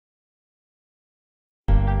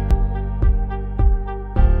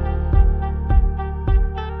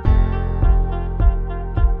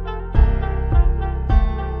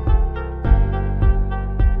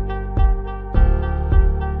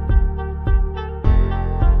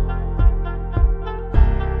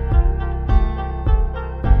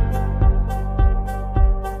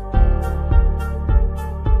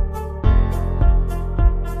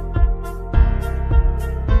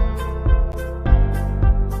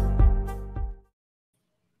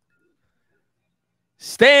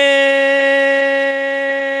Stand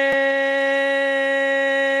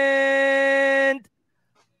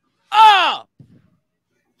up!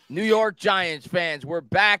 New York Giants fans, we're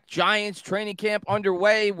back. Giants training camp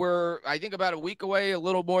underway. We're, I think, about a week away, a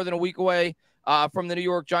little more than a week away from the New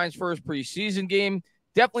York Giants' first preseason game.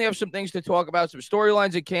 Definitely have some things to talk about, some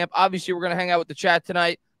storylines in camp. Obviously, we're going to hang out with the chat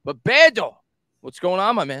tonight. But Baddog, what's going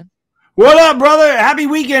on, my man? What up, brother? Happy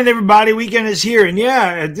weekend, everybody. Weekend is here. And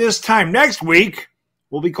yeah, at this time next week,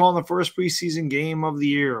 we'll be calling the first preseason game of the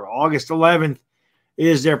year. August 11th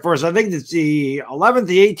is their first. I think it's the 11th,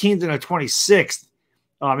 the 18th, and the 26th,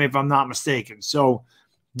 if I'm not mistaken. So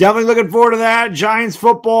definitely looking forward to that. Giants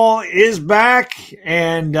football is back.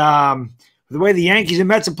 And the way the Yankees and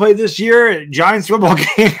Mets have played this year, Giants football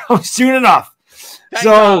can't come soon enough. Thank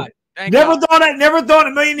God. Never thought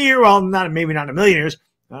in a million years. Well, maybe not in a million years.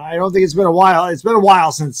 I don't think it's been a while. It's been a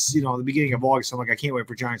while since, the beginning of August. I'm like, I can't wait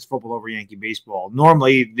for Giants football over Yankee baseball.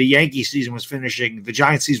 Normally, the Yankee season was finishing. The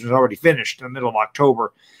Giants season was already finished in the middle of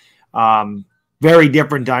October. Very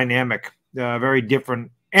different dynamic, very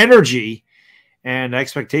different energy and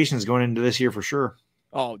expectations going into this year for sure.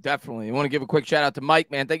 Oh, definitely. I want to give a quick shout out to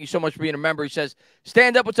Mike, man. Thank you so much for being a member. He says,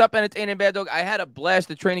 stand up. What's up, entertaining Baddog? I had a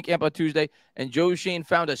blast at training camp on Tuesday, and Joe Shane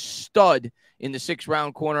found a stud in the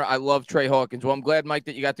 6th-round corner. I love Trey Hawkins. Well, I'm glad, Mike,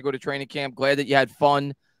 that you got to go to training camp. Glad that you had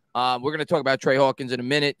fun. We're going to talk about Trey Hawkins in a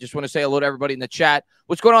minute. Just want to say hello to everybody in the chat.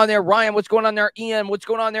 What's going on there, Ryan? What's going on there, Ian? What's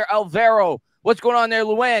going on there, Alvaro? What's going on there,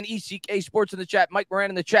 Luann? ECK Sports in the chat. Mike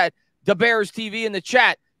Moran in the chat. The Bears TV in the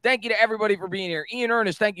chat. Thank you to everybody for being here. Ian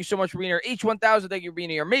Ernest, thank you so much for being here. H1000, thank you for being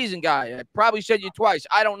here. Amazing guy. I probably said you twice.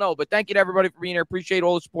 I don't know, but thank you to everybody for being here. Appreciate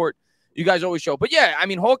all the support you guys always show. But, yeah, I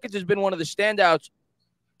mean, Hawkins has been one of the standouts.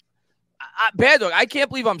 Baddog, I can't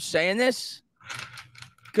believe I'm saying this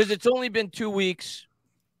because it's only been 2 weeks,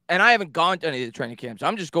 and I haven't gone to any of the training camps.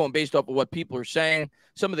 I'm just going based off of what people are saying.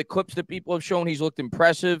 Some of the clips that people have shown, he's looked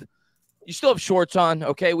impressive. You still have shorts on,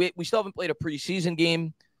 okay? We still haven't played a preseason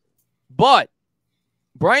game. But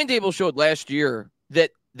Brian Dable showed last year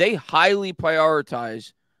that they highly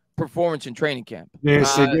prioritize performance in training camp.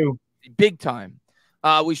 Yes, they do. Big time.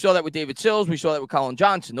 We saw that with David Sills. We saw that with Colin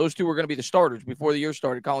Johnson. Those two were going to be the starters before the year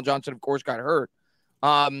started. Colin Johnson, of course, got hurt.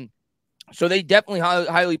 So they definitely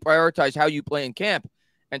highly prioritize how you play in camp.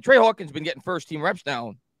 And Trey Hawkins has been getting first-team reps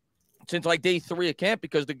now since like day 3 of camp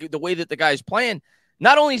because the way that the guy's playing,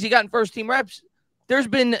 not only has he gotten first-team reps, there's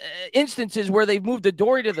been instances where they've moved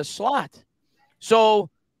Adoree to the slot. So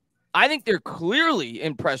I think they're clearly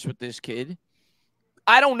impressed with this kid.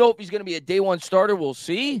 I don't know if he's going to be a day one starter. We'll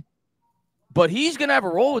see. But he's going to have a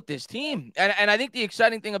role with this team. And I think the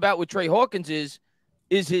exciting thing about with Trey Hawkins is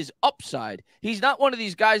his upside. He's not one of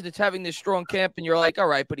these guys that's having this strong camp and you're like, all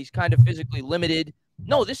right, but he's kind of physically limited.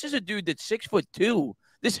 No, this is a dude that's 6'2".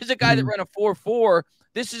 This is a guy that ran a 4.4.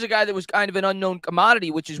 This is a guy that was kind of an unknown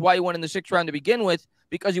commodity, which is why he went in the 6th round to begin with,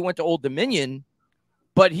 because he went to Old Dominion.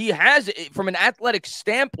 But he has, from an athletic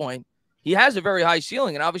standpoint, he has a very high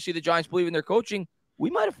ceiling. And obviously the Giants believe in their coaching. We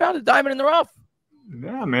might have found a diamond in the rough.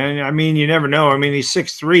 Yeah, man. I mean, you never know. I mean, he's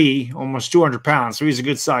 6'3", almost 200 pounds, so he's a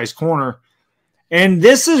good-sized corner. And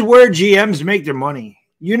this is where GMs make their money.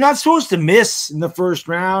 You're not supposed to miss in the 1st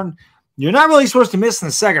round. You're not really supposed to miss in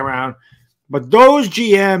the 2nd round. But those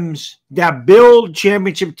GMs that build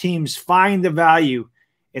championship teams find the value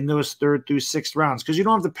in those 3rd through 6th rounds because you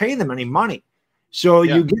don't have to pay them any money. So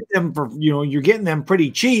you get them for, you're getting them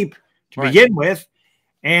pretty cheap to begin with,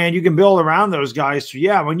 and you can build around those guys. So,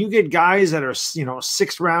 yeah, when you get guys that are,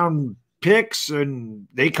 6th round picks and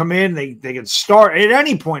they come in, they can start at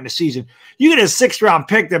any point in the season. You get a 6th round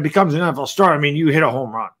pick that becomes an NFL starter. I mean, you hit a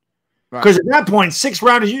home run. Because at that point, 6th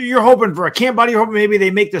round, you're hoping for a camp buddy. You're hoping maybe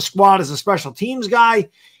they make the squad as a special teams guy,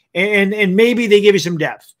 and maybe they give you some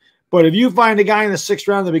depth. But if you find a guy in the 6th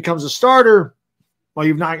round that becomes a starter, well,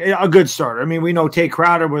 you've not a good starter. I mean, we know Tay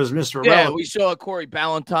Crowder was Mr. Yeah, Irrelevant. We saw Corey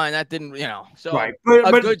Ballantyne. That didn't, So right.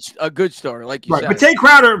 a good starter, like you said. But Tay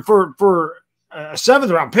Crowder for a 7th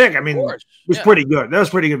round pick, I mean, was pretty good. That was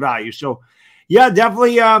pretty good value. So, yeah,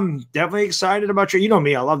 definitely excited about you know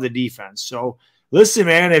me. I love the defense. So, listen,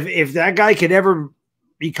 man, if that guy could ever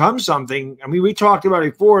become something, I mean, we talked about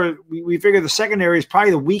it before. We figured the secondary is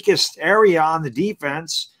probably the weakest area on the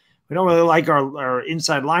defense. We don't really like our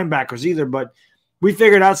inside linebackers either, but we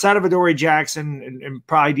figured outside of Adoree Jackson and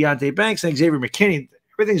probably Deonte Banks and Xavier McKinney,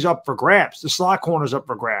 everything's up for grabs. The slot corner's up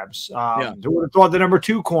for grabs. Who would have thought the number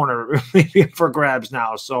 2 corner maybe up for grabs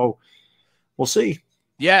now? So we'll see.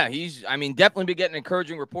 Yeah, definitely been getting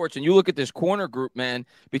encouraging reports. And you look at this corner group, man,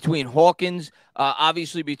 between Hawkins,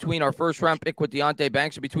 obviously between our 1st round pick with Deonte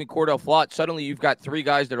Banks and between Cordell Flott, suddenly you've got 3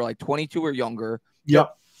 guys that are like 22 or younger.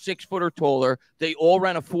 Yep. 6 foot or taller. They all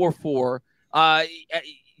ran a 4.4.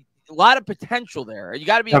 A lot of potential there. You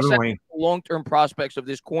got to be excited for the long-term prospects of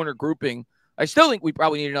this corner grouping. I still think we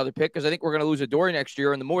probably need another pick because I think we're going to lose Adoree next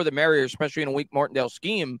year, and the more the merrier, especially in a weak Martindale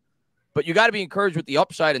scheme. But you got to be encouraged with the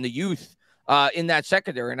upside and the youth in that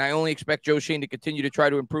secondary, and I only expect Joe Shane to continue to try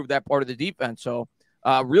to improve that part of the defense. So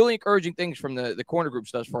really encouraging things from the corner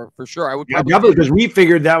groups thus far, for sure. I would probably because we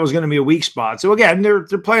figured that was going to be a weak spot. So again, they're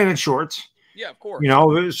playing in shorts. Yeah, of course. You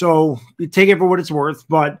know, so you take it for what it's worth,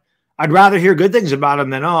 but I'd rather hear good things about him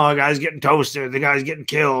than, oh, the guy's getting toasted, the guy's getting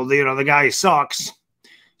killed, you know, the guy sucks.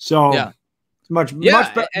 So yeah. Much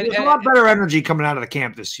better. There's a lot better energy coming out of the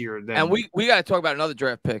camp this year. And we got to talk about another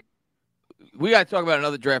draft pick. We got to talk about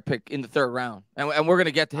another draft pick in the 3rd round, and we're going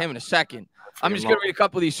to get to him in a second. I'm just going to read a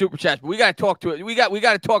couple of these super chats, but we got to talk to it. We got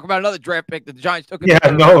to talk about another draft pick that the Giants took. Yeah,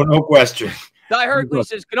 no question. Die Hercules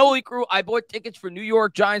says, Cannoli Crew, I bought tickets for New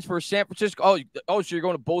York Giants for San Francisco. Oh, so you're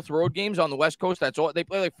going to both road games on the West Coast? That's all. They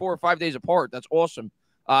play like 4 or 5 days apart. That's awesome.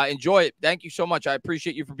 Enjoy it. Thank you so much. I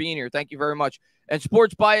appreciate you for being here. Thank you very much. And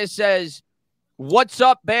Sports Bias says, what's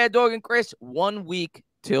up, Bad Dog and Chris? 1 week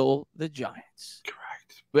till the Giants.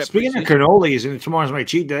 Correct. Speaking of cannolis, and tomorrow's my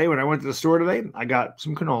cheat day. When I went to the store today, I got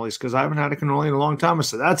some cannolis because I haven't had a cannoli in a long time.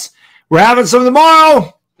 So we're having some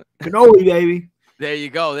tomorrow. Cannoli, baby. There you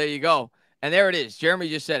go. There you go. And there it is. Jeremy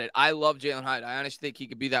just said it. I love Jalen Hyde. I honestly think he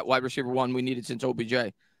could be that wide receiver 1 we needed since OBJ.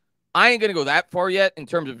 I ain't going to go that far yet in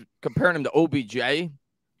terms of comparing him to OBJ.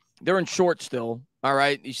 They're in short still. All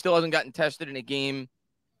right. He still hasn't gotten tested in a game,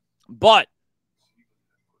 but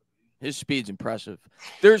his speed's impressive.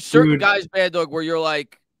 There's certain guys, Bad Dog, where you're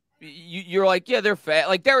like, yeah, they're fast.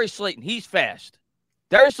 Like Darius Slayton, he's fast.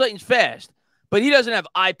 Darius Slayton's fast, but he doesn't have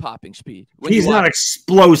eye-popping speed. He's not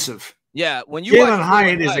explosive. Yeah, when you Jalen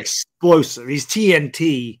Hyde is explosive. He's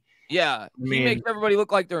TNT. Yeah, he makes everybody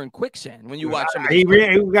look like they're in quicksand when you watch him. He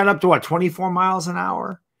got up to what, 24 miles an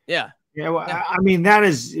hour? Yeah. Yeah, well, I mean, that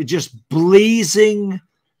is just blazing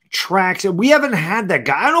tracks. We haven't had that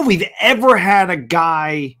guy. I don't know if we've ever had a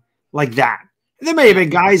guy like that. There may have been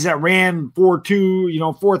guys that ran 4.2,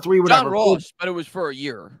 4.3, whatever. John Ross, but it was for a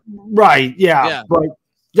year. Right, yeah. But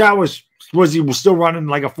that was he still running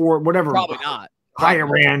like a 4, whatever. Probably not. Higher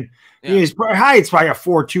ran. Yeah. It's probably a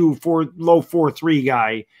 4.2, low 4.3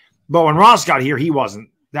 guy. But when Ross got here, he wasn't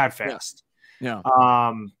that fast. Yeah.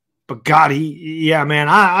 But God, man,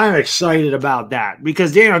 I'm excited about that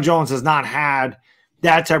because Daniel Jones has not had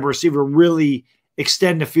that type of receiver really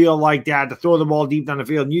extend the field like that, to throw the ball deep down the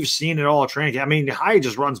field. And you've seen it all training. I mean, Hyde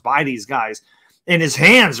just runs by these guys, and his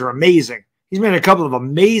hands are amazing. He's made a couple of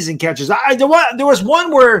amazing catches. There was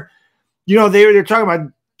one where, they're talking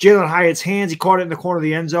about Jalen Hyatt's hands. He caught it in the corner of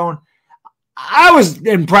the end zone. I was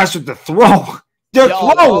impressed with the throw. The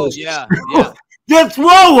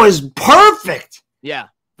throw was perfect. Yeah,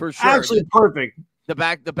 for sure. Absolutely perfect. The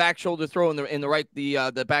back shoulder throw in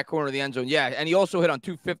the back corner of the end zone. Yeah, and he also hit on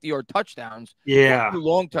 2 50-yard touchdowns. Yeah, 2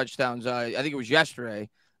 long touchdowns. I think it was yesterday.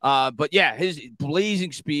 But yeah, his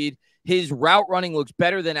blazing speed, his route running looks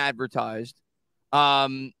better than advertised.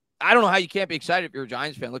 I don't know how you can't be excited if you're a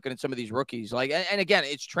Giants fan looking at some of these rookies. Like, and again,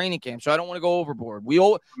 it's training camp, so I don't want to go overboard.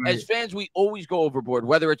 As fans, we always go overboard,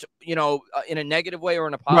 whether it's in a negative way or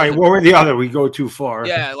in a positive. Right, one or the other, we go too far.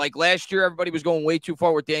 Yeah, like last year, everybody was going way too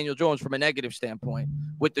far with Daniel Jones from a negative standpoint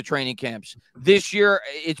with the training camps. This year,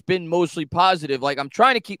 it's been mostly positive. Like, I'm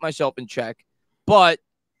trying to keep myself in check, but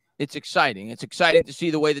it's exciting. It's exciting to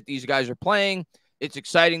see the way that these guys are playing. It's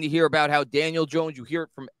exciting to hear about how Daniel Jones, you hear it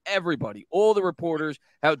from everybody, all the reporters,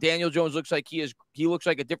 how Daniel Jones looks like he looks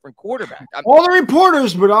like a different quarterback. All the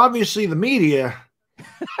reporters, but obviously the media.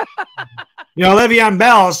 Le'Veon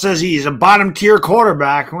Bell says he's a bottom tier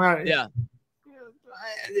quarterback. Yeah.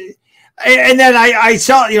 And then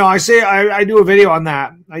I do a video on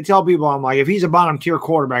that. I tell people, I'm like, if he's a bottom tier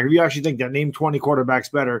quarterback, if you actually think that name 20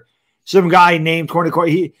 quarterbacks better, some guy named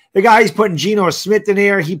 20 the guy he's putting Geno Smith in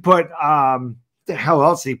there. He put the hell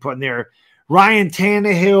else did he put in there? Ryan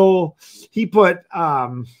Tannehill. He put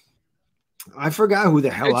I forgot who the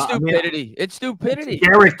hell. It's stupidity. It's stupidity.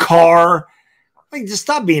 Derek Carr. Like, just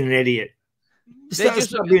stop being an idiot. They're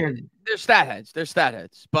stat heads. They're stat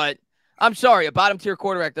heads. But I'm sorry, a bottom tier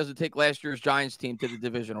quarterback doesn't take last year's Giants team to the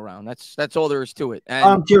divisional round. That's all there is to it. And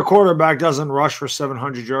bottom tier quarterback doesn't rush for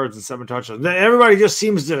 700 yards and 7 touchdowns. Everybody just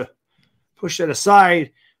seems to push that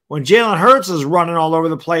aside. When Jalen Hurts is running all over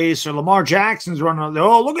the place, or Lamar Jackson's running,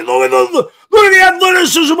 look at the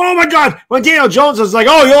athleticism! Oh my God! When Daniel Jones is like,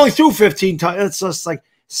 oh, you only threw 15 times. It's just like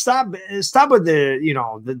stop with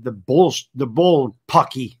the bull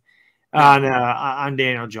pucky on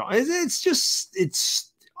Daniel Jones.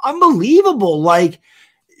 It's unbelievable. Like,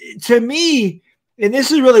 to me, And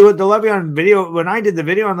this is really what the Le'Veon video, when I did the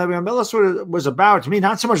video on Le'Veon Bell, that's what it was about to me.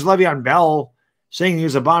 Not so much Le'Veon Bell saying he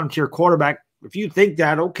was a bottom tier quarterback. If you think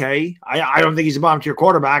that, okay. I don't think he's a bottom tier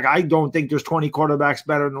quarterback. I don't think there's 20 quarterbacks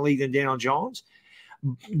better in the league than Daniel Jones.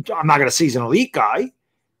 I'm not going to say he's an elite guy,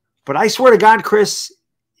 but I swear to God, Chris,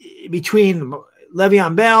 between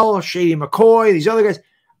Le'Veon Bell, Shady McCoy, these other guys,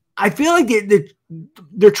 I feel like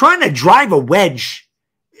they're trying to drive a wedge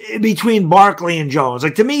between Barkley and Jones.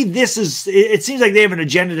 Like, to me, it seems like they have an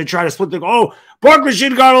agenda to try to split the, oh, Barkley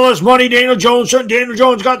should have got all this money. Daniel Jones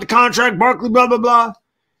got the contract. Barkley, blah, blah, blah.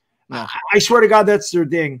 No. I swear to God, that's their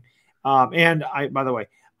thing. And by the way,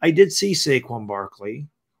 I did see Saquon Barkley.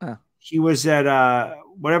 He was at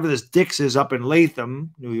whatever this Dick's is up in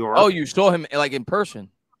Latham, New York. Oh, you saw him like in person?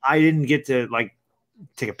 I didn't get to like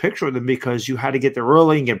take a picture with him because you had to get there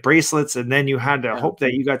early and get bracelets, and then you had to hope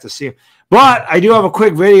that you got to see him. But I do have a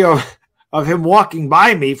quick video of him walking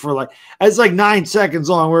by me for it's like 9 seconds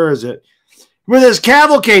long. Where is it? With his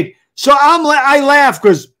cavalcade. So I laugh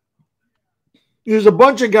because there's a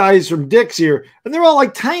bunch of guys from Dick's here, and they're all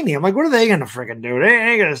like tiny. I'm like, what are they gonna freaking do? They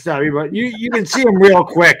ain't gonna stop you, but you can see him real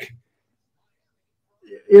quick.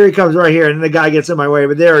 Here he comes right here, and the guy gets in my way,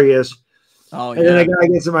 but there he is. Oh, and then the guy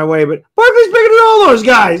gets in my way, but Barkley's bigger than all those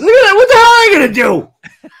guys. Look at that. What the hell are they going to do?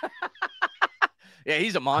 Yeah,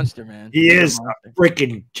 he's a monster, man. He is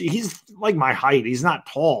freaking – he's like my height. He's not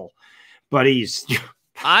tall, but he's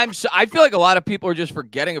 – I feel like a lot of people are just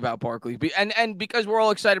forgetting about Barkley. And because we're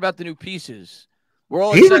all excited about the new pieces.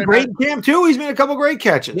 He's a great camp, too. He's made a couple great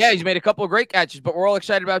catches. Yeah, he's made a couple of great catches, but we're all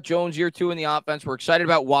excited about Jones year 2 in the offense. We're excited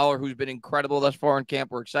about Waller, who's been incredible thus far in camp.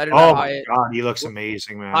 We're excited about Hyatt. Oh, my God, he looks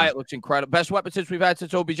amazing, man. Hyatt looks incredible. Best weapon since we've had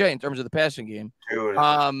since OBJ in terms of the passing game. Dude,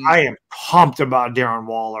 I am pumped about Darren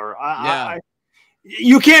Waller.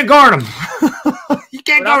 You can't guard him. You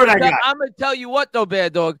can't guard that guy. I'm going to tell you what, though,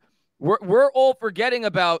 Bad Dog. We're all forgetting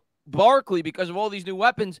about Barkley because of all these new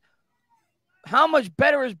weapons. How much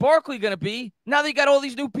better is Barkley going to be now that you got all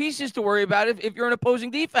these new pieces to worry about if you're an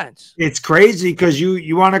opposing defense? It's crazy because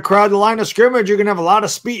you want to crowd the line of scrimmage. You're going to have a lot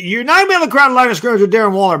of speed. You're not going to crowd the line of scrimmage with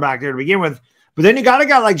Darren Waller back there to begin with. But then you got a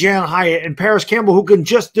guy like Jalen Hyatt and Paris Campbell who can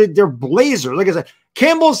they're blazers. Like I said,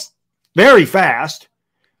 Campbell's very fast.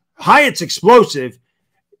 Hyatt's explosive.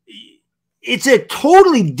 It's a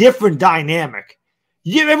totally different dynamic.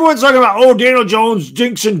 Yeah, everyone's talking about, oh, Daniel Jones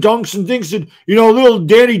dinks and dunks and thinks and, little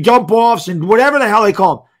Danny dump-offs and whatever the hell they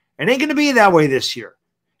call him. It ain't going to be that way this year.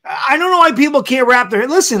 I don't know why people can't wrap their head.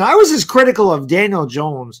 Listen, I was as critical of Daniel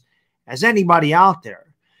Jones as anybody out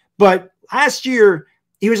there. But last year,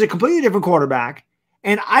 he was a completely different quarterback.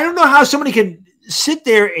 And I don't know how somebody can sit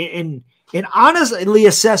there and honestly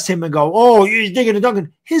assess him and go, oh, you're thinking of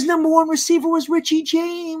Duncan. His number one receiver was Richie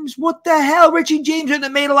James. What the hell? Richie James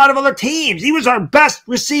hadn't made a lot of other teams. He was our best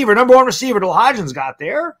receiver, number one receiver till Hodgins got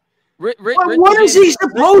there. What is he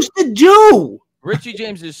supposed to do? Richie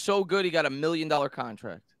James is so good, he got $1 million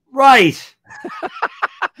contract. Right.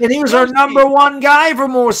 And he was our number one guy for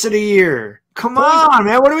most of the year. Come on,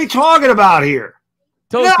 man. What are we talking about here?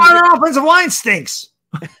 Our offensive line stinks.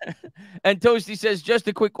 And Toasty says, just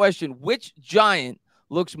a quick question. Which Giant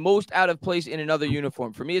looks most out of place in another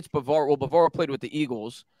uniform? For me, it's Bavaro. Well, Bavaro played with the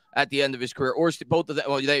Eagles at the end of his career. Or both of them.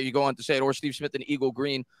 Well, there you go on to say it. Or Steve Smith in Eagle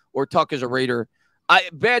Green. Or Tuck as a Raider.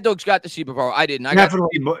 Bad Dog's got to see Bavaro. I didn't.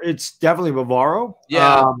 It's definitely Bavaro.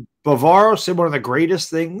 Yeah. Bavaro said one of the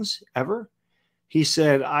greatest things ever. He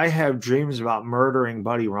said, I have dreams about murdering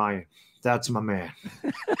Buddy Ryan. That's my man.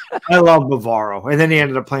 I love Bavaro. And then he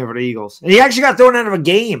ended up playing for the Eagles. And he actually got thrown out of a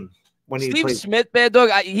game. Steve Smith, Bad Dog.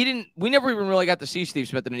 We never even really got to see Steve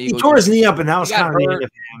Smith in an Eagles. He tore his knee up, and that was kind of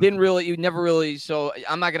you never really. So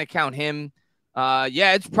I'm not going to count him.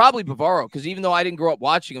 Yeah, it's probably Bavaro because even though I didn't grow up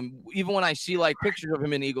watching him, even when I see like pictures of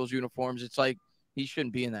him in Eagles uniforms, it's like he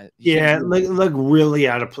shouldn't be in that. Look really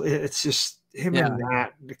out of place. It's just him and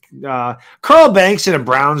that. Carl Banks in a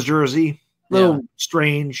Browns jersey, little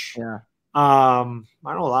strange. Yeah.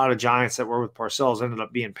 I know a lot of Giants that were with Parcells ended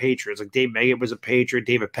up being Patriots. Like Dave Meggett was a Patriot,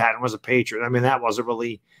 David Patton was a Patriot. I mean, that wasn't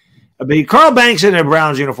really a big. Carl Banks in a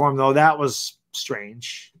Browns uniform, though, that was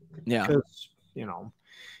strange. Yeah, because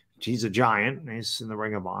he's a Giant. He's in the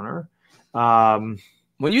Ring of Honor.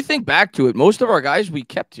 When you think back to it, most of our guys we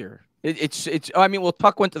kept here. It's. I mean, well,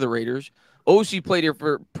 Tuck went to the Raiders. OC played here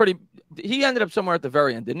for pretty. He ended up somewhere at the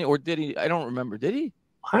very end, didn't he? Or did he? I don't remember. Did he?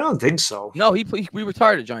 I don't think so. No, we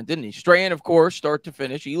retired a Giant, didn't he? Strahan, of course, start to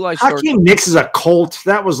finish. Eli Hakeem Nicks is a Colt.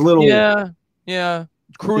 That was little. Yeah.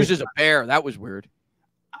 Cruz is a Bear. That was weird.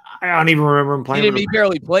 I don't even remember him playing. He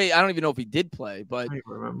barely played. I don't even know if he did play, but I don't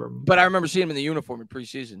remember him. But I remember seeing him in the uniform in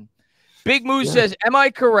preseason. Big Moose says, "Am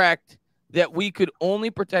I correct that we could only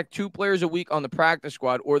protect 2 players a week on the practice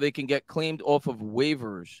squad, or they can get claimed off of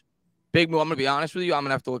waivers. Big move. I'm going to be honest with you. I'm going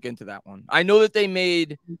to have to look into that one. I know that they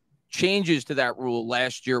made changes to that rule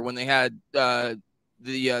last year when they had the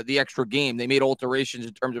extra game. They made alterations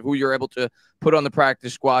in terms of who you're able to put on the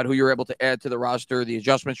practice squad, who you're able to add to the roster, the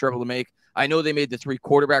adjustments you're able to make. I know they made the 3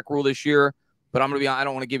 quarterback rule this year, but I'm going to be honest, I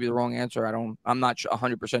don't want to give you the wrong answer. I'm not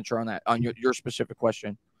 100% sure on that, on your specific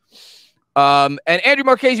question. And Andrew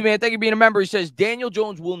Marchese, man, thank you for being a member. He says Daniel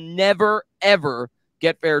Jones will never, ever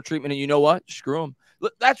get fair treatment. And you know what? Screw him.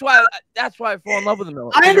 Look, that's why I fall in love with him.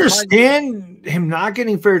 Though. I understand him not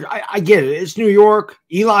getting fair. I get it. It's New York.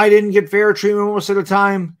 Eli didn't get fair treatment most of the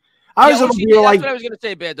time. That's what I was going to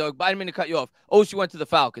say, Bad Dog. But I didn't mean to cut you off. OC went to the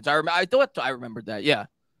Falcons. I thought I remembered that. Yeah.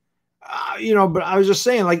 But I was just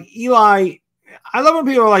saying, like, Eli, I love when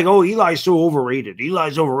people are like, oh, Eli's so overrated.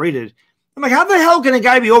 Eli's overrated. I'm like, how the hell can a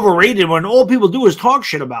guy be overrated when all people do is talk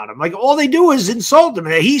shit about him? Like, all they do is insult him.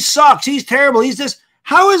 He sucks. He's terrible. He's this.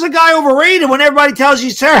 How is a guy overrated when everybody tells you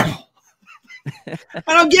he's terrible? I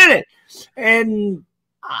don't get it. And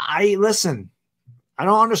listen, I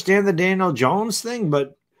don't understand the Daniel Jones thing,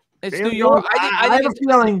 but it's New York. I have a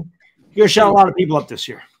feeling you're going to shut a lot of people up this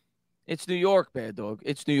year. It's New York, Bad Dog.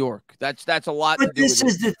 It's New York. That's a lot. But this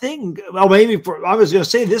is the thing. Well, maybe I was going to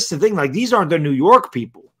say this is the thing. Like, these aren't the New York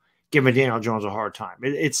people giving Daniel Jones a hard time.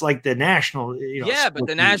 It's like the national. But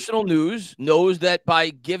the national news knows that by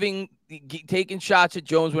taking shots at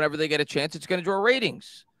Jones whenever they get a chance, it's going to draw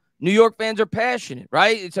ratings. New York fans are passionate,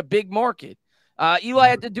 right? It's a big market. Eli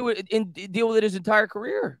had to deal with it his entire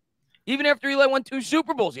career. Even after Eli won 2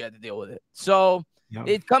 Super Bowls, he had to deal with it. So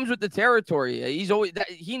it comes with the territory.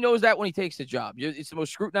 He knows that when he takes the job. It's the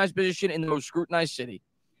most scrutinized position in the most scrutinized city.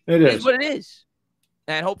 It is what it is.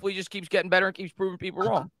 And hopefully he just keeps getting better and keeps proving people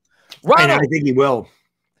wrong. Ronald, I think he will.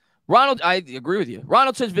 Ronald, I agree with you.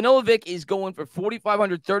 Ronald says Vanilla Vic is going for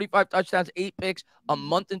 4,500, 35 touchdowns, 8 picks a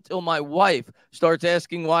month until my wife starts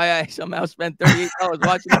asking why I somehow spent $38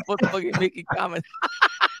 watching the football game, making comments.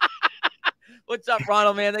 What's up,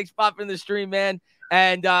 Ronald, man? Thanks for popping in the stream, man.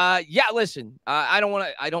 And listen, I don't want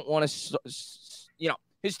to,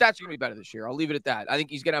 his stats are going to be better this year. I'll leave it at that. I think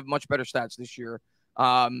he's going to have much better stats this year.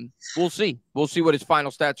 We'll see. We'll see what his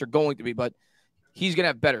final stats are going to be, but he's going to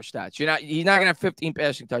have better stats. He's not going to have 15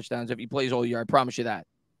 passing touchdowns if he plays all year. I promise you that.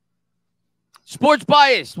 Sports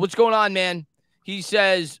Bias. What's going on, man? He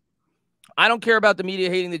says, I don't care about the media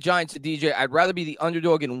hating the Giants to DJ. I'd rather be the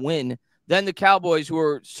underdog and win than the Cowboys, who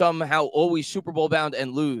are somehow always Super Bowl bound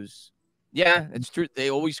and lose. Yeah, it's true. They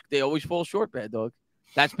always fall short, Bad Dog.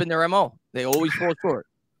 That's been their MO. They always fall short.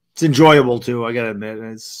 It's enjoyable too, I gotta admit.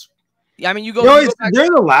 They're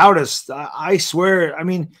the loudest. I swear. I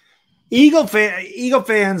mean, Eagle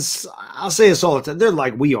fans, I'll say this all the time. They're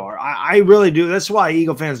like we are. I really do. That's why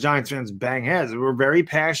Eagle fans, Giants fans bang heads. We're very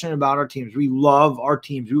passionate about our teams. We love our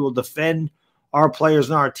teams. We will defend our players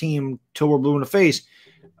and our team till we're blue in the face.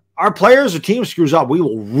 Our players or team screws up, we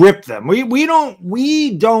will rip them. We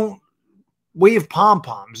don't wave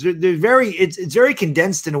pom-poms. They're very it's very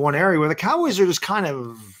condensed into one area where the Cowboys are just kind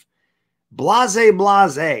of blase. They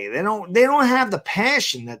don't have the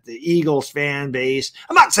passion that the Eagles fan base.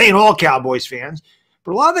 I'm not saying all Cowboys fans,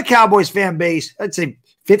 but a lot of the Cowboys fan base, I'd say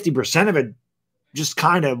 50% of it just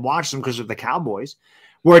kind of watch them because of the Cowboys,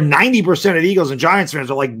 where 90% of Eagles and Giants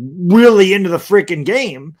fans are like really into the freaking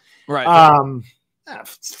game. Right.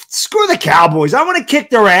 Screw the Cowboys. I want to kick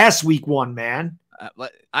their ass week 1, man.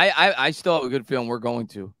 I still have a good feeling we're going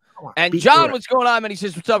to. And John, what's going on, man? He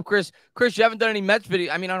says, what's up, Chris? Chris, you haven't done any Mets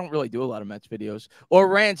videos. I mean, I don't really do a lot of Mets videos. Or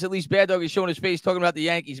rants, at least Bad Dog is showing his face talking about the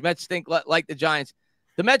Yankees. Mets stink like the Giants.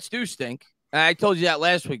 The Mets do stink. I told you that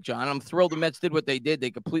last week, John. I'm thrilled the Mets did what they did.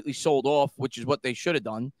 They completely sold off, which is what they should have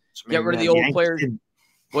done. Get rid of the old players.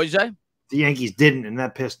 What did you say? The Yankees didn't, and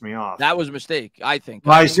that pissed me off. That was a mistake, I think.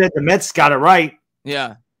 Well, I said the Mets got it right.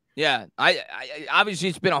 Yeah. Yeah. I obviously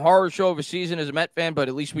it's been a horror show of a season as a Met fan, but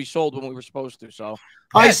at least we sold when we were supposed to. So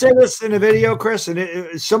I said this in a video, Chris,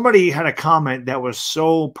 and somebody had a comment that was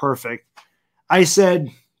so perfect. I said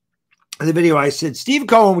in the video, Steve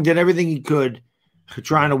Cohen did everything he could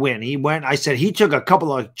trying to win. I said he took a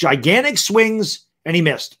couple of gigantic swings and he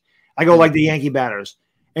missed. I go like the Yankee batters.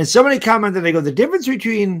 And somebody commented, they go, the difference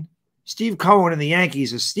between Steve Cohen and the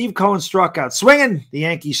Yankees is Steve Cohen struck out swinging, the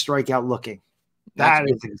Yankees strike out looking. That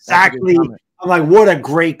is exactly. I'm like, what a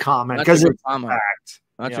great comment. Because it's fact.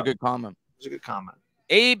 That's a good comment. It's a good comment.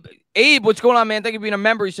 Abe, what's going on, man? Thank you for being a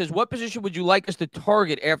member. He says, what position would you like us to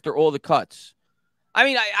target after all the cuts? I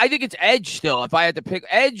mean, I think it's edge still. If I had to pick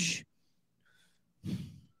edge,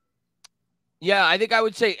 yeah, I think I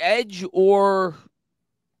would say edge or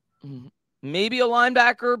maybe a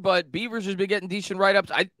linebacker, but Beavers has been getting decent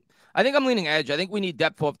write-ups. I think I'm leaning edge. I think we need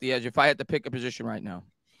depth off the edge if I had to pick a position right now.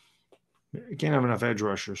 You can't have enough edge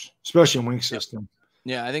rushers, especially in wing system.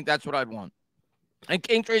 Yeah, I think that's what I'd want. And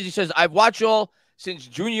King Tracy says, I've watched y'all since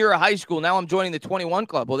junior year of high school. Now I'm joining the 21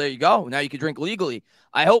 club. Well, there you go. Now you can drink legally.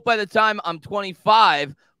 I hope by the time I'm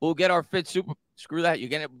 25, we'll get our fit super. Screw that.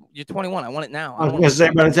 You're 21. I want it now. I was going to say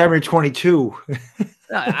by the time you're 22.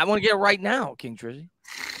 I want to get it right now, King Trizzy.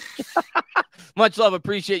 Much love.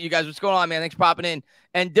 Appreciate you guys. What's going on, man? Thanks for popping in.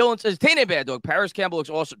 And Dylan says, Tane Bad Dog. Paris Campbell looks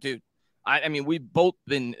awesome, dude. I mean, we've both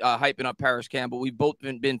been hyping up Paris Campbell. We've both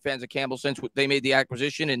been fans of Campbell since they made the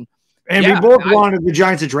acquisition. And we both wanted the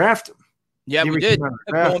Giants to draft him. Yeah, we did.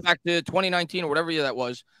 Going back to 2019 or whatever year that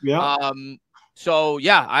was. Yeah. So,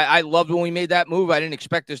 yeah, I loved when we made that move. I didn't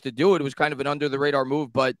expect us to do it. It was kind of an under-the-radar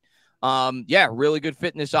move. But, yeah, really good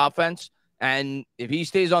fit in this offense. And if he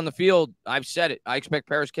stays on the field, I've said it. I expect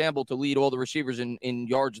Paris Campbell to lead all the receivers in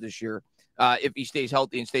yards this year if he stays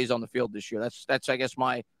healthy and stays on the field this year. That's I guess,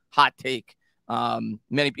 my hot take.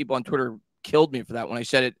 Many people on Twitter killed me for that when I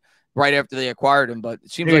said it right after they acquired him. But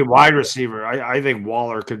it seems maybe like wide receiver. I think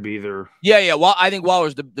Waller could be there. Yeah. Well, I think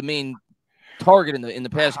Waller's the main target in the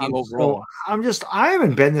pass game overall. I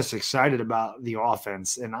haven't been this excited about the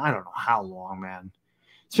offense in I don't know how long, man.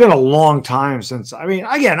 It's been a long time since. I mean,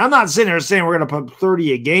 again, I'm not sitting there saying we're going to put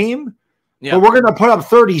 30 a game, but we're going to put up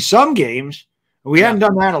 30 some games. We haven't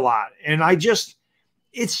done that a lot, and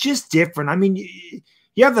it's just different. I mean,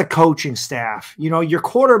 you have the coaching staff. You know, your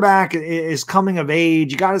quarterback is coming of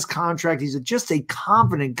age. You got his contract. He's just a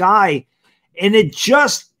confident guy, and a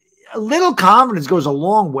little confidence goes a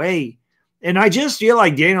long way. And I just feel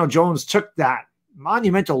like Daniel Jones took that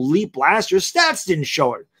monumental leap last year. Stats didn't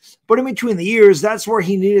show it. But in between the years, that's where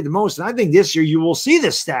he needed the most. And I think this year you will see the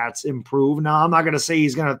stats improve. Now, I'm not going to say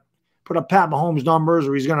he's going to put up Pat Mahomes numbers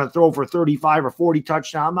or he's going to throw for 35 or 40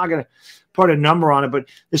 touchdowns. I'm not going to put a number on it. But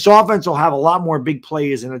this offense will have a lot more big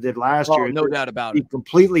plays than it did last year. No doubt about it.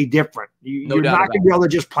 Completely different. You're not going to be able to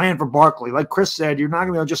just plan for Barkley. Like Chris said, you're not going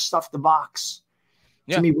to be able to just stuff the box.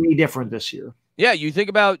 It's going to be way different this year. Yeah, you think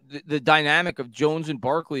about the dynamic of Jones and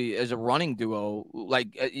Barkley as a running duo. Like,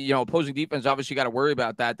 opposing defense obviously got to worry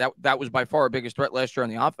about that. That was by far our biggest threat last year on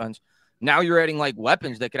the offense. Now you're adding, like,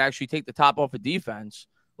 weapons that could actually take the top off of defense.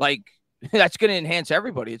 Like, that's going to enhance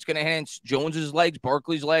everybody. It's going to enhance Jones's legs,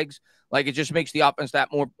 Barkley's legs. Like, it just makes the offense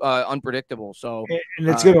that more unpredictable. So, and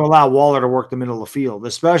it's going to allow Waller to work the middle of the field,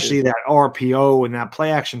 especially that RPO and that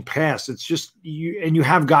play action pass. It's just you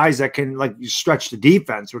have guys that can stretch the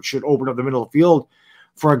defense, which should open up the middle of the field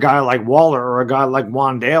for a guy like Waller or a guy like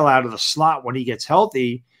Wandale out of the slot when he gets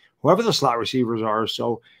healthy, whoever the slot receivers are.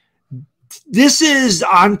 So this is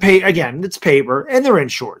on paper. Again, it's paper, and they're in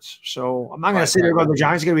shorts. So I'm not going to say the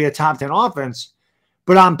Giants are going to be a top 10 offense,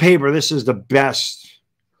 but on paper, this is the best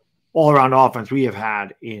all-around offense we have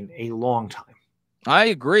had in a long time. I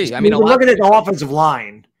agree. I mean, looking at the offensive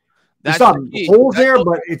line. There's some holes there,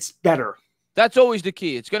 but it's better. That's always the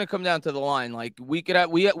key. It's going to come down to the line. Like we had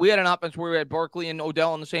an offense where we had Barkley and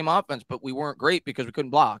Odell on the same offense, but we weren't great because we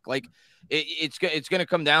couldn't block. Like it's going to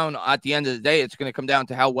come down at the end of the day. It's going to come down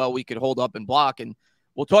to how well we could hold up and block. And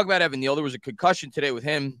we'll talk about Evan Neal. There was a concussion today with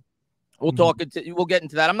him. We'll get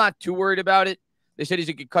into that. I'm not too worried about it. They said he's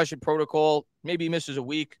in concussion protocol. Maybe he misses a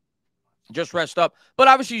week. Just rest up. But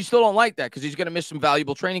obviously you still don't like that because he's going to miss some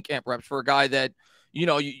valuable training camp reps for a guy that,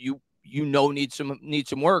 needs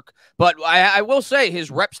some work. But I will say his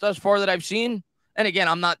reps thus far that I've seen, and again,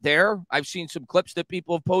 I'm not there. I've seen some clips that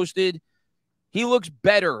people have posted. He looks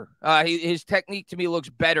better. His technique to me looks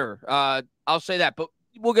better. I'll say that, but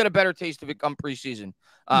we'll get a better taste of it come preseason.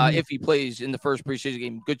 If he plays in the first preseason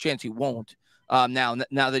game, good chance he won't. Now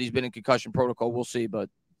that he's been in concussion protocol, we'll see. But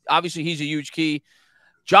obviously he's a huge key.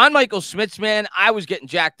 John Michael Schmitz, man, I was getting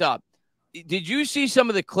jacked up. Did you see some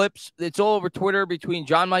of the clips that's all over Twitter between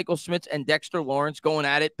John Michael Schmitz and Dexter Lawrence going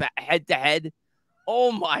at it head to head?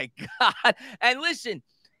 Oh, my God. And listen,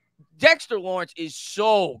 Dexter Lawrence is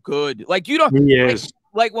so good. Like, you don't – he is.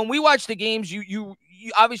 Like, when we watch the games, you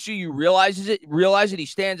obviously you realize it. He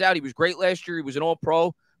stands out. He was great last year. He was an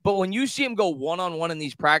all-pro. But when you see him go one-on-one in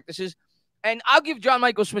these practices – and I'll give John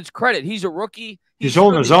Michael Schmitz credit. He's a rookie. He's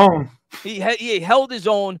holding his own. He held his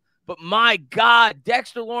own. But, my God,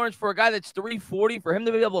 Dexter Lawrence, for a guy that's 340, for him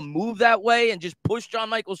to be able to move that way and just push John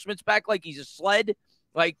Michael Schmitz back like he's a sled,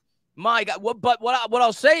 like, my God. But what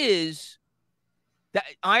I'll say is that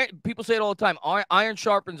people say it all the time, iron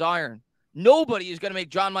sharpens iron. Nobody is going to make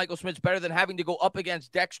John Michael Schmitz better than having to go up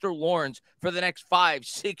against Dexter Lawrence for the next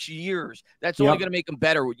 5-6 years. That's only going to make him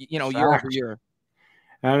better, year over year.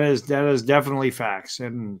 That is definitely facts.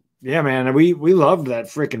 And Yeah, man. We loved that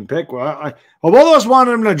freaking pick. Well, both of us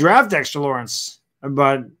wanted him to draft Dexter Lawrence,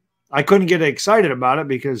 but I couldn't get excited about it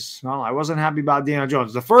because, well, I wasn't happy about Daniel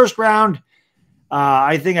Jones. The first round,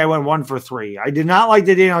 I think I went 1 for 3. I did not like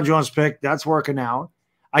the Daniel Jones pick. That's working out.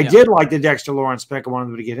 I did like the Dexter Lawrence pick. I wanted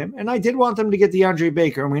them to get him. And I did want them to get DeAndre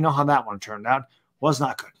Baker, and we know how that one turned out. Was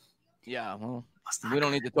not good. Yeah, well, we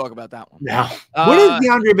don't need to talk about that one. No. What is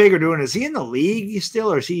DeAndre Baker doing? Is he in the league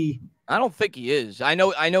still, or is he? I don't think he is. I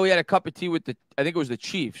know he had a cup of tea with I think it was the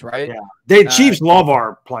Chiefs, right? Yeah. The Chiefs love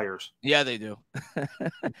our players. Yeah, they do. They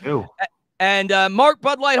do. And Mark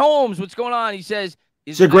Bud Light Holmes, what's going on? He says,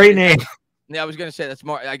 it's a great name. Yeah, I was going to say that's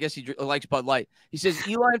Mark. I guess he likes Bud Light. He says,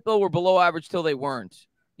 Eli and Phil were below average till they weren't.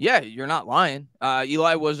 Yeah, you're not lying.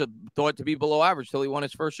 Eli was thought to be below average till he won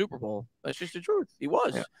his first Super Bowl. That's just the truth. He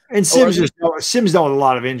was. Yeah. And Sims dealt with a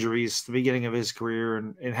lot of injuries at the beginning of his career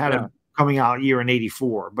and had a coming out year in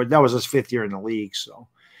 '84, but that was his 5th year in the league. So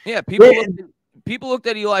yeah, people looked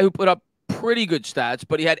at Eli, who put up pretty good stats,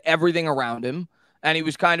 but he had everything around him, and he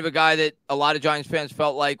was kind of a guy that a lot of Giants fans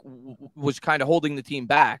felt like was kind of holding the team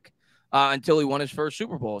back until he won his first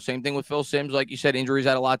Super Bowl. Same thing with Phil Simms, like you said, injuries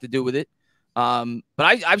had a lot to do with it. But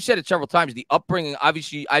I've said it several times. The upbringing,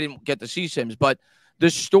 obviously, I didn't get to see Simms, but the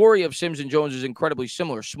story of Simms and Jones is incredibly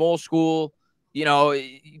similar. Small school. You know,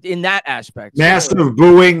 in that aspect. Massive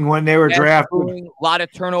booing when they were drafted. A lot of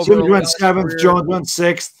turnover. Sims went 7th, Jones went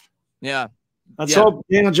 6th. Yeah. Let's hope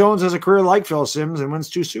Daniel Jones has a career like Phil Simms and wins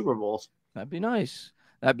 2 Super Bowls. That'd be nice.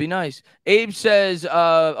 That'd be nice. Abe says, I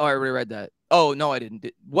already read that. Oh, no, I didn't.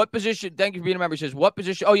 What position? Thank you for being a member. He says, what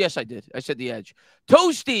position? Oh, yes, I did. I said the edge.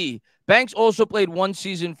 Toasty. Banks also played 1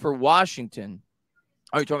 season for Washington.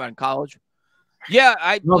 Are you talking about in college? Yeah.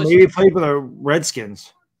 Maybe he played for the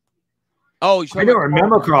Redskins. Oh, I don't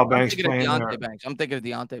remember Carl Banks playing there. I'm thinking of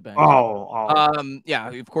Deontay Banks. Oh. Yeah,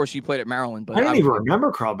 of course he played at Maryland. But I didn't even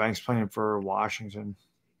remember Carl Banks playing for Washington.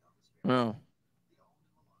 Oh.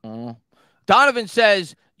 Donovan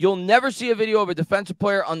says, you'll never see a video of a defensive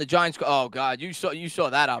player on the Giants. Oh, God, you saw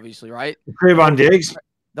that, obviously, right? Trayvon Diggs?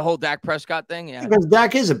 The whole Dak Prescott thing? Yeah. Because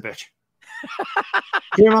Dak is a bitch.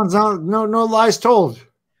 No lies told.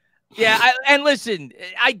 Yeah, and listen,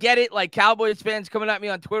 I get it. Like Cowboys fans coming at me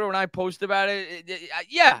on Twitter when I post about it.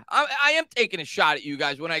 I am taking a shot at you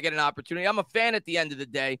guys when I get an opportunity. I'm a fan at the end of the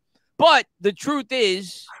day. But the truth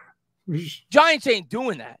is, Giants ain't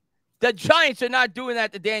doing that. The Giants are not doing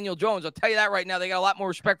that to Daniel Jones. I'll tell you that right now. They got a lot more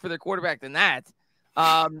respect for their quarterback than that.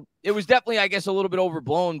 It was definitely, I guess, a little bit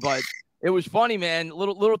overblown, but it was funny, man.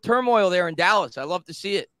 Little turmoil there in Dallas. I love to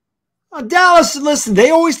see it. Dallas, listen,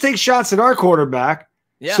 they always take shots at our quarterback.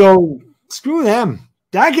 Yeah. So screw them.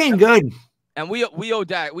 Dak ain't good. And we owe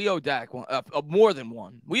Dak. We owe Dak one, more than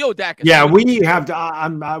one. We owe Dak. Yeah, we have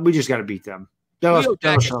to. We just got to beat them. We owe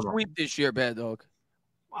Dak a sweep this year, Bad Dog.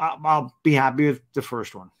 I'll be happy with the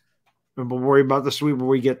first one. We'll worry about the sweep when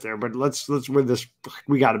we get there. But let's win this.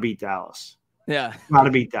 We got to beat Dallas. Yeah, got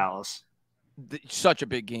to beat Dallas. Such a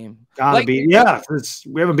big game. Gotta beat. Yeah,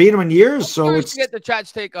 we haven't beaten them in years. So it's get the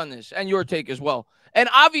chat's take on this and your take as well. And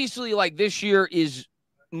obviously, like this year is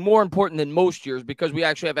more important than most years because we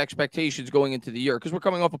actually have expectations going into the year because we're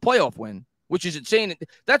coming off a playoff win, which is insane.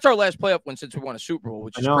 That's our last playoff win since we won a Super Bowl,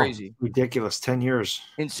 which is crazy. Ridiculous. 10 years.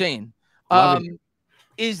 Insane. Can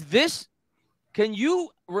you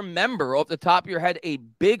remember off the top of your head a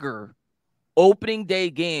bigger opening day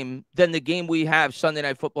game than the game we have Sunday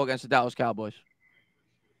Night Football against the Dallas Cowboys?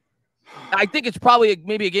 I think it's probably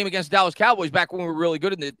maybe a game against Dallas Cowboys back when we were really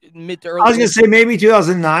good in the mid to early. I was going to say maybe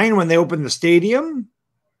 2009 when they opened the stadium.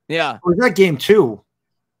 Yeah. Or was that game 2?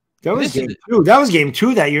 That was game 2. That was game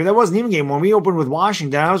 2 that year. That wasn't even game 1. We opened with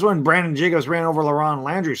Washington. That was when Brandon Jacobs ran over LaRon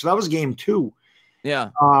Landry. So that was game 2. Yeah.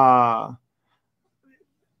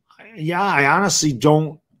 Yeah, I honestly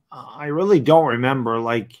don't. I really don't remember.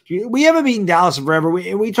 Like, we haven't beaten Dallas forever.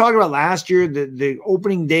 We talked about last year, the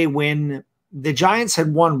opening day win. The Giants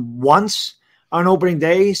had won once on opening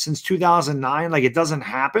day since 2009. Like, it doesn't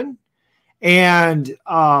happen. And,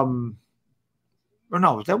 or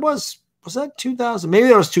no, was that 2000? Maybe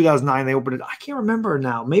that was 2009. They opened it. I can't remember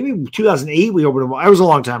now. Maybe 2008 we opened it. It was a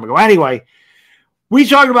long time ago. Anyway, we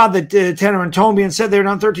talked about the Tanner and Tone being said they were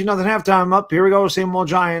down 13-0 halftime. Up here we go, same old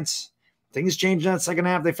Giants. Things changed in that second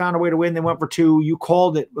half. They found a way to win. They went for 2. You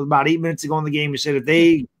called it with about 8 minutes to go in the game. You said if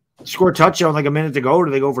they score a touchdown like a minute to go,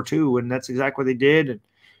 do they go for 2? And that's exactly what they did. And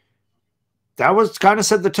that was kind of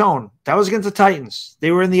set the tone. That was against the Titans.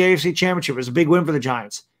 They were in the AFC Championship. It was a big win for the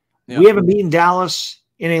Giants. Yeah. We haven't beaten Dallas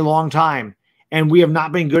in a long time, and we have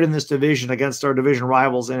not been good in this division against our division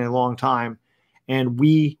rivals in a long time, and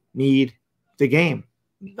we need the game.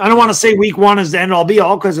 I don't want to say week 1 is the end all be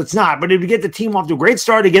all because it's not. But if you get the team off to a great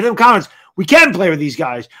start, to get them confidence, we can play with these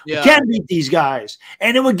guys. We can beat these guys.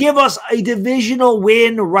 And it would give us a divisional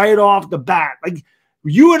win right off the bat. Like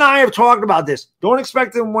you and I have talked about this. Don't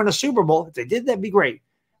expect them to win a Super Bowl. If they did, that'd be great.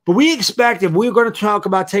 But we expect if we're going to talk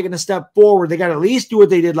about taking a step forward, they got to at least do what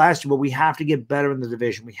they did last year, but we have to get better in the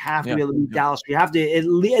division. We have to be able to beat Dallas. We have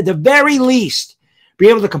to, at the very least, be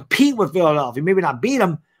able to compete with Philadelphia. Maybe not beat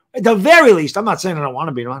them. At the very least, I'm not saying I don't want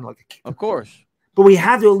to beat them. Of course. But we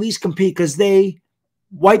have to at least compete because they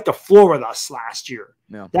wiped the floor with us last year.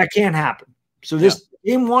 Yeah. That can't happen. So this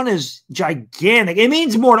game 1 is gigantic. It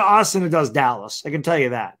means more to us than it does Dallas. I can tell you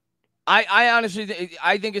that. I honestly,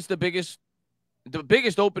 I think it's the biggest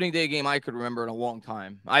opening day game I could remember in a long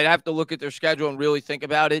time. I'd have to look at their schedule and really think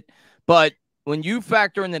about it. But when you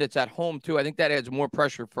factor in that it's at home too, I think that adds more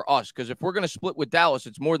pressure for us. Because if we're going to split with Dallas,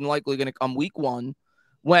 it's more than likely going to come week 1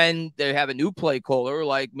 when they have a new play caller.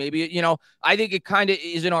 Like maybe, I think it kind of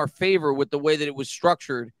is in our favor with the way that it was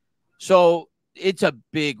structured. So it's a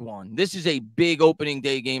big one. This is a big opening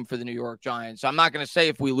day game for the New York Giants. I'm not going to say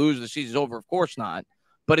if we lose, the season's over. Of course not.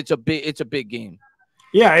 But it's a big game.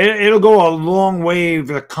 Yeah, it'll go a long way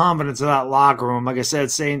for the confidence of that locker room. Like I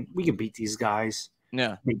said, saying we can beat these guys.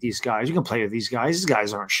 Yeah. Beat these guys. You can play with these guys. These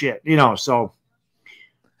guys aren't shit, so.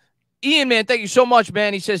 Ian, man, thank you so much,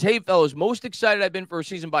 man. He says, hey, fellas, most excited I've been for a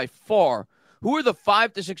season by far. Who are the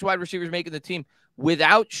 5 to 6 wide receivers making the team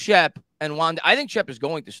without Shep and Wanda? I think Shep is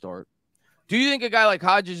going to start. Do you think a guy like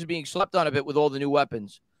Hodges is being slept on a bit with all the new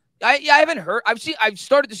weapons? I haven't heard. I've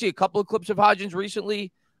started to see a couple of clips of Hodges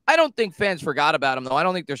recently. I don't think fans forgot about him, though. I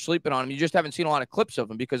don't think they're sleeping on him. You just haven't seen a lot of clips of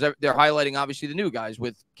him because they're highlighting, obviously, the new guys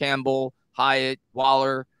with Campbell, Hyatt,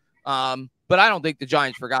 Waller. But I don't think the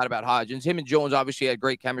Giants forgot about Hodgins. Him and Jones obviously had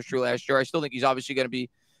great chemistry last year. I still think he's obviously going to be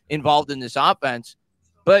involved in this offense.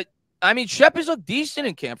 But, I mean, Shep has looked decent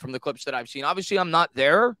in camp from the clips that I've seen. Obviously, I'm not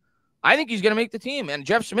there. I think he's going to make the team. And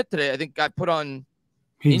Jeff Smith today, I think, got put on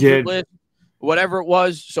injured list, whatever it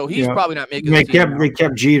was. So he's probably not making the team. They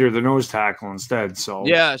kept Jeter, the nose tackle, instead. So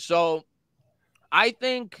yeah, so I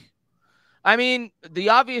think, I mean, the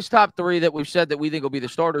obvious top 3 that we've said that we think will be the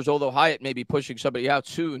starters, although Hyatt may be pushing somebody out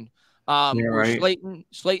soon.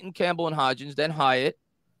 Slayton, Campbell, and Hodgins, then Hyatt.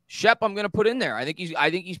 Shep, I'm going to put in there. I think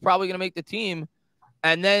he's probably going to make the team.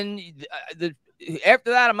 And then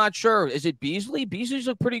after that, I'm not sure. Is it Beasley? Beasley's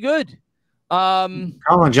look pretty good. Colin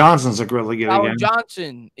Johnson's look really good Colin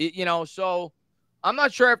Johnson, so I'm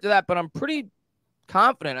not sure after that, but I'm pretty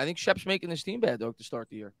confident. I think Shep's making this team bad, though, to start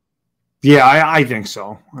the year. Yeah, I think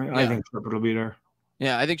so. I think Shep will be there.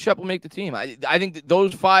 Yeah, I think Shep will make the team. I think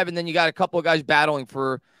those 5, and then you got a couple of guys battling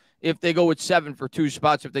for if they go with 7 for 2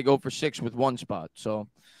 spots, if they go for 6 with 1 spot. So,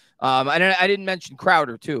 and I didn't mention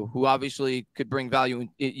Crowder, too, who obviously could bring value,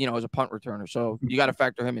 as a punt returner. So you got to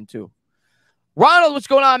factor him in, too. Ronald, what's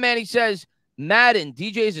going on, man? He says, Madden,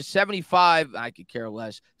 DJ is a 75. I could care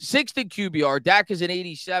less. 6th in QBR. Dak is an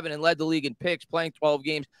 87 and led the league in picks, playing 12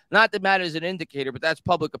 games. Not that Madden is an indicator, but that's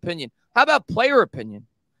public opinion. How about player opinion?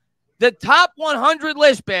 The top 100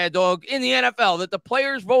 list, Bad Dog, in the NFL that the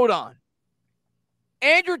players vote on.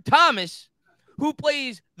 Andrew Thomas, who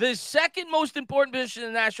plays the 2nd most important position in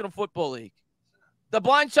the National Football League, the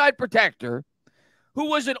blindside protector, who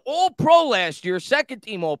was an All-Pro last year, 2nd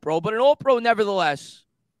team All-Pro, but an All-Pro nevertheless,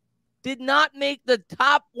 did not make the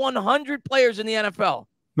top 100 players in the NFL.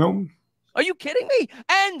 No. Are you kidding me?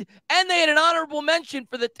 And they had an honorable mention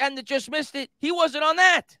for the 10 that just missed it. He wasn't on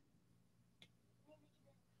that.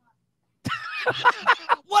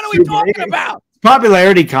 What are we talking about?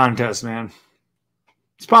 Popularity contest, man.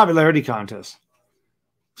 It's popularity contest.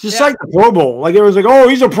 It's just like the Pro Bowl. Like it was like, oh,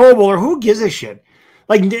 he's a Pro Bowler. Who gives a shit?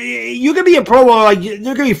 Like you could be a Pro Bowler. Like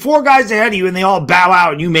there could be 4 guys ahead of you, and they all bow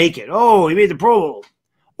out, and you make it. Oh, he made the Pro Bowl.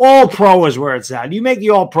 All Pro is where it's at. You make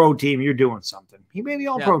the All Pro team, you're doing something. He made the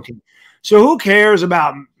All Pro team. So who cares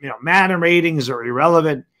about Madden ratings are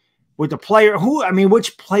irrelevant with the player?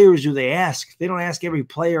 Which players do they ask? They don't ask every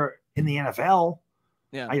player in the NFL.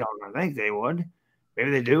 Yeah, I don't think they would.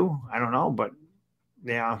 Maybe they do. I don't know, but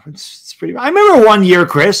yeah, it's pretty. I remember one year,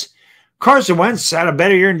 Chris, Carson Wentz had a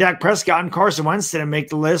better year than Dak Prescott, and Carson Wentz didn't make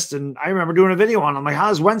the list. And I remember doing a video on him. I'm like,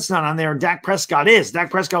 how's Wentz not on there? And Dak Prescott is. Dak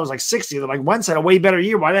Prescott was like 60. They're like, Wentz had a way better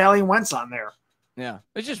year. Why the hell ain't Wentz on there? Yeah,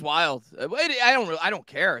 it's just wild. I don't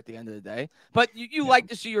care at the end of the day. But you like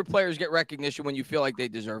to see your players get recognition when you feel like they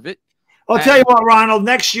deserve it. I'll tell you what, Ronald,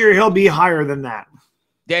 next year he'll be higher than that.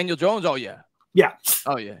 Daniel Jones, oh, yeah. Yeah.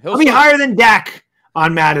 Oh, yeah. He'll be higher than Dak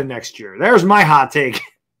on Madden next year. There's my hot take.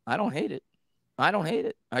 I don't hate it.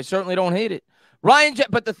 I certainly don't hate it.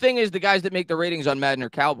 But the thing is, the guys that make the ratings on Madden are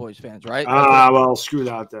Cowboys fans, right? Well, screw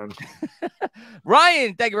that then.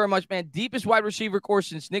 Ryan, thank you very much, man. Deepest wide receiver core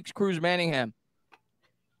since Nick Cruz Manningham.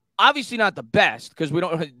 Obviously not the best because we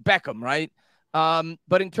don't Beckham, right?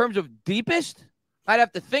 But in terms of deepest, I'd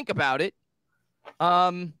have to think about it.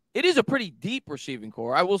 It is a pretty deep receiving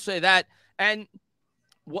core. I will say that. And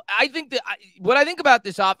what I think about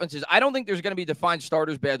this offense is I don't think there's going to be defined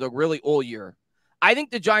starters, Baddog, really all year. I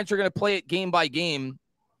think the Giants are going to play it game by game,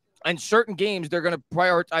 and certain games they're going to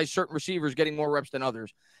prioritize certain receivers getting more reps than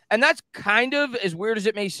others. And that's kind of, as weird as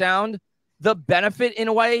it may sound, the benefit in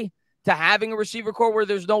a way to having a receiver core where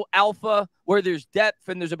there's no alpha, where there's depth,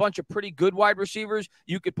 and there's a bunch of pretty good wide receivers.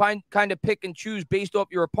 You could kind of pick and choose based off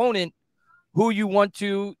your opponent who you want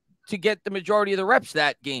to get the majority of the reps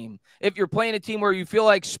that game. If you're playing a team where you feel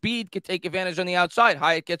like speed could take advantage on the outside,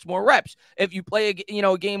 Hyatt gets more reps. If you play a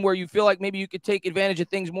game where you feel like maybe you could take advantage of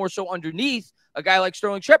things more so underneath, a guy like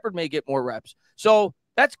Sterling Shepard may get more reps. So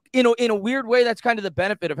that's, in a weird way, that's kind of the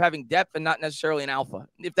benefit of having depth and not necessarily an alpha,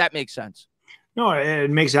 if that makes sense. No, it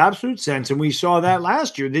makes absolute sense. And we saw that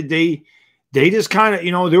last year. They just kind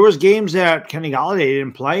of, there was games that Kenny Golladay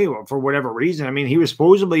didn't play for whatever reason. I mean, he was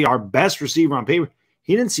supposedly our best receiver on paper.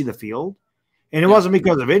 He didn't see the field. And it wasn't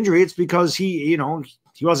because of injury. It's because he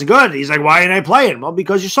wasn't good. He's like, why didn't I play it? Well,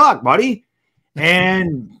 because you suck, buddy.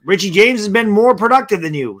 And Richie James has been more productive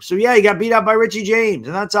than you. So, yeah, he got beat up by Richie James,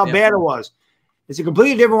 and that's how bad it was. It's a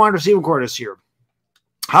completely different wide receiver core this year.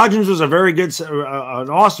 Hodgins was a very good, an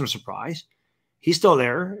awesome surprise. He's still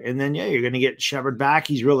there. And then, you're going to get Shepard back.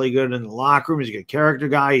 He's really good in the locker room. He's a good character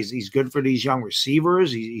guy. He's good for these young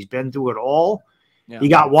receivers. He's been through it all. Yeah. You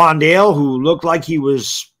got Wandale, who looked like he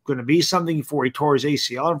was going to be something before he tore his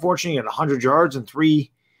ACL. Unfortunately, he had 100 yards in 3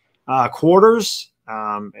 quarters.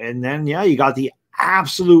 And then, you got the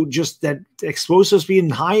absolute, just that explosive speed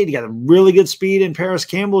and height. You got a really good speed, and Paris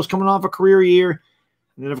Campbell is coming off a career year.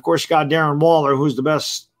 And then, of course, you got Darren Waller, who's the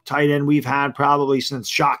best tight end we've had probably since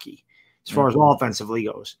Shockey, as far as offensively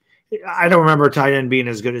goes. I don't remember a tight end being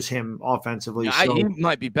as good as him offensively. Yeah, he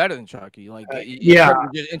might be better than Shockey.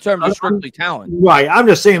 In terms of strictly talent. Right. I'm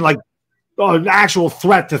just saying, an actual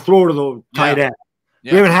threat to throw to the tight end.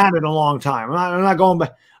 Yeah. We haven't had it in a long time. I'm not going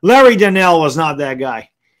back. Larry Donnell was not that guy.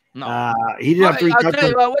 No. He did have 3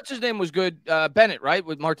 touchdowns. What's his name was good? Bennett, right?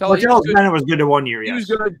 With Martell. Bennett was good to 1 year, He was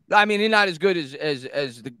good. I mean, he's not as good as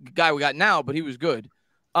the guy we got now, but he was good.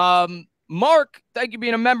 Mark, thank you for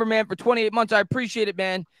being a member, man, for 28 months. I appreciate it,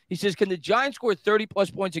 man. He says, can the Giants score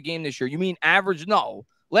 30-plus points a game this year? You mean average? No.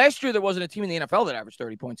 Last year, there wasn't a team in the NFL that averaged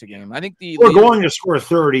 30 points a game. I think we're going to score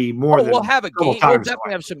 30 more than we'll have a game. We'll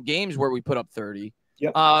definitely have some games where we put up 30.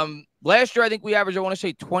 Yep. Last year, I think we averaged, I want to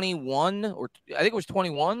say 21, or I think it was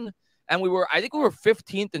 21. And I think we were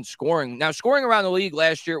 15th in scoring. Now, scoring around the league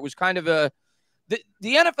last year, it was kind of the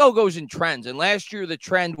NFL goes in trends. And last year, the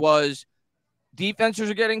trend was defenses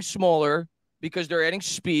are getting smaller because they're adding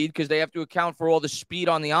speed because they have to account for all the speed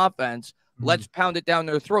on the offense. Mm-hmm. Let's pound it down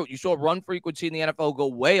their throat. You saw run frequency in the NFL go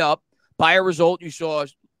way up. By a result, you saw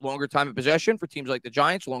longer time of possession for teams like the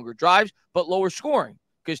Giants, longer drives, but lower scoring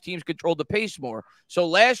because teams controlled the pace more. So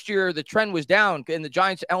last year, the trend was down, and the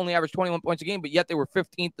Giants only averaged 21 points a game, but yet they were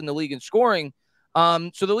 15th in the league in scoring.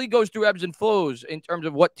 So the league goes through ebbs and flows in terms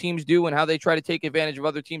of what teams do and how they try to take advantage of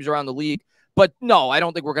other teams around the league. But no, I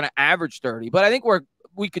don't think we're going to average 30. But I think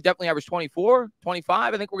we could definitely average 24,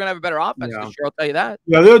 25. I think we're going to have a better offense this year. I'll tell you that.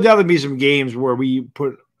 Yeah, there'll definitely be some games where we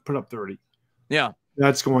put up 30. Yeah.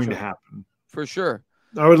 That's going to happen. For sure.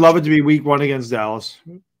 I would love it to be week 1 against Dallas.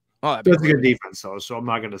 Oh, that's a good defense, though, so I'm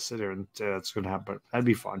not going to sit here and say that's going to happen. That'd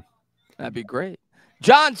be fun. That'd be great.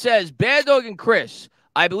 John says, Baddog and Chris,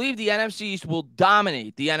 I believe the NFC East will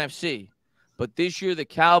dominate the NFC. But this year, the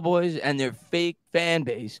Cowboys and their fake fan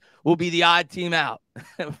base will be the odd team out.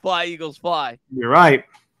 Fly, Eagles, fly. You're right.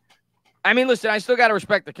 I mean, listen, I still got to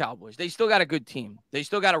respect the Cowboys. They still got a good team. They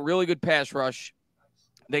still got a really good pass rush.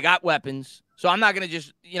 They got weapons. So I'm not going to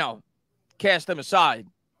just, cast them aside.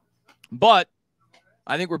 But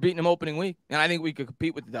I think we're beating them opening week, and I think we could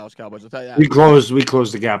compete with the Dallas Cowboys. I'll tell you that. We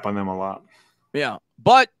closed the gap on them a lot. Yeah,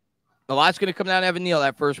 but a lot's going to come down to Evan Neal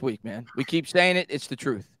that first week, man. We keep saying it. It's the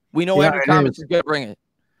truth. We know Andrew Thomas is going to bring it.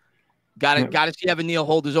 Got to see Evan Neal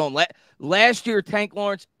hold his own. Last year, Tank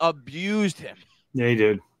Lawrence abused him. Yeah, he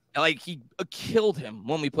did. Like, he killed him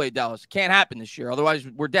when we played Dallas. Can't happen this year. Otherwise,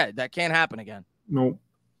 we're dead. That can't happen again. Nope.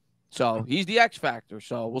 So he's the X factor.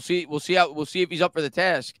 So we'll see if he's up for the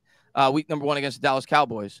task. Week number 1 against the Dallas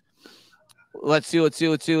Cowboys. Let's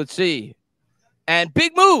see. And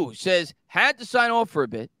Big Moo says, had to sign off for a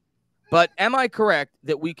bit, but am I correct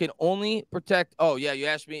that we can only protect – oh, yeah, you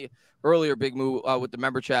asked me earlier, Big Moo, with the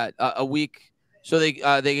member chat, a week so they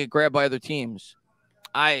get grabbed by other teams.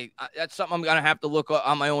 That's something I'm gonna have to look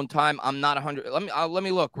on my own time. I'm not 100. Let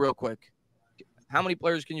me look real quick. How many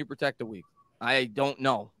players can you protect a week? I don't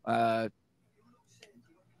know.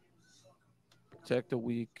 Protect a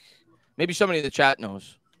week. Maybe somebody in the chat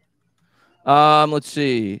knows. Let's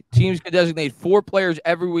see. Teams can designate 4 players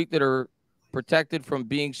every week that are protected from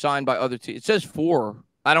being signed by other teams. It says 4.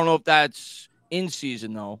 I don't know if that's in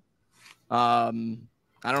season though. I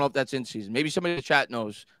don't know if that's in season. Maybe somebody in the chat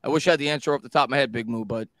knows. I wish I had the answer off the top of my head, Big Moo,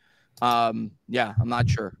 but yeah, I'm not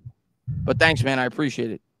sure. But thanks, man. I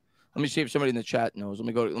appreciate it. Let me see if somebody in the chat knows. Let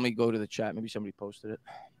me go to the chat. Maybe somebody posted it.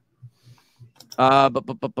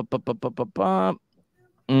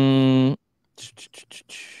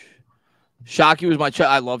 Shockey was my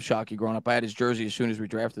I love Shockey growing up. I had his jersey as soon as we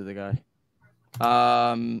drafted the guy.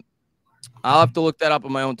 I'll have to look that up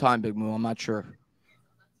on my own time, Big Moo. I'm not sure.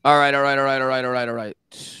 All right. I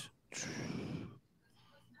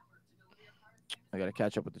got to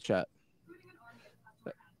catch up with the chat.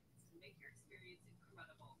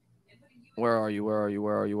 Where are you?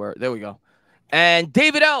 There we go. And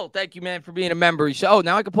David L., thank you, man, for being a member. He said, "Oh,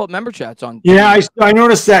 now I can pull up member chats on." Yeah, I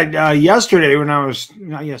noticed that yesterday when I was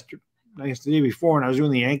not yesterday, I guess the day before when I was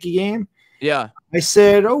doing the Yankee game. Yeah, I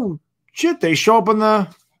said, "Oh shit, they show up on the."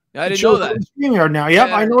 I didn't know that. StreamYard now. Yep,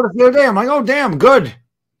 yeah. I noticed the other day. I'm like, "Oh, damn, good."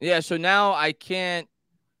 Yeah, so now I can't.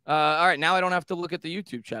 All right, now I don't have to look at the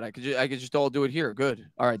YouTube chat. I could just all do it here. Good.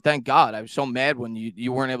 All right, thank God. I was so mad when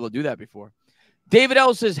you weren't able to do that before. David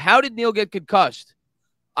L. says, "How did Neil get concussed?"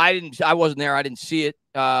 I wasn't there. I didn't see it.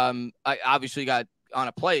 I obviously got on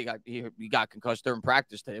a play. He got concussed during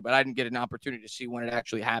practice today, but I didn't get an opportunity to see when it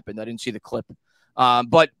actually happened. I didn't see the clip.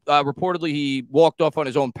 But reportedly, he walked off on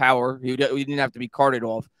his own power. He didn't have to be carted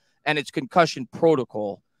off, and it's concussion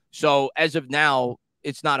protocol. So as of now,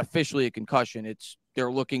 it's not officially a concussion.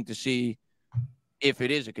 They're looking to see if it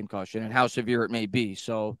is a concussion and how severe it may be.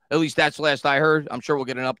 So at least that's the last I heard. I'm sure we'll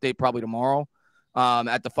get an update probably tomorrow.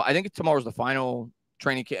 I think tomorrow's the final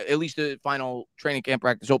training camp, at least the final training camp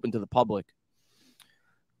practice open to the public.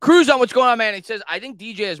 Cruz on what's going on, man. It says, "I think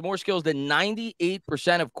DJ has more skills than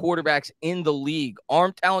 98% of quarterbacks in the league.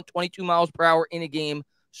 Arm talent, 22 miles per hour in a game.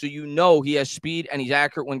 So he has speed and he's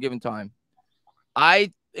accurate when given time."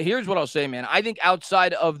 Here's what I'll say, man. I think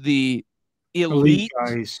outside of the elite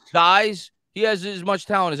guys, he has as much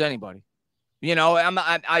talent as anybody. You know,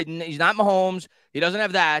 he's not Mahomes. He doesn't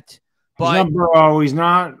have that. But he's not Burrow. He's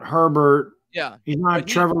not Herbert. Yeah. He's not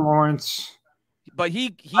Trevor Lawrence. But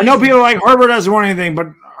I know people like Herbert doesn't want anything, but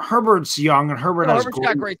Herbert's young and Herbert's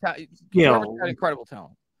got great talent. Herbert's got incredible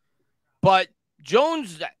talent. But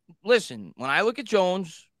Jones, listen, when I look at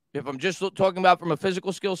Jones, if I'm just talking about from a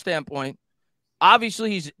physical skill standpoint,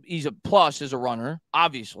 obviously he's a plus as a runner.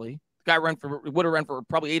 Obviously. The guy would have run for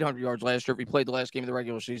probably 800 yards last year if he played the last game of the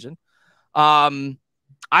regular season. I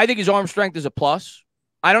think his arm strength is a plus.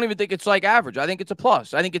 I don't even think it's like average. I think it's a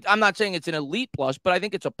plus. I'm not saying it's an elite plus, but I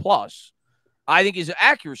think it's a plus. I think his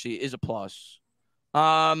accuracy is a plus.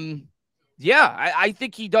 Yeah, I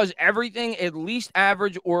think he does everything at least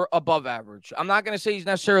average or above average. I'm not going to say he's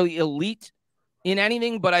necessarily elite in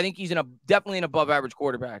anything, but I think he's definitely an above average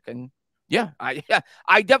quarterback. And yeah, I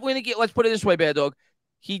definitely think let's put it this way, Bad Dog.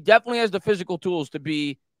 He definitely has the physical tools to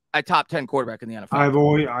be a top 10 quarterback in the NFL.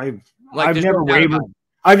 I've never wavered.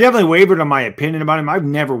 I've definitely wavered on my opinion about him. I've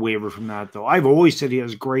never wavered from that, though. I've always said he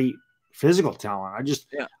has great physical talent.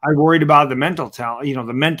 I worried about the mental talent,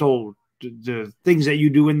 the things that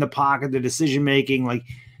you do in the pocket, the decision making, like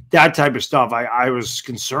that type of stuff. I was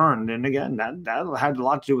concerned. And again, that had a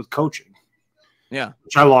lot to do with coaching. Yeah.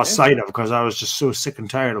 Which I lost sight of because I was just so sick and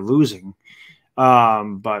tired of losing.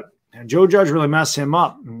 But Joe Judge really messed him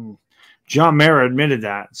up. And John Mara admitted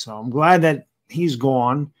that. So I'm glad that he's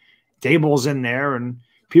gone. Daboll's in there, and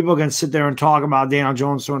people can sit there and talk about Daniel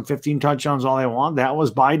Jones throwing 15 touchdowns all they want. That was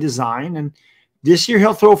by design. And this year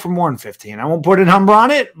he'll throw for more than 15. I won't put a number on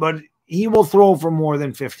it, but he will throw for more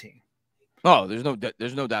than 15. Oh, there's no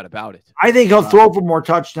doubt about it. I think he'll throw for more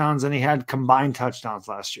touchdowns than he had combined touchdowns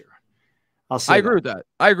last year. I agree with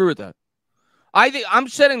that. I think I'm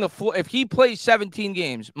setting the floor. If he plays 17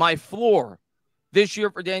 games, my floor this year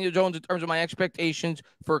for Daniel Jones in terms of my expectations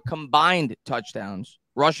for combined touchdowns,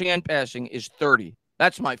 rushing and passing, is 30.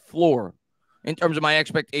 That's my floor in terms of my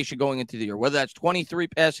expectation going into the year. Whether that's 23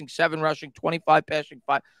 passing, 7 rushing, 25 passing,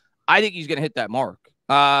 5. I think he's going to hit that mark.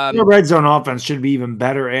 The red zone offense should be even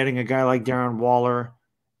better, adding a guy like Darren Waller.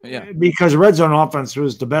 Yeah. Because red zone offense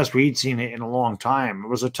was the best we'd seen it in a long time. It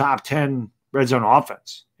was a top 10 red zone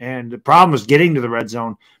offense. And the problem was getting to the red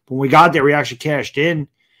zone. When we got there, we actually cashed in.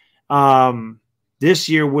 this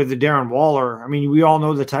year with the Darren Waller, I mean, we all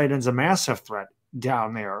know the tight end's a massive threat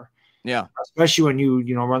down there. Yeah. Especially when you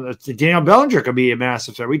run Daniel Bellinger could be a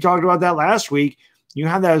massive threat. We talked about that last week. You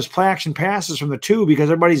have those play action passes from the two because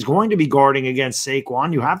everybody's going to be guarding against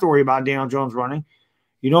Saquon. You have to worry about Daniel Jones running.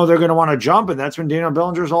 You know they're going to want to jump, and that's when Daniel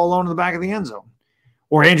Bellinger's all alone in the back of the end zone.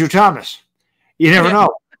 Or Andrew Thomas. You never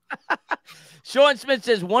know. Sean Smith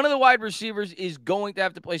says one of the wide receivers is going to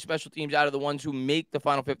have to play special teams out of the ones who make the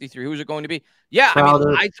final 53. Who's it going to be? Yeah, Crowder.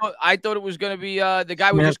 I mean, I thought it was going to be the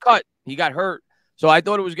guy we just cut. He got hurt. So I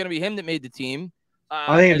thought it was going to be him that made the team.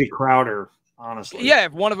 I think it'd be Crowder, honestly. Yeah,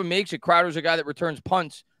 if one of them makes it, Crowder's a guy that returns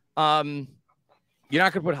punts. You're not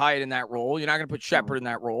going to put Hyatt in that role. You're not going to put Shepard in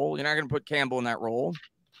that role. You're not going to put Campbell in that role.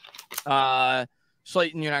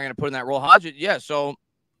 Slayton, you're not going to put in that role. Hodges, yeah. So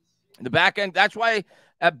the back end, that's why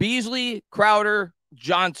Beasley, Crowder,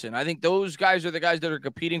 Johnson. I think those guys are the guys that are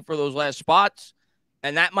competing for those last spots.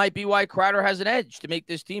 And that might be why Crowder has an edge to make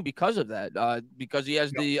this team because of that, because he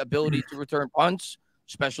has the ability to return punts,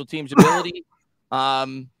 special teams ability.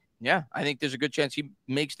 Yeah, I think there's a good chance he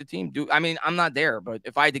makes the team. I mean, I'm not there, but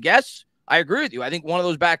if I had to guess, I agree with you. I think one of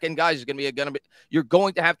those back end guys is going to be you're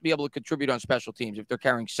going to have to be able to contribute on special teams if they're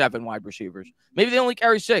carrying 7 wide receivers. Maybe they only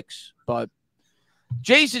carry 6, but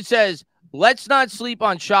Jason says, let's not sleep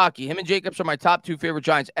on Shockey. Him and Jacobs are my top 2 favorite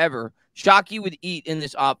Giants ever. Shockey would eat in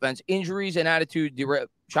this offense. Injuries and attitude.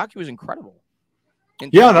 Shockey was incredible.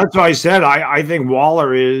 Yeah, that's what I said. I think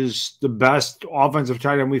Waller is the best offensive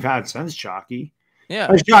tight end we've had since Shockey. Yeah.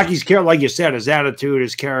 Shockey's character, like you said, his attitude,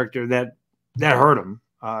 his character, that hurt him.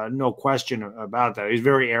 No question about that. He's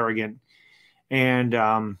very arrogant and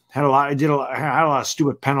had a lot of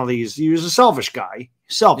stupid penalties. He was a selfish guy.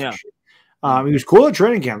 Selfish. Yeah. He was cool at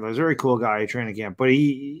training camp. He was a very cool guy at training camp. But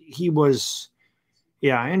he was,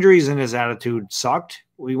 injuries and his attitude sucked.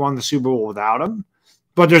 We won the Super Bowl without him.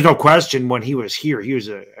 But there's no question when he was here, he was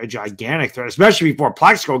a gigantic threat, especially before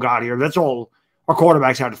Plaxico got here. That's all our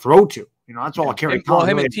quarterbacks had to throw to. That's all I carry. Well,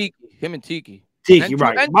 him and Tiki. Tiki,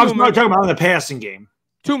 right. I was not talking about in the passing game.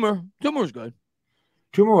 Toomer was good.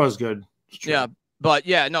 Toomer was good. Yeah, but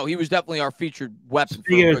no, he was definitely our featured weapon.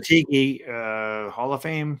 Speaking of Tiki, Hall of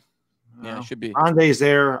Fame. Yeah, it should be. Granday's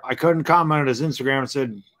there. I couldn't comment on his Instagram. It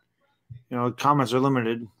said, comments are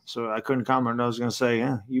limited, so I couldn't comment. I was going to say,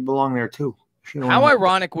 yeah, you belong there too. How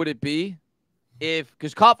ironic would it be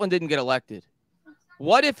because Coughlin didn't get elected?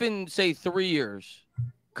 What if in, say, 3 years,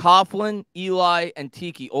 Coughlin, Eli, and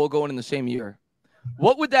Tiki all going in the same year?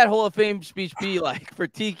 What would that Hall of Fame speech be like for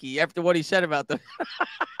Tiki after what he said about them?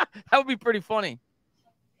 That would be pretty funny.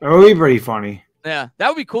 That would be pretty funny. Yeah, that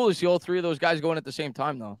would be cool to see all 3 of those guys going at the same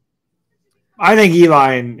time, though. I think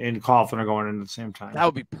Eli and Coughlin are going in at the same time. That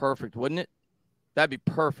would be perfect, wouldn't it? That'd be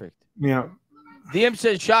perfect. Yeah. The imp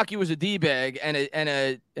says Shockey was a D-bag and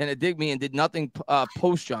a dig me and did nothing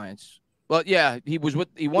post Giants. Well, yeah, he was with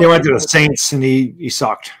he went to the Saints and he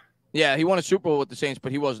sucked. Yeah, he won a Super Bowl with the Saints,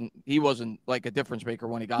 but he wasn't like a difference maker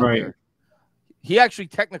when he got there. He actually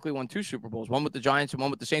technically won 2 Super Bowls, one with the Giants and one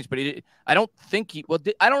with the Saints, but I don't think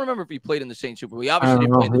I don't remember if he played in the Saints Super Bowl. He obviously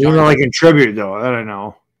didn't play in the Giants. He really contributed though. I don't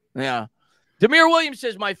know. Yeah. Demir Williams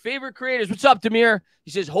says, my favorite creators. What's up, Demir?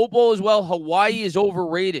 He says, Hope Bowl as well. Hawaii is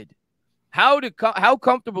overrated. How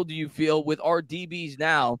comfortable do you feel with our DBs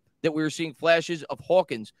now that we're seeing flashes of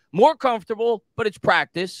Hawkins? More comfortable, but it's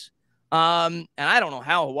practice. And I don't know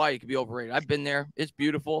how Hawaii could be overrated. I've been there. It's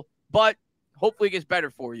beautiful, but hopefully it gets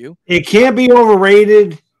better for you. It can't be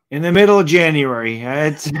overrated in the middle of January.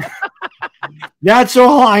 That's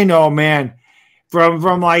all I know, man.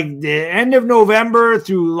 From like the end of November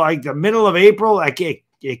through like the middle of April,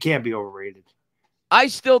 it can't be overrated. I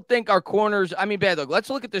still think our corners, Baddog, let's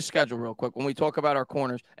look at this schedule real quick when we talk about our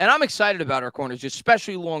corners. And I'm excited about our corners,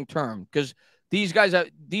 especially long-term, because these guys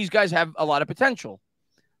have a lot of potential.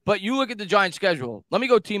 But you look at the Giants schedule. Let me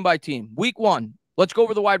go team by team. Week 1, let's go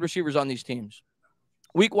over the wide receivers on these teams.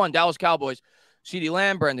 Week 1, Dallas Cowboys, CeeDee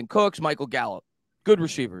Lamb, Brandon Cooks, Michael Gallup. Good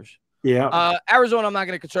receivers. Yeah. Arizona, I'm not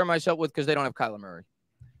going to concern myself with because they don't have Kyler Murray.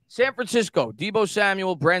 San Francisco, Deebo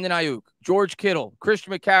Samuel, Brandon Ayuk, George Kittle,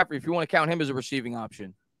 Christian McCaffrey, if you want to count him as a receiving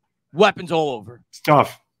option. Weapons all over. It's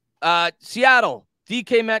tough. Seattle,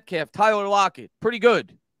 DK Metcalf, Tyler Lockett. Pretty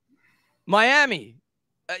good. Miami,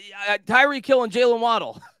 Tyreek Hill and Jalen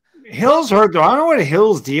Waddle. Hill's hurt, though. I don't know what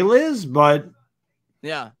Hill's deal is, but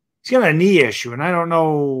yeah, he's got a knee issue, and I don't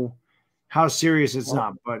know how serious it's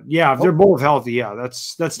not. But, yeah, if they're both healthy, yeah,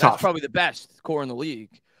 that's tough. That's probably the best core in the league.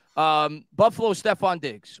 Buffalo, Stephon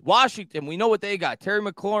Diggs. Washington, we know what they got. Terry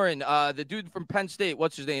McLaurin, the dude from Penn State,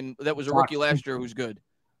 what's his name? That was a rookie last year who's good.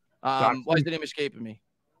 Why is the name escaping me?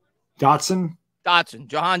 Jahan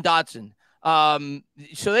Dotson.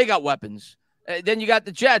 So they got weapons. Then you got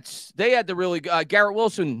the Jets. They had the really Garrett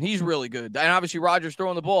Wilson. He's really good. And obviously Rodgers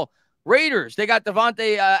throwing the ball. Raiders, they got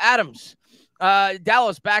Devontae Adams.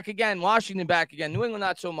 Dallas back again. Washington back again. New England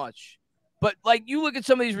not so much. But, like, you look at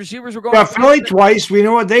some of these receivers we're going to Philly twice. We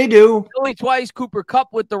know what they do. Philly twice. Cooper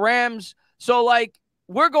Kupp with the Rams. So, like,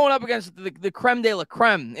 we're going up against the creme de la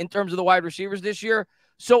creme in terms of the wide receivers this year.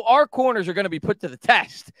 So our corners are going to be put to the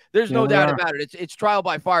test. There's no doubt about it. It's trial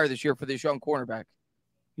by fire this year for this young cornerback.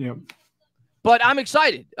 Yep. But I'm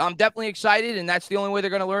excited. I'm definitely excited, and that's the only way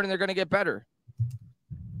they're going to learn and they're going to get better.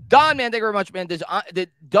 Don, man, thank you very much, man.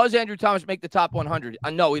 Does Andrew Thomas make the top 100?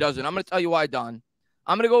 No, he doesn't. I'm going to tell you why, Don.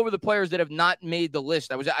 I'm going to go over the players that have not made the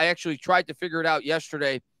list. I actually tried to figure it out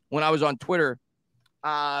yesterday when I was on Twitter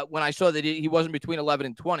when I saw that he wasn't between 11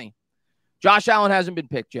 and 20. Josh Allen hasn't been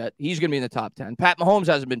picked yet. He's going to be in the top 10. Pat Mahomes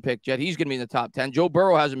hasn't been picked yet. He's going to be in the top 10. Joe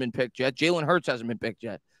Burrow hasn't been picked yet. Jalen Hurts hasn't been picked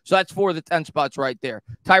yet. So that's 4 of the 10 spots right there.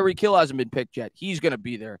 Tyreek Hill hasn't been picked yet. He's going to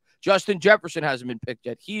be there. Justin Jefferson hasn't been picked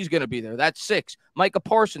yet. He's going to be there. That's 6. Micah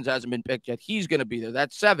Parsons hasn't been picked yet. He's going to be there.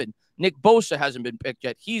 That's 7. Nick Bosa hasn't been picked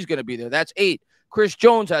yet. He's going to be there. That's 8. Chris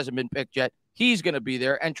Jones hasn't been picked yet. He's going to be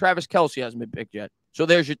there. And Travis Kelce hasn't been picked yet. So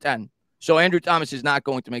there's your 10. So Andrew Thomas is not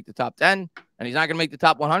going to make the top 10, and he's not going to make the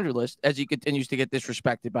top 100 list as he continues to get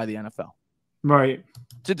disrespected by the NFL. Right.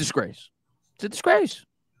 It's a disgrace. It's a disgrace.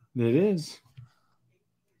 It is.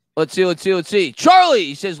 Let's see. Charlie,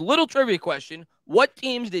 he says, little trivia question. What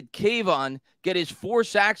teams did Kayvon get his 4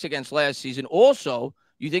 sacks against last season? Also,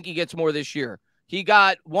 you think he gets more this year? He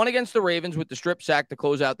got one against the Ravens with the strip sack to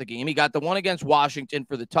close out the game. He got the one against Washington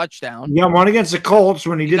for the touchdown. Yeah, one against the Colts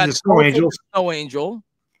when he did the Snow Angels. Snow Angel.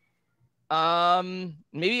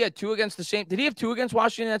 Maybe he had 2 against the same. Did he have 2 against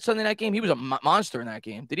Washington that Sunday night game? He was a monster in that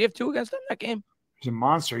game. Did he have 2 against them in that game? He was a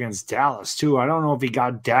monster against Dallas, too. I don't know if he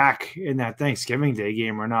got Dak in that Thanksgiving Day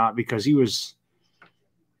game or not because he was –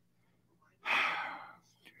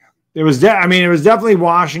 it was definitely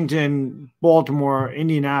Washington, Baltimore,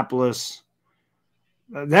 Indianapolis.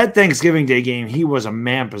 That Thanksgiving Day game, he was a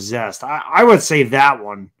man possessed. I would say that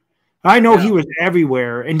one. I know he was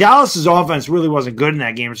everywhere. And Dallas's offense really wasn't good in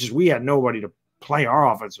that game. It's just we had nobody to play.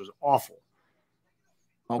 Our offense was awful.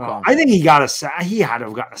 Okay. I think he got a sack. He had to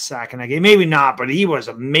have gotten a sack in that game. Maybe not, but he was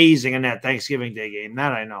amazing in that Thanksgiving Day game.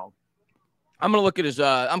 That I know. I'm going to look at his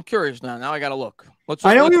I'm curious now. Now I got to look.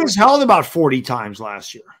 I know he was held about 40 times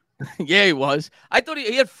last year. Yeah, he was. I thought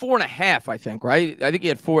he had 4.5, I think, right? I think he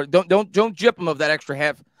had 4. Don't jip him of that extra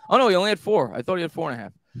half. Oh, no, he only had 4. I thought he had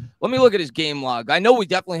 4.5. Let me look at his game log. I know we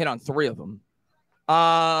definitely hit on 3 of them.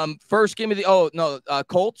 First game of the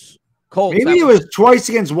Colts. Maybe it was twice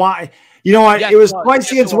against Washington. You know what? Yes, it was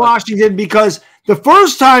twice against Washington because the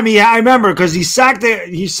first time I remember because he sacked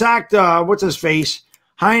what's his face?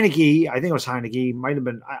 Heineke. I think it was Heineke. Might have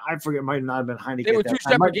been. I forget. Might not have been Heineke. They were 2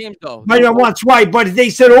 separate games though. Might have once, right? But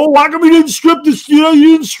they said, "Oh, why come you didn't strip this? You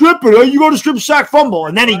didn't strip it. You go to strip, sack, fumble,"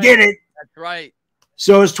 and then he did it. That's right.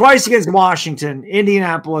 So it was twice against Washington,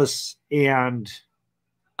 Indianapolis, and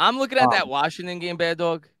I'm looking at that Washington game, Bad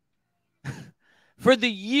Dog. For the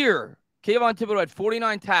year, Kayvon Thibodeau had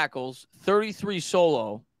 49 tackles, 33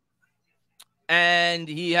 solo, and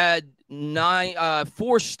he had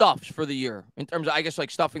 4 stuffs for the year in terms of, I guess, like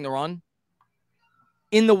stuffing the run.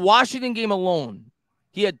 In the Washington game alone,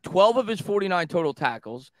 he had 12 of his 49 total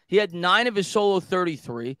tackles. He had 9 of his solo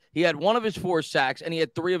 33. He had 1 of his 4 sacks, and he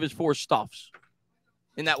had 3 of his 4 stuffs.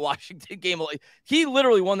 In that Washington game, he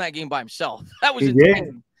literally won that game by himself. That was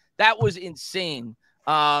insane. That was insane.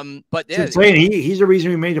 But yeah, he's the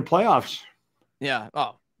reason we made the playoffs. Yeah.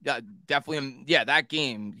 Oh, yeah, definitely. Yeah, that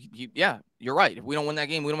game. Yeah, you're right. If we don't win that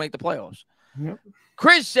game, we don't make the playoffs. Yep.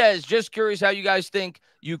 Chris says, just curious how you guys think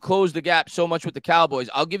you closed the gap so much with the Cowboys.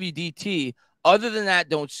 I'll give you DT. Other than that,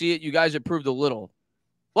 don't see it. You guys improved a little.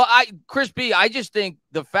 Well, Chris B, I just think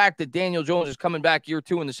the fact that Daniel Jones is coming back year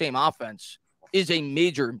 2 in the same offense is a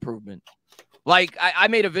major improvement. Like, I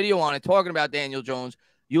made a video on it talking about Daniel Jones.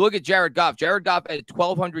 You look at Jared Goff. Jared Goff had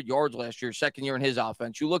 1,200 yards last year, second year in his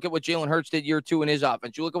offense. You look at what Jalen Hurts did year 2 in his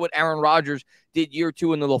offense. You look at what Aaron Rodgers did year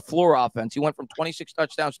 2 in the LaFleur offense. He went from 26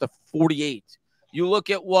 touchdowns to 48. You look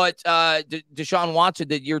at what Deshaun Watson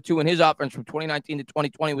did year 2 in his offense from 2019 to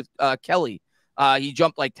 2020 with Kelly. He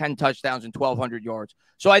jumped like 10 touchdowns and 1,200 yards.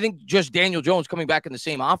 So I think just Daniel Jones coming back in the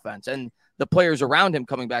same offense and the players around him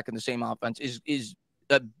coming back in the same offense is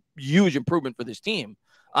a huge improvement for this team.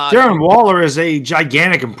 Darren Waller is a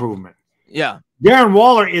gigantic improvement. Yeah. Darren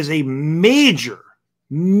Waller is a major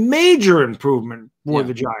improvement for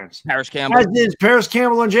the Giants. Paris Campbell. As is Paris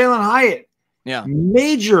Campbell and Jalen Hyatt. Yeah.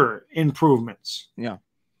 Major improvements. Yeah.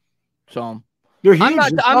 So they're huge.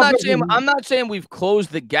 I'm not saying we've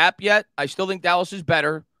closed the gap yet. I still think Dallas is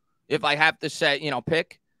better. if I have to say,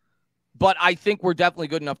 pick. But I think we're definitely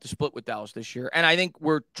good enough to split with Dallas this year. And I think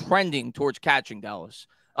we're trending towards catching Dallas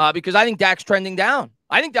because I think Dak's trending down.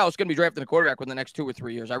 I think Dallas is going to be drafting a quarterback within the next 2 or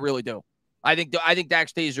 3 years. I really do. I think Dak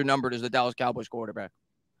stays numbered as the Dallas Cowboys quarterback.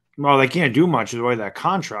 Well, they can't do much the way that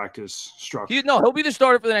contract is structured. He'll be the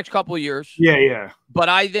starter for the next couple of years. Yeah. But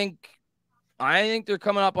I think they're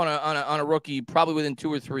coming up on a rookie probably within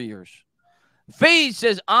 2 or 3 years. FaZe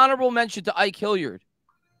says honorable mention to Ike Hilliard.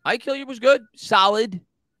 Ike Hilliard was good, solid.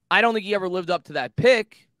 I don't think he ever lived up to that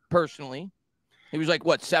pick, personally. He was like,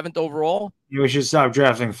 7th overall? We should stop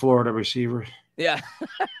drafting Florida receivers. Yeah.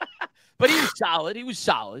 But he was solid. He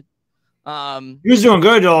was doing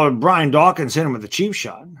good till Brian Dawkins hit him with the cheap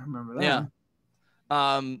shot. I remember that.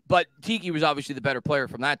 Yeah. But Tiki was obviously the better player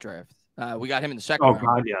from that draft. We got him in the second round. Oh,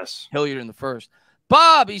 God, yes. Hilliard in the first.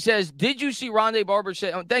 Bob, he says, did you see Rondé Barber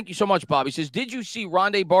say, thank you so much, Bob. He says, did you see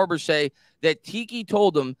Rondé Barber say that Tiki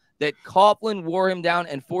told him that Coughlin wore him down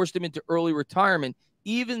and forced him into early retirement,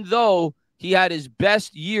 even though he had his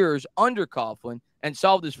best years under Coughlin and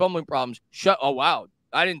solved his fumbling problems? Oh, wow.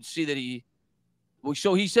 I didn't see that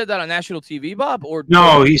so he said that on national TV, Bob?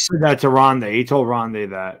 No, he said that to Rondé. He told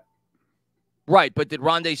Rondé that. Right, but did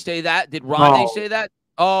Rondé say that? Did Rondé say that?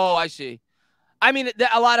 Oh, I see. I mean,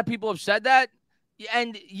 a lot of people have said that.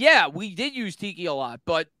 And, yeah, we did use Tiki a lot,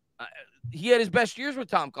 but he had his best years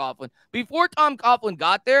with Tom Coughlin. Before Tom Coughlin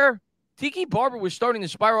got there, Tiki Barber was starting to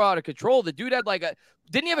spiral out of control. The dude had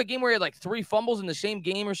didn't he have a game where he had 3 fumbles in the same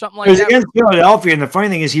game or something like that? It was against Philadelphia, and the funny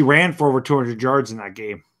thing is he ran for over 200 yards in that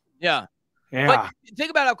game. Yeah. Yeah. But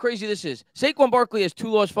think about how crazy this is. Saquon Barkley has 2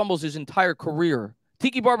 lost fumbles his entire career.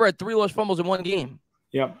 Tiki Barber had 3 lost fumbles in one game.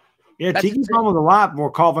 Yep. Yeah, Tiki fumbled a lot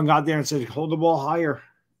before Coughlin got there and said, hold the ball higher.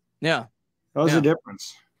 Yeah. That was the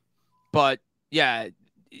difference. But, yeah,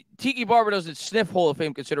 Tiki Barber doesn't sniff Hall of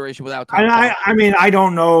Fame consideration without Tom. I mean, I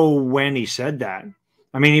don't know when he said that.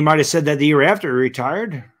 I mean, he might have said that the year after he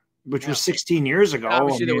retired, which was 16 years ago.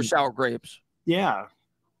 Obviously, there were sour grapes. Yeah.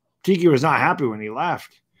 Tiki was not happy when he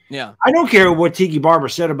left. Yeah. I don't care what Tiki Barber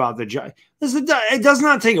said about the judge. It does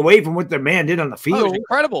not take away from what the man did on the field. He was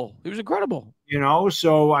incredible. He was incredible.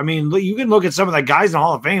 So, I mean, you can look at some of the guys in the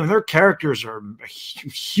Hall of Fame, and their characters are a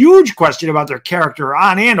huge question about their character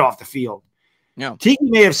on and off the field. Yeah. Tiki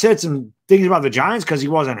may have said some things about the Giants because he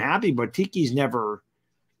wasn't happy, but Tiki's never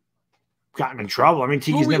gotten in trouble. I mean,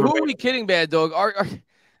 Tiki's never. Who are we kidding, Bad Dog?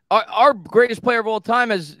 Our greatest player of all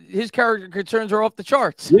time, as his character concerns are off the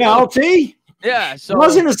charts. Yeah, LT. Yeah, so he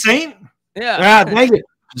wasn't a saint. Yeah. Thank you.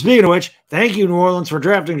 Speaking of which, thank you, New Orleans, for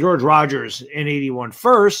drafting George Rogers in '81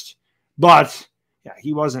 first. But yeah,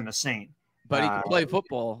 he wasn't a saint. But he could play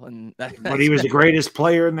football, but he was the greatest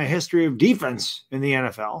player in the history of defense in the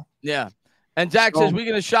NFL. Yeah. And Zach says we're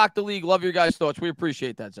going to shock the league. Love your guys' thoughts. We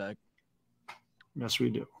appreciate that, Zach. Yes,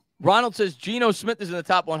 we do. Ronald says Geno Smith is in the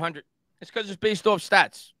top 100. It's because it's based off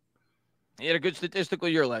stats. He had a good statistical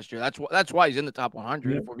year last year. That's why he's in the top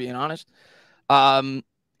 100, if we're being honest. And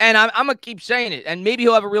I'm going to keep saying it. And maybe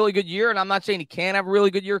he'll have a really good year. And I'm not saying he can't have a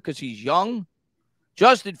really good year because he's young.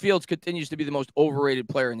 Justin Fields continues to be the most overrated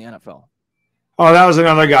player in the NFL. Oh, that was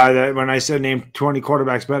another guy that when I said name 20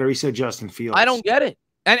 quarterbacks better, he said Justin Fields. I don't get it.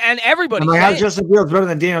 And everybody. How's Justin Fields better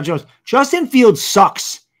than Daniel Jones? Justin Fields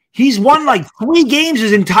sucks. He's won 3 games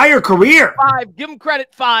his entire career. 5. Give him credit.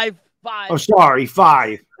 5. Oh, sorry,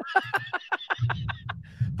 5.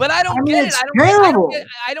 But I don't get it.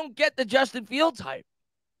 I don't get the Justin Fields hype.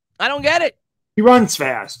 I don't get it. He runs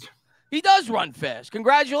fast. He does run fast.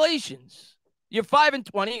 Congratulations. You're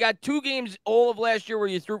 5-20. You got 2 games all of last year where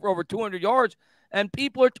you threw for over 200 yards, and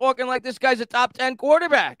people are talking like this guy's a top 10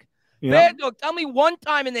 quarterback. Yep. Bad Dog, tell me one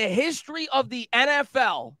time in the history of the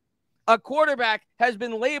NFL a quarterback has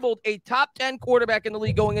been labeled a top 10 quarterback in the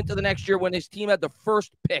league going into the next year when his team had the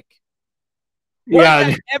first pick. What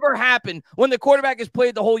has that ever happened when the quarterback has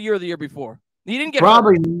played the whole year of the year before? He didn't get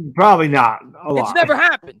probably not a lot. It's never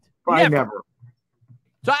happened. Probably never.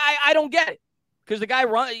 So I don't get it because the guy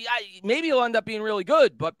maybe he'll end up being really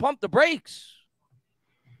good, but pump the brakes.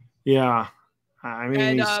 Yeah, I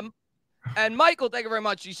mean, and Michael, thank you very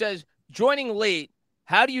much. He says joining late.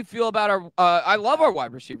 How do you feel about our? I love our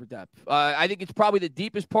wide receiver depth. I think it's probably the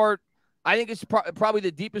deepest part. I think it's probably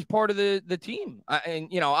the deepest part of the team. And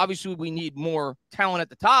obviously we need more talent at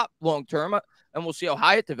the top long term, and we'll see how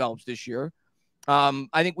high it develops this year. I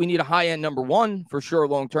think we need a high end number 1 for sure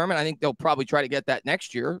long term, and I think they'll probably try to get that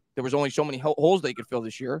next year. There was only so many holes they could fill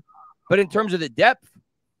this year, but in terms of the depth,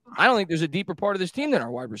 I don't think there's a deeper part of this team than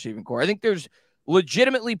our wide receiving core. I think there's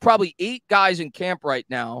legitimately probably 8 guys in camp right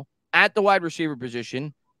now at the wide receiver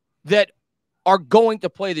position that are going to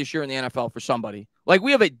play this year in the NFL for somebody. Like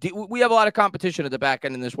we have a lot of competition at the back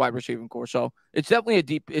end in this wide receiving core. So it's definitely a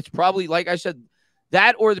deep. It's probably, like I said,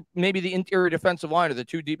 that or maybe the interior defensive line are the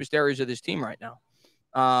two deepest areas of this team right now.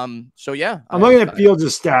 So yeah, I'm looking at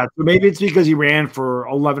Fields' stats. Maybe it's because he ran for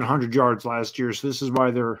 1,100 yards last year, so this is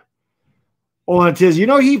why they're. All it is, he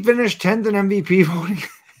finished 10th in MVP voting.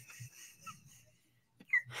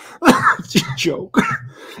 It's a joke.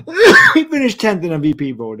 He finished 10th in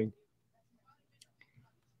MVP voting.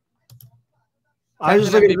 I was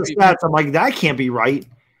just looking at the stats. I'm like, that can't be right.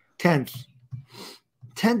 10th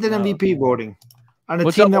in MVP voting on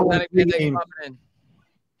a team that won 3 games.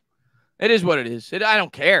 It is what it is. I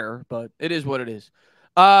don't care, but it is what it is.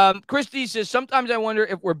 Christy says, sometimes I wonder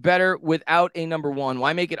if we're better without a number one.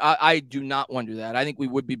 Why make it? I do not wonder that. I think we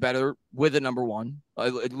would be better with a number one,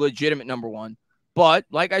 a legitimate number one. But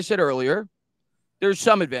like I said earlier, there's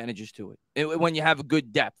some advantages to it when you have a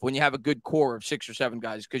good depth, when you have a good core of 6 or 7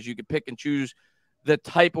 guys, because you can pick and choose the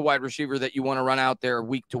type of wide receiver that you want to run out there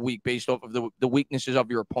week to week based off of the weaknesses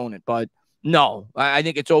of your opponent. But no, I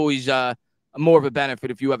think it's always more of a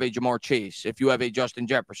benefit if you have a Jamar Chase, if you have a Justin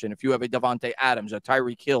Jefferson, if you have a Devontae Adams, a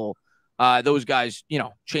Tyreek Hill. Those guys,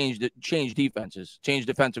 change defenses, change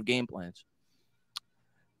defensive game plans.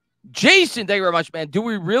 Jason, thank you very much, man. Do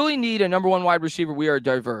we really need a number one wide receiver? We are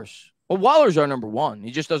diverse. Well, Waller's our number one.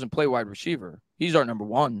 He just doesn't play wide receiver. He's our number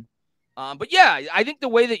one. But yeah, I think the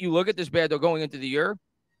way that you look at this bad, though, going into the year,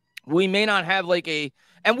 we may not have like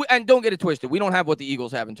and don't get it twisted. We don't have what the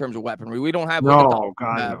Eagles have in terms of weaponry. We don't have what the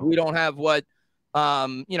Dolphins have. No. We don't have what,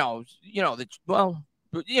 there's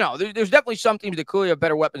definitely some teams that clearly have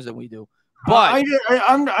better weapons than we do. But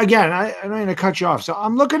I'm going to cut you off. So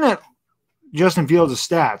I'm looking at Justin Fields'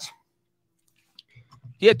 stats.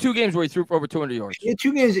 He had 2 games where he threw for over 200 yards. He had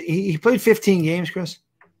 2 games. He played 15 games, Chris.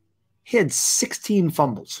 He had 16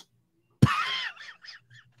 fumbles.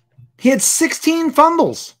 He had 16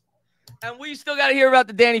 fumbles. And we still got to hear about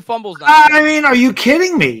the Danny fumbles now. I mean, are you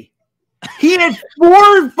kidding me? He had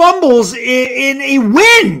 4 fumbles in a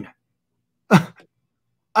win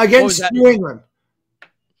against New England.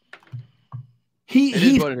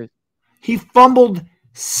 He fumbled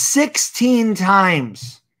 16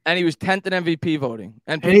 times. And he was 10th in MVP voting.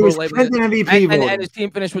 And he was 10th in MVP voting. And his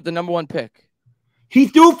team finished with the number 1 pick. He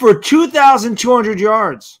threw for 2,200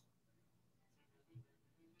 yards.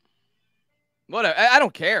 Whatever. I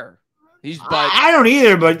don't care. I don't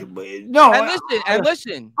either, but no. And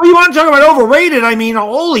listen. Oh, you want to talk about overrated? I mean,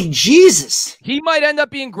 holy Jesus. He might end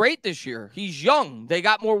up being great this year. He's young. They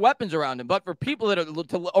got more weapons around him. But for people that are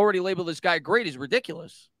to already label this guy great is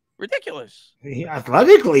ridiculous. Ridiculous.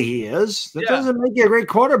 Athletically, he is. That doesn't make you a great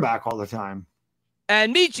quarterback all the time.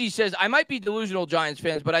 And Michi says, I might be delusional, Giants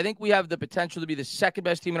fans, but I think we have the potential to be the second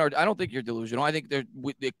best team in our. I don't think you're delusional. I think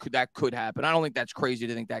that could happen. I don't think that's crazy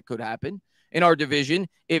to think that could happen in our division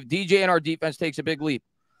if DJ and our defense takes a big leap.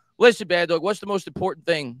 Listen, Bad Dog, what's the most important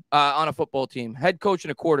thing on a football team? Head coach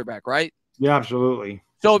and a quarterback, right? Yeah, absolutely.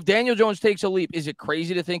 So if Daniel Jones takes a leap, is it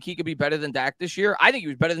crazy to think he could be better than Dak this year? I think he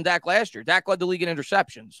was better than Dak last year. Dak led the league in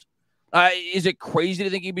interceptions. Is it crazy to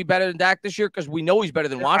think he'd be better than Dak this year? Because we know he's better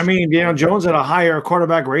than Washington. I mean, Daniel Jones had a higher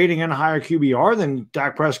quarterback rating and a higher QBR than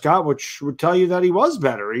Dak Prescott, which would tell you that he was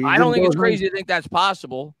better. I don't think it's crazy to think that's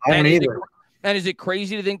possible. I don't either. And is it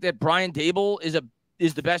crazy to think that Brian Daboll is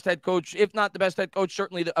the best head coach, if not the best head coach,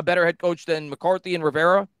 certainly a better head coach than McCarthy and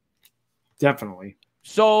Rivera? Definitely.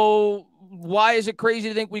 Why is it crazy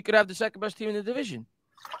to think we could have the second best team in the division?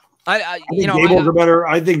 I think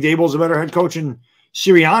Daboll's a better head coach than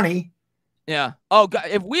Sirianni. Yeah. Oh God,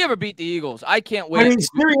 if we ever beat the Eagles, I can't wait.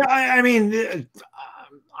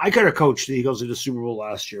 I could have coached the Eagles in the Super Bowl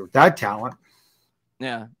last year with that talent.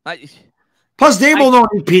 Yeah. Plus, Daboll don't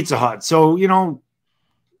eat Pizza Hut, so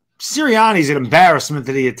Sirianni's an embarrassment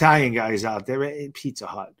to the Italian guys out there. Pizza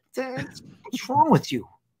Hut. What's wrong with you?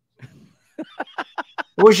 I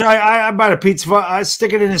wish I bought a Pizza Hut. I'd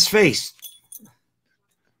stick it in his face.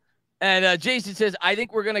 And Jason says, I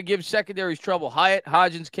think we're going to give secondaries trouble. Hyatt,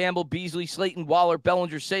 Hodgins, Campbell, Beasley, Slayton, Waller,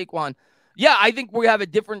 Bellinger, Saquon. Yeah, I think we have a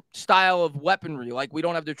different style of weaponry. Like, we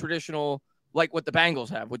don't have the traditional, like what the Bengals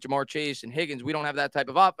have with Jamar Chase and Higgins. We don't have that type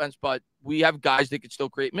of offense, but we have guys that could still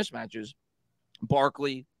create mismatches.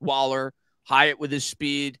 Barkley, Waller, Hyatt with his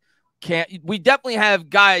speed. We definitely have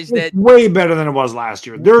guys that way better than it was last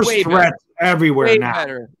year. There's threats everywhere now.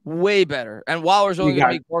 Way better. And Waller's only going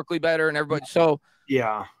to make Barkley better and everybody. So,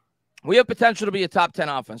 yeah. We have potential to be a top 10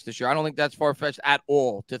 offense this year. I don't think that's far-fetched at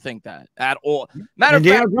all to think that. At all.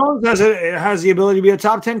 Daniel Jones has the ability to be a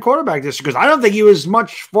top 10 quarterback this year because I don't think he was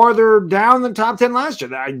much farther down than top 10 last year.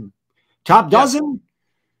 Top dozen?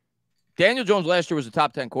 Daniel Jones last year was a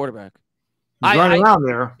top 10 quarterback. He's right around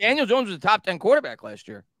there. Daniel Jones was a top 10 quarterback last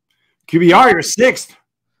year. QBR, you're sixth.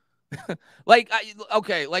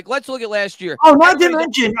 Okay, let's look at last year. Oh, not to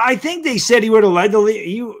mention, I think they said he would have led the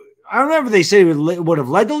league. I don't remember they said he would have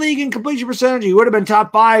led the league in completion percentage. He would have been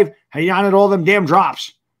top 5 had he not had all them damn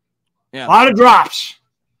drops. Yeah, a lot of drops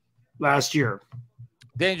last year.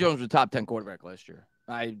 Daniel Jones was a top 10 quarterback last year.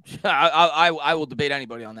 I will debate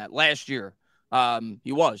anybody on that. Last year,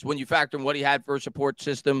 he was. When you factor in what he had for a support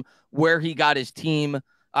system, where he got his team,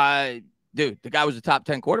 dude, the guy was a top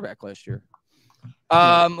 10 quarterback last year.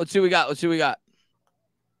 Let's see what we got.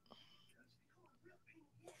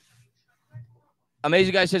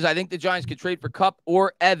 Amazing Guy says, I think the Giants could trade for Kupp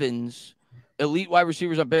or Evans. Elite wide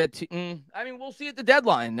receivers on bad team. I mean, we'll see at the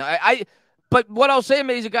deadline. But what I'll say,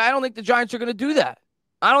 Amazing Guy, I don't think the Giants are going to do that.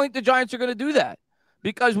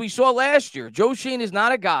 Because we saw last year, Joe Schoen is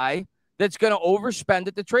not a guy that's going to overspend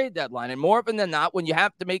at the trade deadline. And more often than not, when you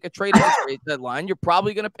have to make a trade at the trade deadline, you're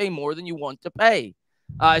probably going to pay more than you want to pay,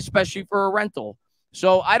 especially for a rental.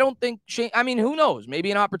 So I don't think Schoen, I mean, who knows?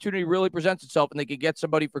 Maybe an opportunity really presents itself and they could get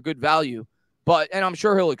somebody for good value. And I'm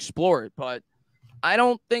sure he'll explore it. But I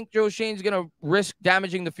don't think Joe Schoen's going to risk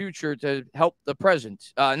damaging the future to help the present.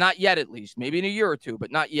 Not yet, at least. Maybe in a year or two,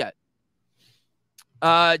 but not yet.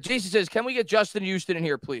 Jason says, can we get Justin Houston in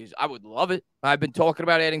here, please? I would love it. I've been talking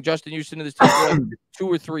about adding Justin Houston to this team for like 2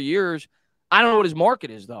 or 3 years. I don't know what his market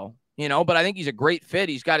is, though, but I think he's a great fit.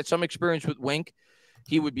 He's got some experience with Wink.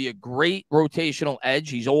 He would be a great rotational edge.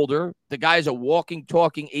 He's older. The guy's a walking,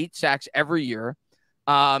 talking 8 sacks every year.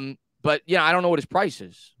 But, I don't know what his price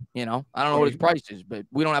is. I don't know what his price is, but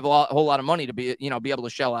we don't have a whole lot of money to be able to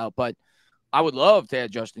shell out. But I would love to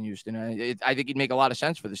add Justin Houston. I think he'd make a lot of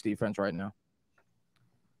sense for this defense right now.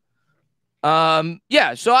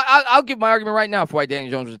 So I'll give my argument right now for why Daniel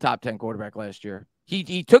Jones was a top 10 quarterback last year.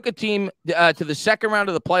 He took a team to the second round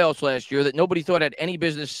of the playoffs last year that nobody thought had any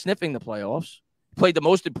business sniffing the playoffs. Played the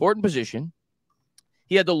most important position.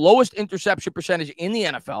 He had the lowest interception percentage in the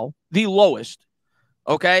NFL, the lowest.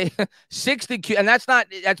 Okay, 60, and that's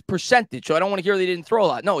percentage. So I don't want to hear they didn't throw a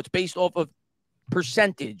lot. No, it's based off of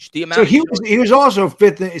percentage. The amount. So he was also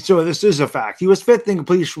fifth. So this is a fact. He was fifth in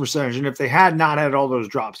completion percentage, and if they had not had all those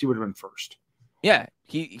drops, he would have been first. Yeah,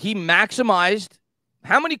 he maximized.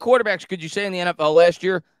 How many quarterbacks could you say in the NFL last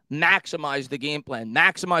year maximized the game plan,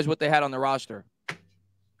 maximized what they had on the roster?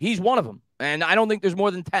 He's one of them, and I don't think there's more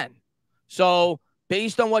than 10. So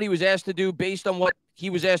based on what he was asked to do, based on what he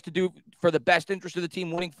was asked to do for the best interest of the team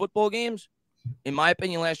winning football games, in my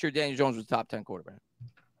opinion, last year, Daniel Jones was a top 10 quarterback.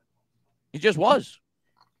 He just was.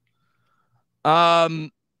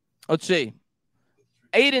 Let's see.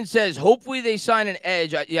 Aiden says, hopefully they sign an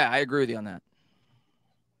edge. Yeah, I agree with you on that.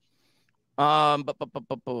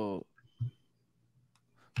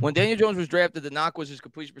 When Daniel Jones was drafted, the knock was his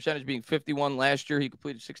completion percentage being 51. Last year, he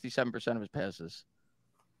completed 67% of his passes.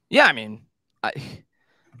 Yeah, I mean,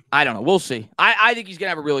 I don't know. We'll see. I think he's going to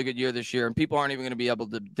have a really good year this year, and people aren't even going to be able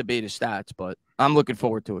to debate his stats, but I'm looking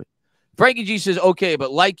forward to it. Frankie G says, okay,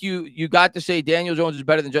 but like you got to say Daniel Jones is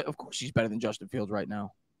better than – of course he's better than Justin Fields right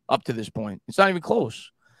now, up to this point. It's not even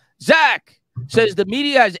close. Zach says the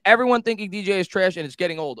media has everyone thinking DJ is trash, and it's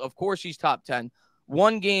getting old. Of course he's top 10.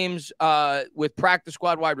 Won games with practice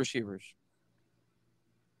squad wide receivers.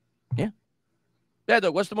 Yeah. Yeah,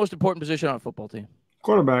 though, what's the most important position on a football team?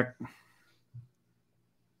 Quarterback.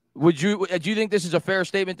 Do you think this is a fair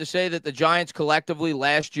statement to say that the Giants collectively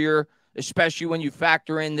last year, especially when you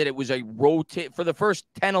factor in that it was a for the first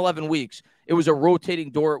 10, 11 weeks, it was a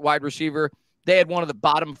rotating door at wide receiver. They had one of the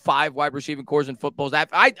bottom 5 wide receiving cores in football.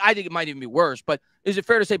 I think it might even be worse, but is it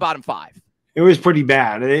fair to say bottom 5? It was pretty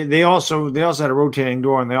bad. They also had a rotating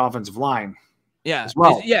door on the offensive line. Yeah. As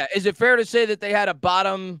well. Is it fair to say that they had a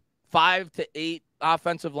bottom 5 to 8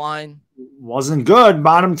 offensive line? Wasn't good.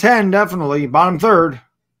 Bottom 10, definitely. Bottom 3rd.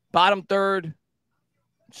 Bottom 3rd.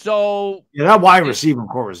 So yeah, that wide receiving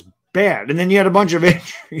core was bad. And then you had a bunch of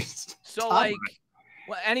injuries. So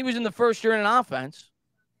and he was in the first year in an offense.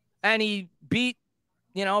 And he beat,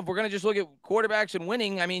 if we're going to just look at quarterbacks and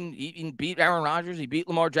winning, I mean, he beat Aaron Rodgers. He beat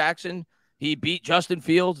Lamar Jackson. He beat Justin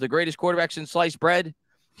Fields, the greatest quarterback since sliced bread.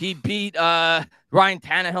 He beat Ryan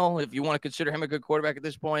Tannehill, if you want to consider him a good quarterback at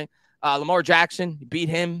this point. Lamar Jackson, he beat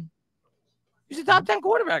him. He's a top 10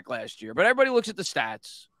 quarterback last year, but everybody looks at the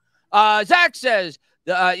stats. Zach says,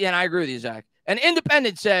 and I agree with you, Zach. And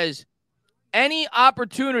Independent says, any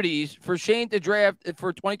opportunities for Schoen to draft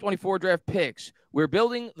for 2024 draft picks? We are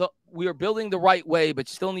building the right way, but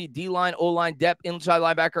still need D-line, O-line, depth, inside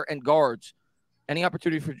linebacker, and guards. Any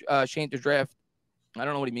opportunity for Schoen to draft? I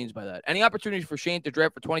don't know what he means by that. Any opportunities for Schoen to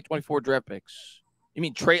draft for 2024 draft picks? You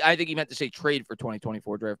mean trade? I think he meant to say trade for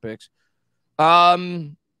 2024 draft picks.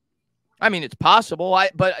 I mean, it's possible.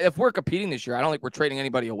 But if we're competing this year, I don't think we're trading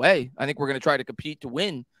anybody away. I think we're going to try to compete to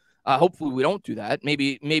win. Hopefully, we don't do that.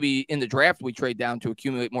 Maybe in the draft we trade down to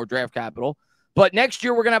accumulate more draft capital. But next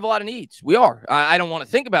year we're going to have a lot of needs. We are. I don't want to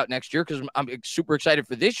think about next year because I'm super excited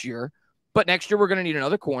for this year. But next year we're going to need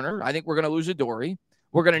another corner. I think we're going to lose Adoree.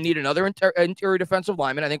 We're going to need another interior defensive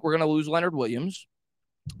lineman. I think we're going to lose Leonard Williams.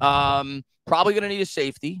 Probably going to need a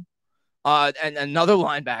safety and another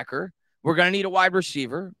linebacker. We're going to need a wide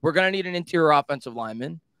receiver. We're going to need an interior offensive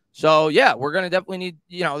lineman. So, yeah, we're going to definitely need,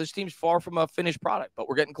 this team's far from a finished product, but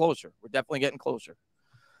we're getting closer. We're definitely getting closer.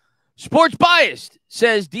 Sports Biased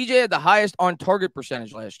says DJ had the highest on-target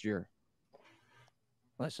percentage last year.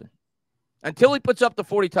 Listen, until he puts up the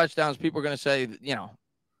 40 touchdowns, people are going to say,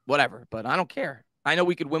 whatever, but I don't care. I know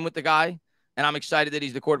we could win with the guy, and I'm excited that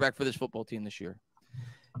he's the quarterback for this football team this year.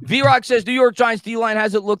 V-Rock says New York Giants D-line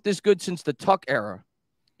hasn't looked this good since the Tuck era.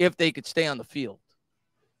 If they could stay on the field.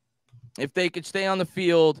 If they could stay on the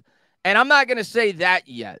field. And I'm not going to say that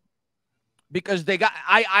yet. Because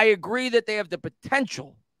I agree that they have the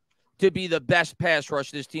potential to be the best pass rush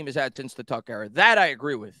this team has had since the Tuck era. That I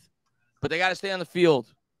agree with. But they got to stay on the field.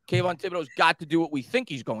 Kayvon Thibodeau's got to do what we think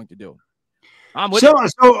he's going to do. I'm with you.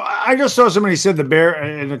 So I just saw somebody said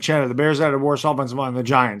in the chat, the Bears had a worse offensive line than the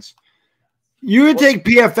Giants. You would take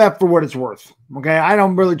PFF for what it's worth. Okay, I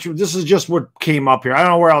don't really. This is just what came up here. I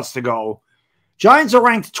don't know where else to go. Giants are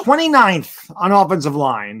ranked 29th on offensive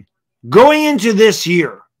line going into this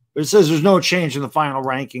year. It says there's no change in the final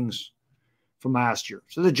rankings from last year.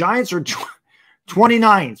 So the Giants are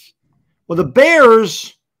 29th. Well, the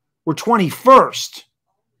Bears were 21st.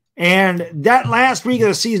 And that last week of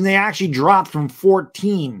the season, they actually dropped from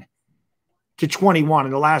 14 to 21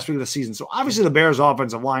 in the last week of the season. So obviously the Bears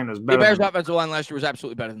offensive line was better. The Bears offensive line last year was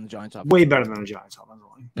absolutely better than the Giants offensive line. Way better than the Giants offensive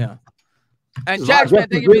line. Yeah. And there's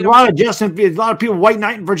a lot of people white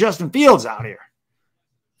knighting for Justin Fields out here.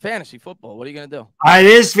 Fantasy football. What are you going to do? It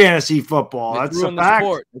is fantasy football. That's a fact.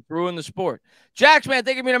 It's ruined the sport. Jax, man,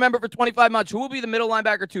 thank you for being a member for 25 months. Who will be the middle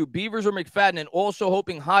linebacker too? Beavers or McFadden? And also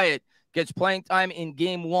hoping Hyatt gets playing time in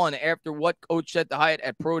game 1 after what coach said to Hyatt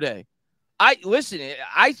at Pro Day. I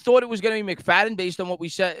thought it was going to be McFadden based on what we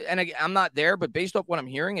said. And I'm not there, but based off what I'm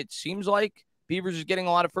hearing, it seems like Beavers is getting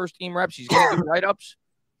a lot of first-team reps. He's getting good write-ups.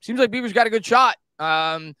 Seems like Beavers got a good shot.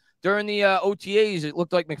 During the OTAs, it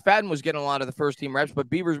looked like McFadden was getting a lot of the first-team reps, but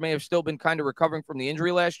Beavers may have still been kind of recovering from the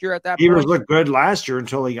injury last year at that point. Beavers looked good last year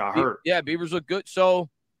until he got hurt. Yeah, Beavers looked good. So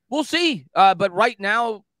we'll see. But right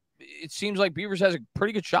now, it seems like Beavers has a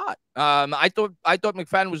pretty good shot. I thought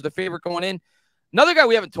McFadden was the favorite going in. Another guy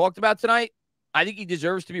we haven't talked about tonight, I think he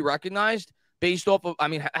deserves to be recognized based off of,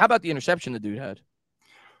 how about the interception the dude had?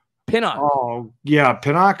 Pinnock. Oh, yeah,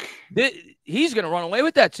 Pinnock. He's going to run away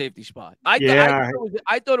with that safety spot. I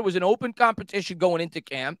thought it was an open competition going into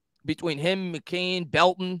camp between him, McCain,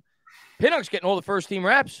 Belton. Pinnock's getting all the first-team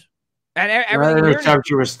reps. And everything.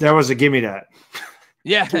 That was a gimme that.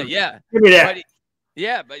 Yeah. Give me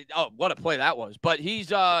that. But what a play that was. But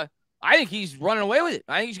I think he's running away with it.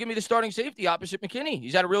 I think he's going to be the starting safety opposite McKinney.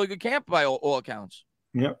 He's had a really good camp by all accounts.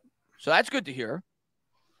 Yep. So that's good to hear.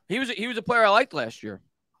 He was a player I liked last year.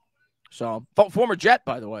 So, former Jet,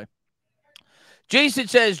 by the way. Jason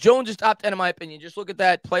says, Jones is top 10 in my opinion. Just look at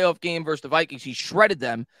that playoff game versus the Vikings. He shredded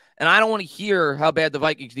them, and I don't want to hear how bad the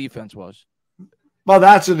Vikings defense was. Well,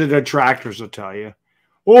 that's what the detractors will tell you.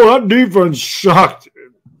 Oh, that defense sucked.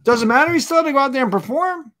 Doesn't matter. He still had to go out there and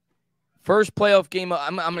perform. First playoff game.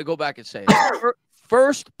 I'm going to go back and say it.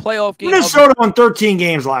 First playoff game. Minnesota won 13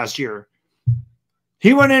 games last year.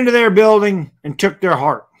 He went into their building and took their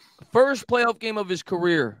heart. First playoff game of his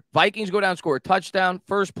career. Vikings go down, score a touchdown.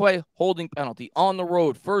 First play, holding penalty. On the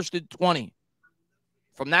road, 1st and 20.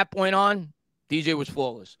 From that point on, DJ was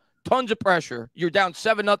flawless. Tons of pressure. You're down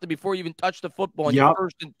 7-0 before you even touch the football. And you're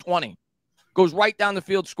 1st and 20. Goes right down the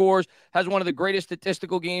field, scores. Has one of the greatest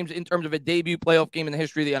statistical games in terms of a debut playoff game in the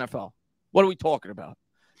history of the NFL. What are we talking about?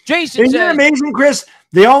 Jason Isn't it amazing, Chris?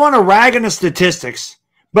 They all want to rag on the statistics.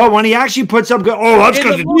 But when he actually puts up, that's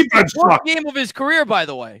because the defense sucks. Game of his career, by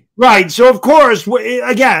the way. Right. So, of course,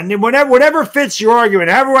 again, whatever fits your argument,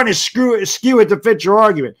 everyone is skew it to fit your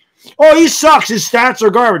argument. Oh, he sucks. His stats are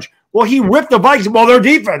garbage. Well, he whipped the Vikings. Well, their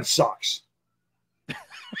defense sucks.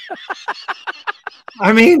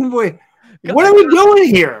 What are we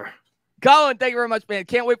doing here? Colin, thank you very much, man.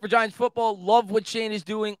 Can't wait for Giants football. Love what Shane is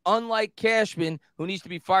doing. Unlike Cashman, who needs to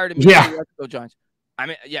be fired immediately after the Giants.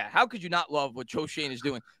 How could you not love what Joe Shane is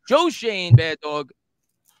doing? Joe Shane, Bad Dog,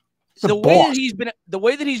 the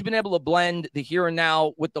way that he's been able to blend the here and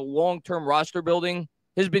now with the long-term roster building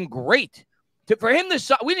has been great. For him, we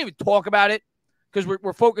didn't even talk about it. because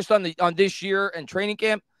we're focused on this year and training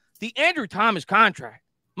camp. The Andrew Thomas contract.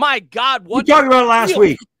 My God, what we talked about it last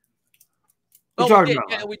week. We talked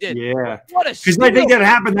about it. We did. Yeah. What a because I think that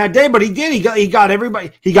happened that day, but he did. He got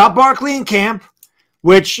everybody. He got Barkley in camp,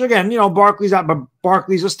 which again, Barkley's out, but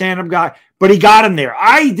Barkley's a stand-up guy. But he got him there.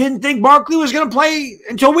 I didn't think Barkley was going to play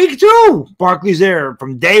until week 2. Barkley's there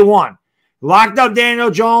from day 1. Locked up Daniel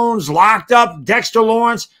Jones, locked up Dexter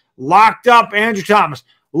Lawrence, locked up Andrew Thomas,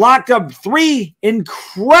 locked up 3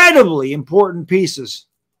 incredibly important pieces.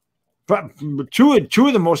 But two of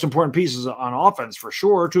the most important pieces on offense for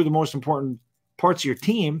sure, 2 of the most important parts of your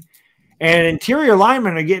team. And interior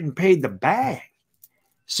linemen are getting paid the bag.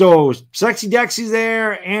 So Sexy Dexy's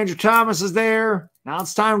there, Andrew Thomas is there. Now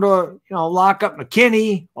it's time to lock up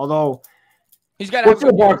McKinney, although he's got to have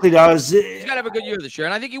what Barkley does. He's got to have a good year this year,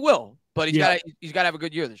 and I think he will. But he's got to have a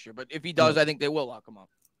good year this year. But if he does, I think they will lock him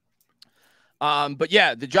up. But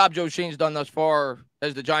yeah, the job Joe Shane's done thus far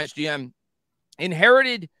as the Giants GM,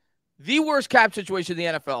 inherited the worst cap situation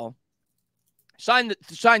in the NFL. Signed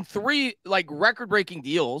 3 record-breaking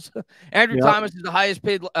deals. Andrew Thomas is the highest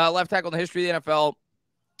paid left tackle in the history of the NFL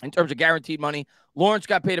in terms of guaranteed money. Lawrence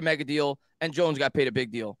got paid a mega deal, and Jones got paid a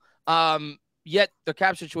big deal. Yet the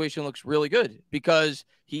cap situation looks really good because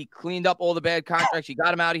he cleaned up all the bad contracts. He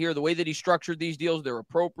got them out of here. The way that he structured these deals, they're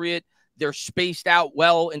appropriate. They're spaced out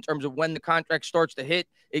well in terms of when the contract starts to hit.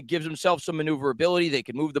 It gives himself some maneuverability. They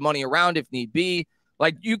can move the money around if need be.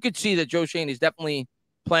 You could see that Joe Shane is definitely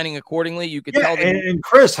planning accordingly. You could tell. And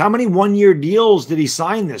Chris, how many 1-year deals did he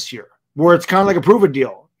sign this year? Where it's kind of like a prove-it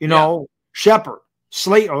deal. Shepard.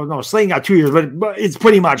 Slate, Slate got 2 years, but it's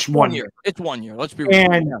pretty much 1 year. It's 1 year. Let's be real.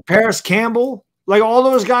 And Paris Campbell, all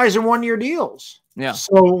those guys are 1-year deals. Yeah.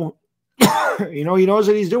 So, he knows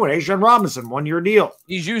what he's doing. Ashawn Robinson, 1-year deal.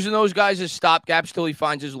 He's using those guys as stopgaps till he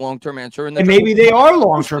finds his long-term answer. And maybe they are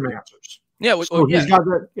long-term answers. Yeah. He's got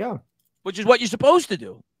that. Which is what you're supposed to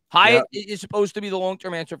do. Hyatt is supposed to be the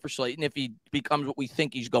long-term answer for Slayton if he becomes what we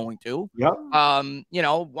think he's going to. Yep.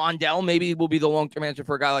 Wandell maybe will be the long-term answer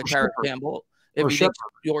for a guy like Paris Campbell.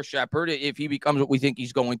 Or Shepard, if he becomes what we think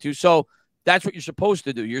he's going to. So that's what you're supposed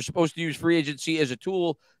to do. You're supposed to use free agency as a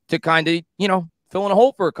tool to kind of, fill in a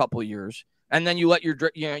hole for a couple of years. And then you let your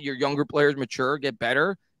younger players mature, get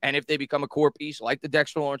better. And if they become a core piece, like the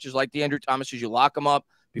Dexter Lawrences, like the Andrew Thomases, you lock them up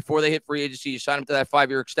before they hit free agency. You sign them to that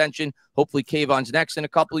 5-year extension. Hopefully Kayvon's next in a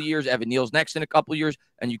couple of years. Evan Neal's next in a couple of years.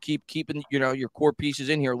 And you keep keeping, your core pieces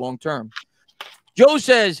in here long term. Joe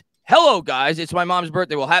says, hello, guys. It's my mom's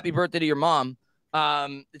birthday. Well, happy birthday to your mom.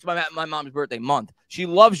 It's my mom's birthday month. She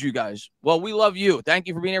loves you guys. Well, we love you. Thank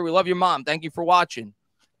you for being here. We love your mom. Thank you for watching.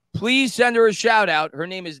 Please send her a shout out. Her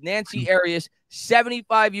name is Nancy Arias,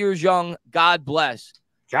 75 years young. God bless.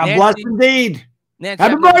 God bless indeed. Nancy,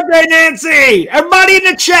 happy birthday, Nancy. Everybody in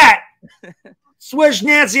the chat. Wish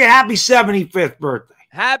Nancy a happy 75th birthday.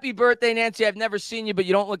 Happy birthday, Nancy. I've never seen you, but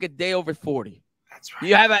you don't look a day over 40. That's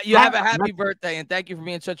right. You have a happy birthday, and thank you for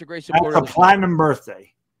being such a great supporter. That's a platinum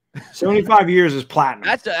birthday. 75 years is platinum.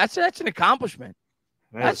 That's an accomplishment.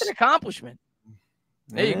 That's an accomplishment.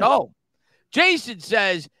 There you go. Jason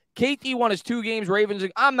says, KT won us 2 games, Ravens.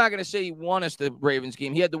 I'm not going to say he won us the Ravens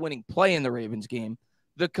game. He had the winning play in the Ravens game.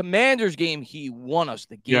 The Commanders game, he won us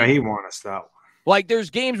the game. Yeah, he won us that one. There's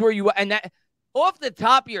games where and that off the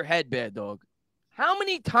top of your head, Bad Dog, how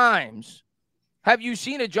many times have you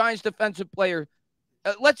seen a Giants defensive player?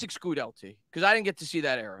 Let's exclude LT because I didn't get to see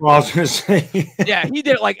that era. Well, I was going to say. Yeah, he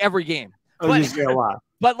did it every game. A lot.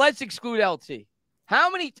 But let's exclude LT. How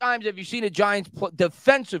many times have you seen a Giants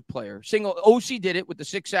defensive player, single OC did it with the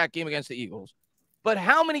 6-sack game against the Eagles, but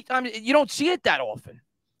how many times you don't see it that often?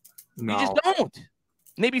 No. You just don't.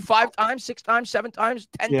 Maybe 5 times, 6 times, 7 times,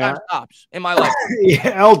 10 times tops in my life.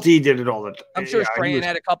 Yeah, LT did it all the time. I'm sure Strahan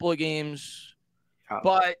had a couple of games,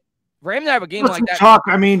 but for him to have a game like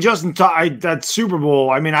that. Justin Tuck, that Super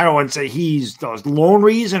Bowl, I don't want to say he's the lone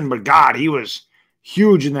reason, but God, he was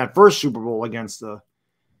huge in that first Super Bowl against the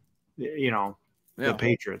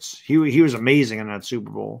Patriots. He was amazing in that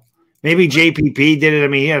Super Bowl. Maybe JPP did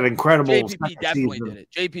it. He had incredible. JPP definitely did it.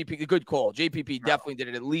 JPP, good call. JPP definitely did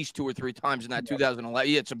it at least 2 or 3 times in that 2011.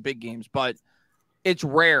 He had some big games, but it's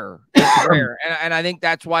rare. It's rare, and I think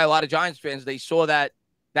that's why a lot of Giants fans they saw that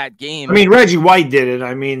game. Reggie White did it.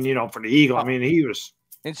 For the Eagle. He was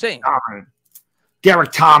insane. Dominant.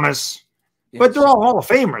 Derek Thomas, but they're all Hall of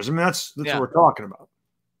Famers. That's what we're talking about.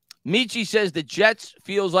 Michi says the Jets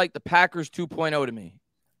feels like the Packers 2.0 to me.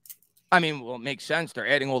 It makes sense. They're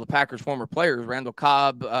adding all the Packers' former players. Randall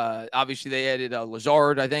Cobb. Obviously, they added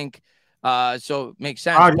Lazard, I think. So it makes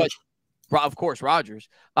sense. But, of course, Rodgers.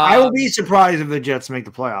 I will be surprised if the Jets make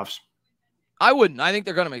the playoffs. I wouldn't. I think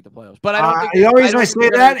they're going to make the playoffs, but I don't think the only reason I say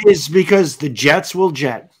that is because the Jets will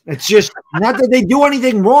jet. It's just not that they do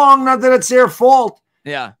anything wrong, not that it's their fault.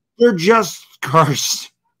 Yeah. They're just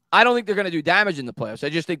cursed. I don't think they're going to do damage in the playoffs. I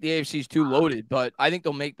just think the AFC is too loaded, but I think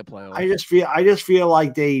they'll make the playoffs. I just feel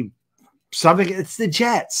like it's the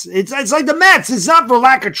Jets. It's like the Mets. It's not for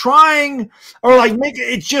lack of trying or like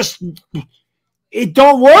it's just it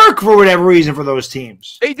don't work for whatever reason for those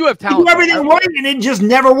teams. They do have talent. They do everything right and it just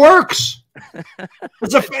never works.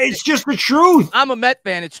 It's just the truth. I'm a Met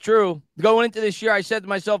fan. It's true. Going into this year, I said to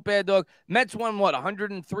myself, Bad Dog, Mets won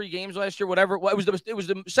 103 games last year, whatever. It was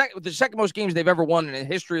the second most games they've ever won in the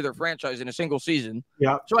history of their franchise in a single season.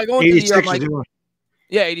 Yeah. So I go into the year, I'm like,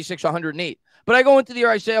 86, 108. But I go into the year,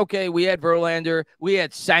 I say, okay, we had Verlander, we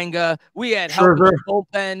had Senga, we had help in the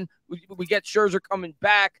bullpen. We get Scherzer coming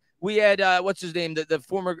back. We had what's his name, the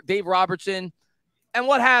former Dave Robertson. And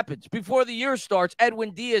what happens? Before the year starts,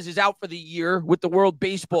 Edwin Diaz is out for the year with the World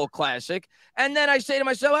Baseball Classic. And then I say to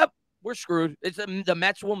myself, we're screwed. It's the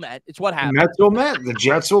Mets will Met. It's what happens. The Mets will Met. The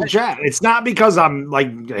Jets will Jet. It's not because I'm like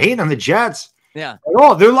hating on the Jets. Yeah.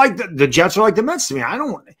 Oh, they're like the Jets are like the Mets to me.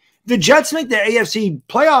 The Jets make the AFC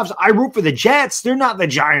playoffs. I root for the Jets. They're not the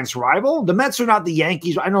Giants' rival. The Mets are not the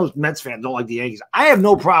Yankees. I know Mets fans don't like the Yankees. I have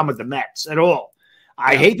no problem with the Mets at all.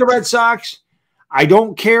 I hate the Red Sox. I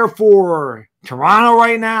don't care for Toronto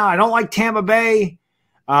right now. I don't like Tampa Bay.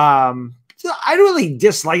 I don't really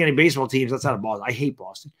dislike any baseball teams outside of Boston. I hate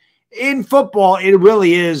Boston. In football, it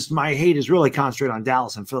really is. My hate is really concentrated on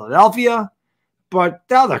Dallas and Philadelphia. But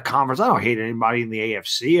the other conference, I don't hate anybody in the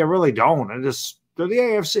AFC. I really don't. They're the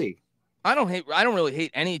AFC. I don't really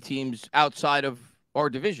hate any teams outside of our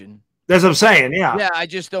division. That's what I'm saying. Yeah. Yeah. I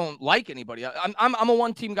just don't like anybody. I'm a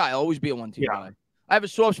one-team guy. I'll always be a one-team guy. I have a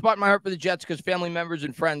soft spot in my heart for the Jets because family members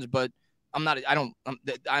and friends, but I'm not. I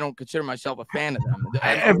don't consider myself a fan of them.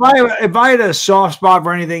 If I had a soft spot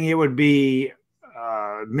for anything, it would be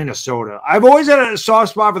Minnesota. I've always had a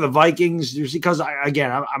soft spot for the Vikings, just because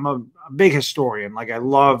I'm a big historian. Like I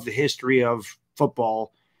love the history of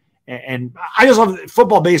football, and I just love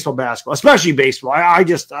football, baseball, basketball, especially baseball.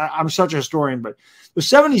 I'm such a historian. But the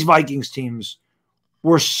 '70s Vikings teams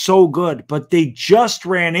were so good, but they just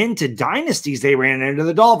ran into dynasties. They ran into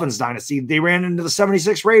the Dolphins dynasty. They ran into the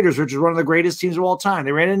 76 Raiders, which is one of the greatest teams of all time.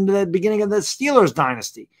 They ran into the beginning of the Steelers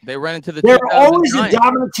dynasty. They ran into They're always a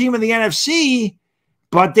dominant team in the NFC,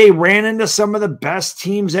 but they ran into some of the best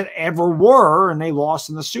teams that ever were, and they lost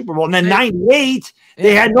in the Super Bowl. And then 98,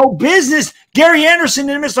 they had no business. Gary Anderson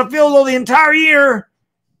didn't miss a field goal the entire year.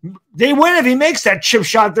 They win if he makes that chip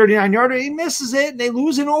shot 39-yarder. He misses it, and they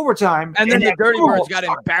lose in overtime. And then the Dirty Birds got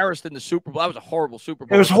embarrassed in the Super Bowl. That was a horrible Super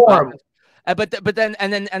Bowl. It was horrible. But then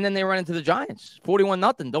they run into the Giants,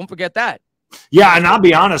 41-0. Don't forget that. Yeah, and I'll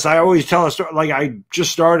be honest. I always tell a story. Like I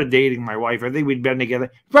just started dating my wife. I think we'd been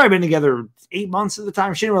together. Probably been together 8 months at the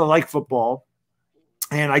time. She didn't really like football,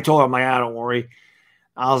 and I told her, don't worry."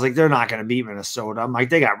 I was like, "They're not going to beat Minnesota." I'm like,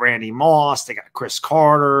 "They got Randy Moss. They got Chris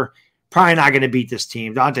Carter. Probably not going to beat this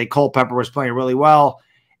team." Dante Culpepper was playing really well.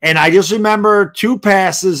 And I just remember 2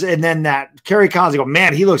 passes and then that Kerry Collins, I go,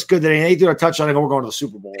 "Man, he looks good today." And they threw a touchdown and we're going to the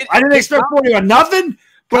Super Bowl. I didn't expect 41-0,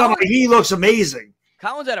 but I'm like, he looks amazing.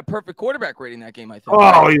 Collins had a perfect quarterback rating that game, I think.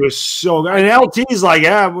 Oh, he was so good. And LT's like,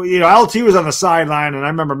 LT was on the sideline. And I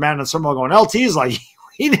remember Matt and someone going, LT's like,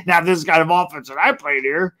 he didn't have this kind of offense that I played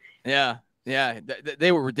here. Yeah. Yeah.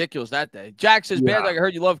 They were ridiculous that day. Jack says, "Bad, like I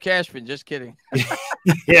heard you love Cashman." Just kidding.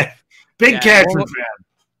 Yeah. Big Cashman fan.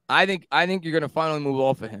 I think you're going to finally move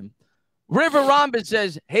off of him. River Rombin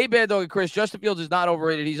says, "Hey, Bad Dog and Chris, Justin Fields is not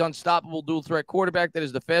overrated. He's unstoppable dual threat quarterback that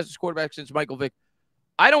is the fastest quarterback since Michael Vick."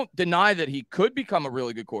 I don't deny that he could become a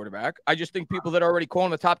really good quarterback. I just think people that are already calling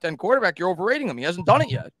him a top 10 quarterback, you're overrating him. He hasn't done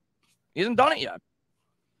it yet.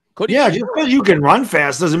 Could he? Yeah, just because you can run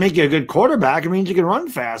fast doesn't make you a good quarterback. It means you can run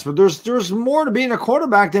fast. But there's more to being a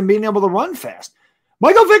quarterback than being able to run fast.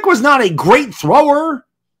 Michael Vick was not a great thrower.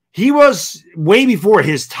 He was way before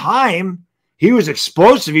his time. He was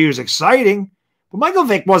explosive. He was exciting. But Michael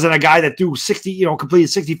Vick wasn't a guy that threw completed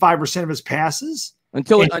 65% of his passes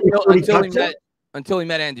until he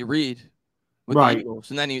met Andy Reid with the Eagles,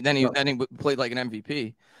 and then he played like an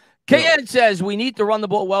MVP. KN says, "We need to run the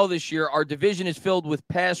ball well this year. Our division is filled with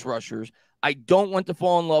pass rushers. I don't want to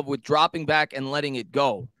fall in love with dropping back and letting it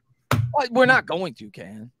go." Well, we're not going to,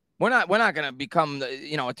 KN. We're not going to become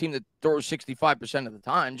a team that throws 65% of the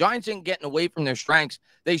time. Giants ain't getting away from their strengths.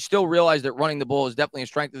 They still realize that running the ball is definitely a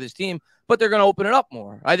strength of this team, but they're going to open it up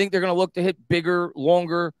more. I think they're going to look to hit bigger,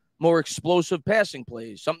 longer, more explosive passing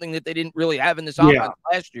plays, something that they didn't really have in this offense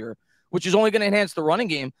last year. which is only going to enhance the running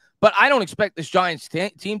game. But I don't expect this Giants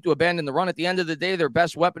team to abandon the run. At the end of the day, their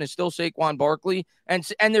best weapon is still Saquon Barkley. And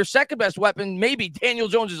their second best weapon may be Daniel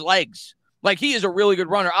Jones' legs. Like, he is a really good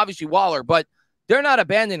runner, obviously Waller, but they're not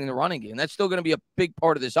abandoning the running game. That's still going to be a big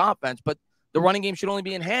part of this offense. But the running game should only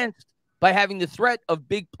be enhanced by having the threat of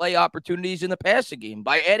big play opportunities in the passing game,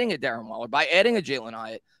 by adding a Darren Waller, by adding a Jalen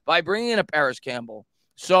Hyatt, by bringing in a Paris Campbell.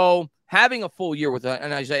 So having a full year with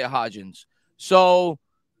an Isaiah Hodgins. So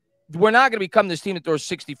we're not going to become this team that throws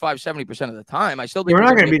 65, 70% of the time. I still think we're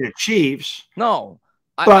not going to be the Chiefs. No.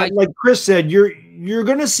 But like Chris said, you're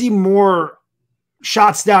going to see more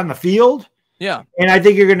shots down the field. Yeah. And I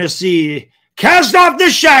think you're going to see cast off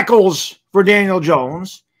the shackles for Daniel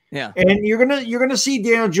Jones. Yeah. And you're gonna see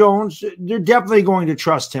Daniel Jones. They're definitely going to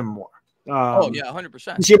trust him more.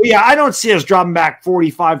 100%. Yeah, I don't see us dropping back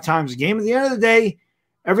 45 times a game. At the end of the day,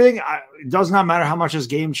 it does not matter how much this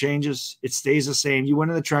game changes. It stays the same. You win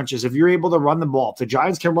in the trenches. If you're able to run the ball, if the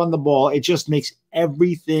Giants can run the ball, it just makes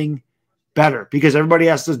everything better because everybody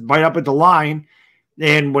has to bite up at the line.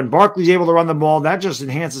 And when Barkley's able to run the ball, that just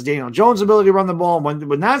enhances Daniel Jones' ability to run the ball.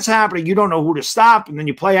 When that's happening, you don't know who to stop, and then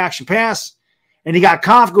you play action pass. And you got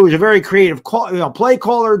Kafka, who's a very creative play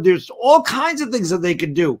caller. There's all kinds of things that they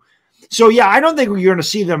could do. So, yeah, I don't think you're going to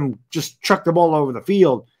see them just chuck the ball over the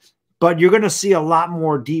field, but you're going to see a lot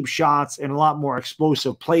more deep shots and a lot more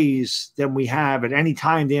explosive plays than we have at any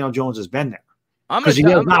time Daniel Jones has been there. Because he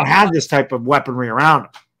has not had this type of weaponry around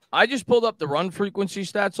him. I just pulled up the run frequency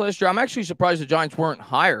stats last year. I'm actually surprised the Giants weren't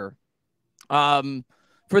higher. For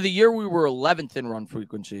the year, we were 11th in run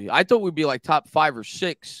frequency. I thought we'd be like top 5 or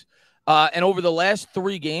 6. And over the last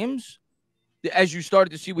 3 games, as you started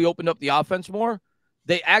to see, we opened up the offense more.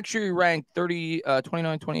 They actually ranked 29,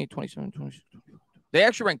 28, 27, 26. They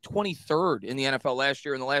actually ranked 23rd in the NFL last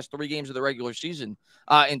year in the last 3 games of the regular season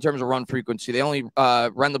in terms of run frequency. They only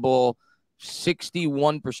ran the ball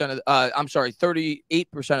 61% of,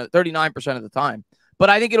 39% of the time. But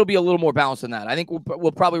I think it'll be a little more balanced than that. I think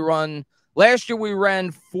we'll probably run. Last year we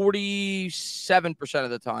ran 47% of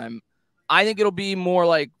the time. I think it'll be more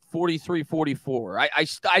like 43, 44.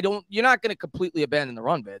 I don't. You're not going to completely abandon the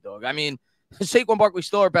run, Bad Dog. I mean, Saquon Barkley's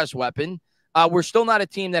still our best weapon. We're still not a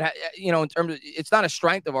team that, in terms of, it's not a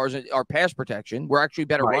strength of ours, our pass protection. We're actually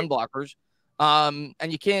better run blockers. And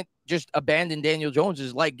you can't just abandon Daniel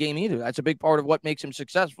Jones's leg game either. That's a big part of what makes him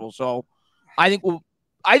successful. So I think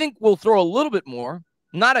we'll throw a little bit more,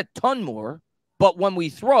 not a ton more, but when we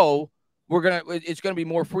throw, it's gonna be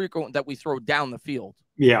more frequent that we throw down the field.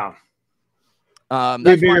 Yeah. There'll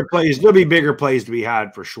be bigger plays to be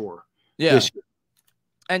had for sure. Yeah.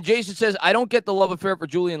 And Jason says, I don't get the love affair for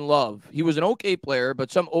Julian Love. He was an okay player,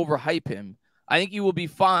 but some overhype him. I think you will be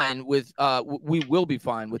fine with we will be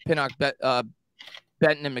fine with Pinnock, Benton,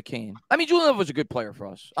 and McCain. I mean, Julian Love was a good player for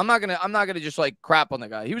us. I'm not gonna just like crap on the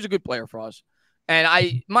guy. He was a good player for us.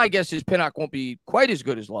 And my guess is Pinnock won't be quite as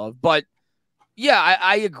good as Love, but yeah,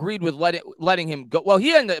 I agreed with letting him go. Well,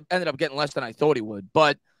 he ended up getting less than I thought he would,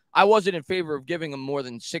 but I wasn't in favor of giving him more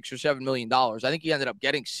than $6 or $7 million. I think he ended up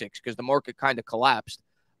getting $6 because the market kind of collapsed.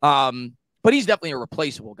 But he's definitely a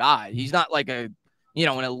replaceable guy. He's not like an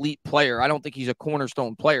elite player. I don't think he's a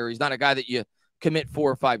cornerstone player. He's not a guy that you commit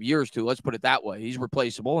 4 or 5 years to. Let's put it that way. He's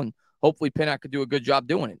replaceable, and hopefully Pinnock could do a good job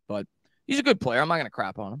doing it. But he's a good player. I'm not going to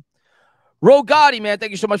crap on him. Rogatti, man,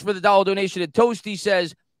 thank you so much for the $1 donation. And Toasty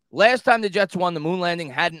says, last time the Jets won, the moon landing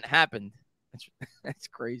hadn't happened. That's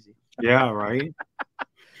crazy. Yeah, right.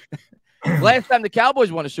 Last time the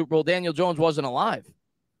Cowboys won a Super Bowl, Daniel Jones wasn't alive.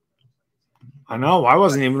 I know. I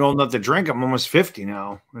wasn't even old enough to drink. I'm almost 50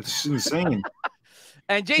 now. It's insane.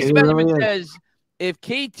 And Jason Benjamin says, if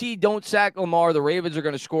KT don't sack Lamar, the Ravens are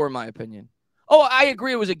going to score, in my opinion. Oh, I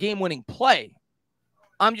agree. It was a game-winning play.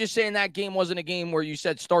 I'm just saying that game wasn't a game where you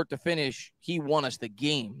said start to finish, he won us the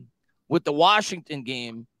game. With the Washington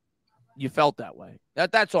game, you felt that way.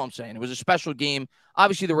 That's all I'm saying. It was a special game.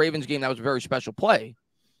 Obviously, the Ravens game, that was a very special play.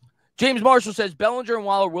 James Marshall says, Bellinger and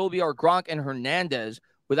Waller will be our Gronk and Hernandez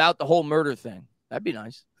without the whole murder thing. That'd be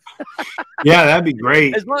nice. Yeah, that'd be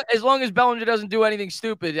great. As long as Bellinger doesn't do anything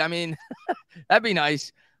stupid, I mean, that'd be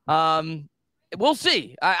nice. We'll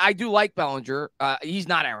see. I do like Bellinger. He's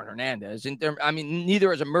not Aaron Hernandez.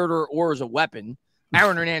 Neither as a murderer or as a weapon.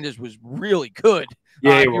 Aaron Hernandez was really good.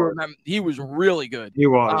 Yeah, he was really good. He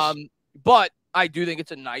was. But I do think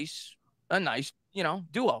it's a nice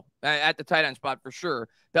duo at the tight end spot for sure.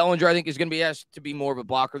 Bellinger, I think, is going to be asked to be more of a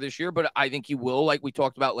blocker this year, but I think he will, like we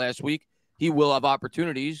talked about last week, he will have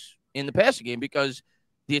opportunities in the passing game because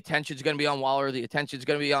the attention is going to be on Waller, the attention is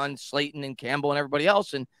going to be on Slayton and Campbell and everybody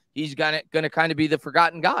else, and he's going to kind of be the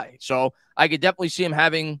forgotten guy. So I could definitely see him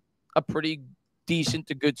having a pretty decent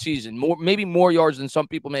to good season, maybe more yards than some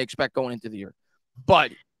people may expect going into the year.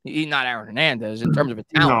 But he's not Aaron Hernandez in terms of a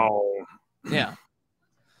talent. No. Yeah.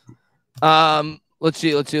 Let's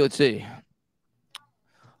see.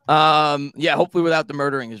 Yeah, hopefully without the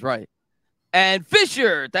murdering is right. And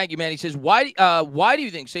Fisher, thank you, man. He says, why do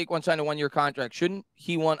you think Saquon signed a 1-year contract? Shouldn't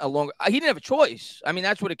he want a longer? He didn't have a choice. I mean,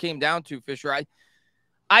 that's what it came down to, Fisher.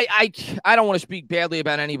 I don't want to speak badly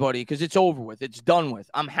about anybody because it's over with. It's done with.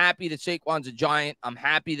 I'm happy that Saquon's a Giant. I'm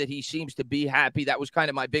happy that he seems to be happy. That was kind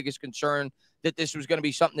of my biggest concern, that this was going to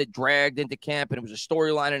be something that dragged into camp and it was a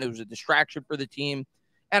storyline and it was a distraction for the team.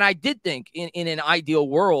 And I did think in an ideal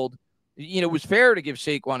world, it was fair to give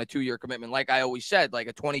Saquon a 2-year commitment, like I always said, like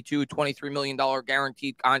a $22, $23 million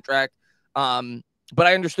guaranteed contract. But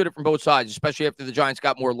I understood it from both sides, especially after the Giants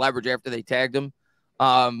got more leverage after they tagged him.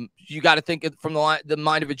 You got to think it from the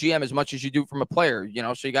mind of a GM as much as you do from a player,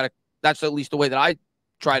 so that's at least the way that I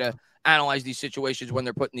try to analyze these situations when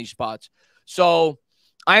they're put in these spots. So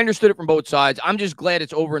I understood it from both sides. I'm just glad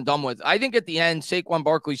it's over and done with. I think at the end, Saquon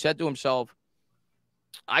Barkley said to himself,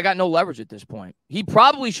 I got no leverage at this point. He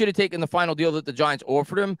probably should have taken the final deal that the Giants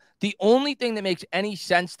offered him. The only thing that makes any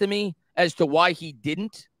sense to me as to why he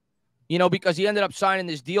didn't, because he ended up signing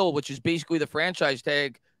this deal, which is basically the franchise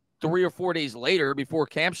tag 3 or 4 days later before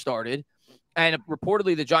camp started. And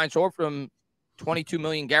reportedly the Giants offered him $22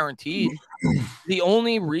 million guaranteed. The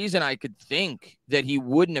only reason I could think that he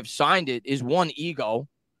wouldn't have signed it is one, ego.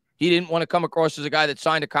 He didn't want to come across as a guy that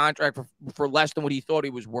signed a contract for less than what he thought he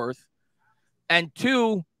was worth. And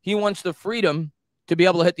 2, he wants the freedom to be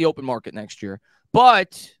able to hit the open market next year.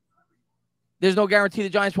 But there's no guarantee the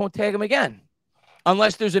Giants won't tag him again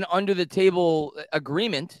unless there's an under-the-table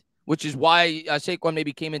agreement, which is why Saquon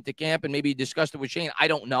maybe came into camp and maybe discussed it with Shane. I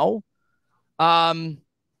don't know. I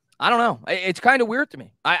don't know. It's kind of weird to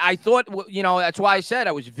me. I thought, that's why I said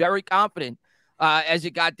I was very confident as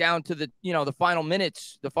it got down to the final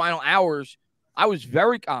minutes, the final hours. I was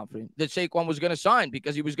very confident that Saquon was going to sign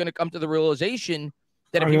because he was going to come to the realization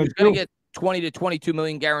that if he was going to get 20 to 22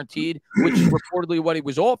 million guaranteed, which is reportedly what he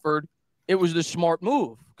was offered, it was the smart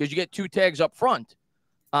move because you get 2 tags up front.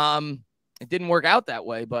 It didn't work out that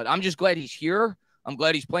way, but I'm just glad he's here. I'm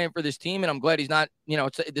glad he's playing for this team, and I'm glad he's not,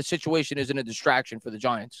 the situation isn't a distraction for the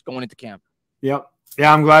Giants going into camp. Yep.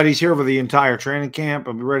 Yeah, I'm glad he's here for the entire training camp.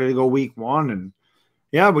 I'm ready to go week 1, and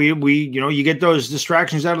yeah, we you get those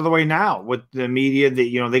distractions out of the way now with the media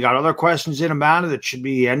that, they got other questions in about it. That should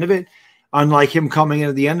be the end of it. Unlike him coming in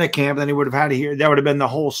at the end of camp, then he would have had to hear, that would have been the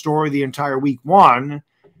whole story the entire week 1,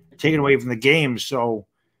 taken away from the game. So,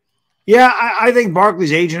 yeah, I think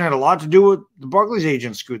Barkley's agent had a lot to do with the Barkley's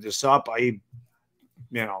agent screwed this up. They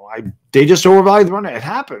just overvalued the run. It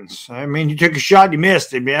happens. I mean, you took a shot, you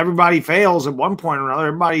missed. I mean, everybody fails at one point or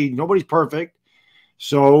another. Nobody's perfect.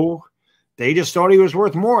 So they just thought he was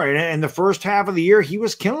worth more. And in the first half of the year, he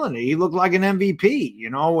was killing it. He looked like an MVP,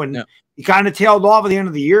 and he kind of tailed off at the end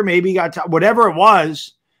of the year. Maybe he got whatever it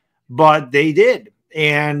was, but they did.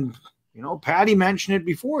 And, Patty mentioned it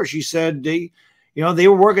before. She said they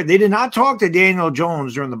were working. They did not talk to Daniel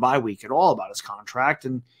Jones during the bye week at all about his contract.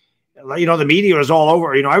 And, the media was all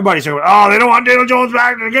over. Everybody said, oh, they don't want Daniel Jones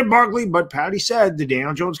back to get Barkley. But Patty said the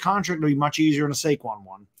Daniel Jones contract will be much easier than a Saquon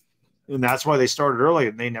one. And that's why they started early,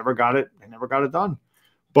 and they never got it. They never got it done.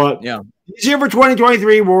 But yeah, he's here for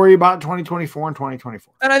 2023. Worry about 2024 and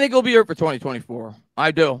 2024. And I think he'll be here for 2024.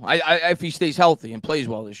 I do. If he stays healthy and plays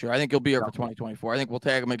well this year, I think he'll be here for 2024. I think we'll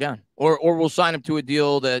tag him again, or we'll sign him to a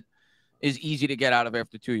deal that is easy to get out of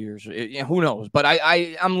after 2 years. Who knows? But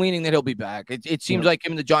I'm leaning that he'll be back. It seems like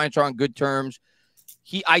him and the Giants are on good terms.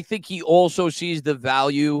 I think he also sees the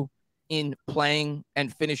value in playing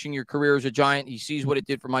and finishing your career as a Giant. He sees what it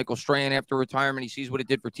did for Michael Strahan after retirement. He sees what it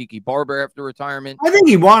did for Tiki Barber after retirement. I think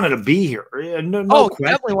he wanted to be here. No he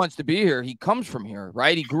definitely wants to be here. He comes from here,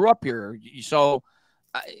 right? He grew up here. So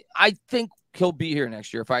I think he'll be here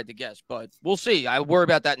next year if I had to guess, but we'll see. I worry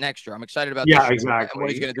about that next year. I'm excited about exactly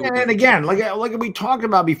what he's going to do. And again, like we talked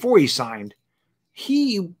about before he signed,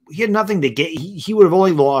 he had nothing to get. He would have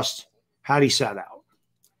only lost had he sat out.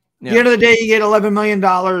 Yeah. At the end of the day, you get $11 million.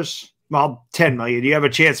 Well, $10 million. You have a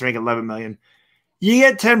chance to make $11 million. You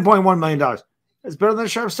get $10.1 million. It's better than a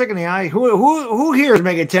sharp stick in the eye. Who here is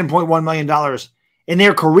making $10.1 million in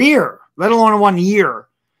their career, let alone in 1 year?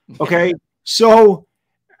 Okay, so.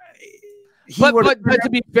 But to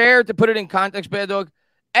be fair, to put it in context, Baddog,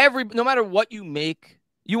 no matter what you make,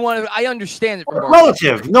 you want to. I understand it.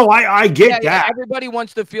 Relative. No, I get that. Everybody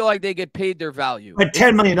wants to feel like they get paid their value. But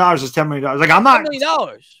 $10 million is $10 million. Like I'm not. $10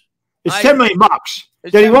 million. It's $10 million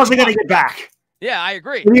that he wasn't going to get back. Yeah, I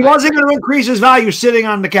agree. And he wasn't going to increase his value sitting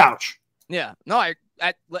on the couch. Yeah, no,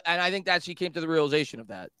 And I think that's he came to the realization of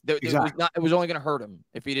that. Exactly. It was only going to hurt him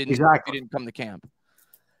if he didn't come to camp.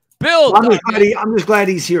 Bill, well, I'm just glad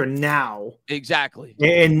he's here now. Exactly.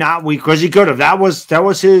 And not because he could have. That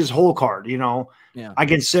was his whole card, you know. Yeah. I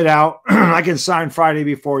can sit out. I can sign Friday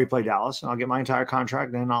before we play Dallas, and I'll get my entire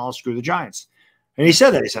contract, and then I'll screw the Giants. And he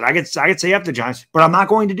said that. He said, I could say F the Giants, but I'm not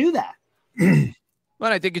going to do that.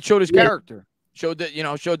 Well, I think it showed his character. Showed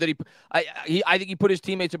that I think he put his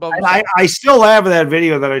teammates above himself. I still have that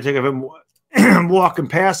video that I took of him walking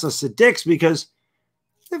past us at Dick's because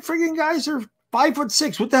the freaking guys are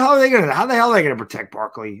 5'6". What the hell are they gonna? How the hell are they gonna protect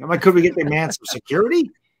Barkley? I'm like, could we get the man some security?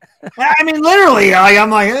 I mean, literally, I'm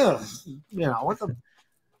like, ugh, you know what the.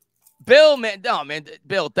 Bill, man,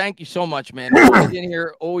 Bill, thank you so much, man. Always in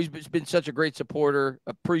here, always been such a great supporter.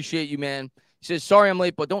 Appreciate you, man. He says, sorry I'm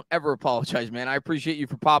late, but don't ever apologize, man. I appreciate you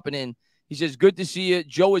for popping in. He says, good to see you.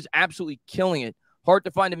 Joe is absolutely killing it. Hard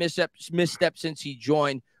to find a misstep since he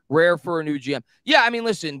joined. Rare for a new GM. Yeah, I mean,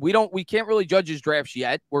 listen, we can't really judge his drafts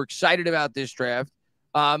yet. We're excited about this draft,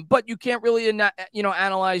 but you can't really,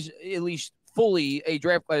 analyze at least fully a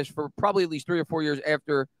draft class for probably at least 3 or 4 years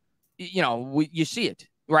after, you see it,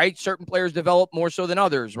 right? Certain players develop more so than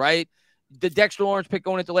others, right? The Dexter Lawrence pick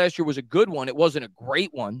going into last year was a good one. It wasn't a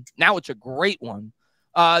great one. Now it's a great one.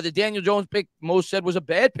 The Daniel Jones pick, most said was a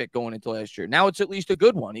bad pick going into last year. Now it's at least a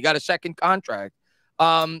good one. He got a second contract.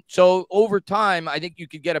 So over time, I think you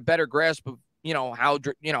could get a better grasp of, how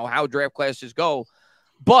draft classes go.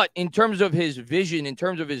 But in terms of his vision, in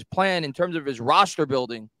terms of his plan, in terms of his roster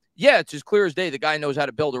building, yeah, it's as clear as day. The guy knows how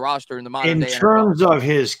to build a roster in the modern day. In terms of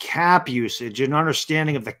his cap usage and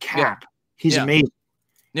understanding of the cap, he's amazing.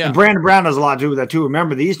 Yeah. And Brandon Brown has a lot to do with that too.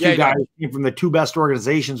 Remember, these two guys came from the two best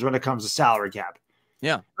organizations when it comes to salary cap.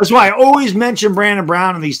 Yeah. That's why I always mention Brandon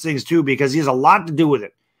Brown in these things too, because he has a lot to do with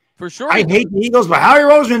it. For sure. I hate the Eagles, but Howie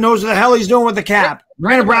Roseman knows what the hell he's doing with the cap.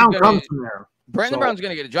 Brandon Brown comes from there. Brandon Brown's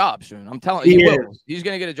going to get a job soon. I'm telling you, he will. He's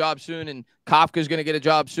going to get a job soon, and Kafka's going to get a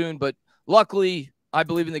job soon. But luckily, I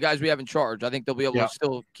believe in the guys we have in charge. I think they'll be able to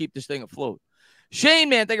still keep this thing afloat. Shane,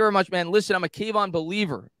 man, thank you very much, man. Listen, I'm a Kayvon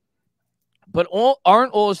believer. But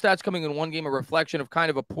aren't all his stats coming in one game a reflection of kind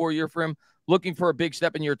of a poor year for him, looking for a big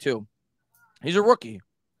step in year 2? He's a rookie.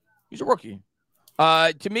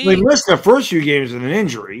 To me, he missed the first few games with an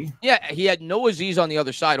injury. Yeah, he had no Aziz on the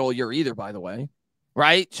other side all year either, by the way.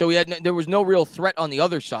 Right? So there was no real threat on the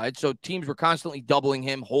other side. So teams were constantly doubling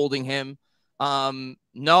him, holding him.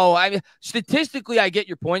 Statistically, I get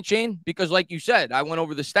your point, Shane, because like you said, I went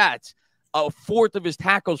over the stats. A fourth of his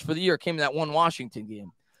tackles for the year came in that one Washington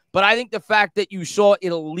game. But I think the fact that you saw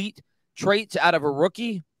elite traits out of a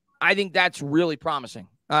rookie, I think that's really promising.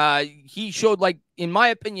 He showed, in my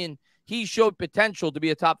opinion, he showed potential to be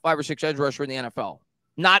a top 5 or 6 edge rusher in the NFL.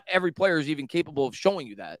 Not every player is even capable of showing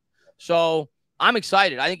you that. So I'm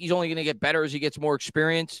excited. I think he's only going to get better as he gets more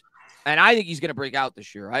experience. And I think he's going to break out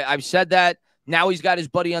this year. I've said that. Now he's got his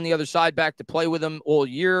buddy on the other side back to play with him all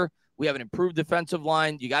year. We have an improved defensive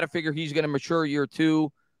line. You got to figure he's going to mature year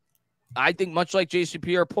 2. I think much like Jason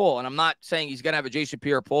Pierre-Paul, and I'm not saying he's going to have a Jason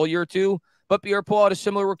Pierre-Paul year 2, but Pierre-Paul had a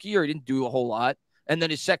similar rookie year. He didn't do a whole lot. And then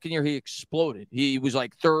his second year, he exploded. He was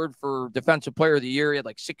 3rd for Defensive Player of the Year. He had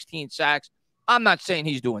 16 sacks. I'm not saying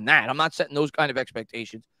he's doing that. I'm not setting those kind of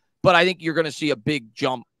expectations. But I think you're going to see a big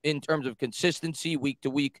jump in terms of consistency week to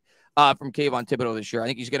week from Kayvon Thibodeau this year. I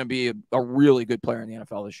think he's going to be a really good player in the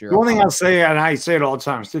NFL this year. The only thing I'll say, and I say it all the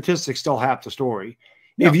time, statistics still half the story.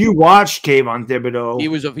 Yeah. If you watched Kayvon Thibodeau,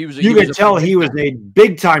 you could tell he was a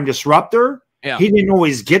big-time disruptor. Yeah. He didn't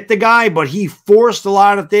always get the guy, but he forced a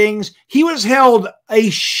lot of things. He was held a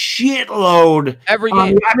shitload. Every game.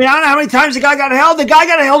 I don't know how many times the guy got held. The guy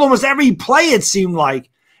got held almost every play, it seemed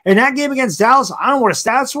like. And that game against Dallas, I don't know what his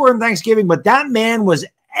stats were in Thanksgiving, but that man was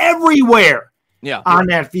everywhere on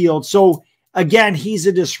that field. So, again, he's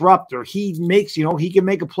a disruptor. He makes, he can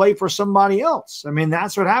make a play for somebody else. I mean,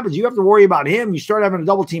 that's what happens. You have to worry about him. You start having to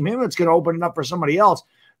double team him, it's going to open it up for somebody else.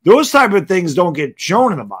 Those type of things don't get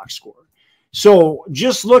shown in the box score. So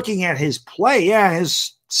just looking at his play,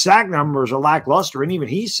 his sack numbers are lackluster. And even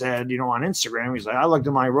he said, on Instagram, he's like, I looked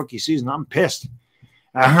at my rookie season, I'm pissed.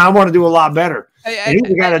 I want to do a lot better. And he's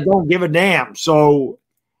the guy that don't give a damn. So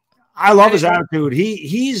I love his attitude.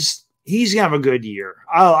 He's going to have a good year.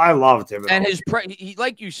 I loved him. And he,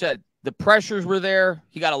 like you said, the pressures were there.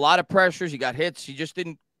 He got a lot of pressures. He got hits. He just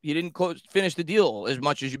didn't finish the deal as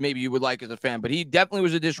much as maybe you would like as a fan. But he definitely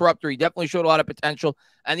was a disruptor. He definitely showed a lot of potential.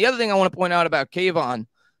 And the other thing I want to point out about Kayvon,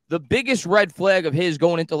 the biggest red flag of his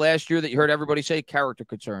going into last year that you heard everybody say, character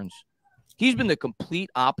concerns. He's been the complete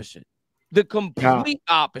opposite. The complete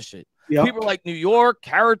opposite. Yep. People like New York,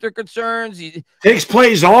 character concerns. He takes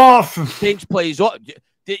plays off. takes plays off.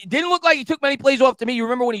 It didn't look like he took many plays off to me. You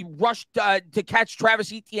remember when he rushed to catch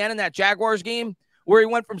Travis Etienne in that Jaguars game where he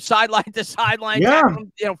went from sideline to sideline,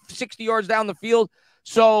 tackling him, 60 yards down the field.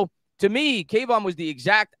 So to me, Kayvon was the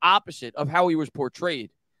exact opposite of how he was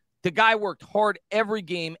portrayed. The guy worked hard every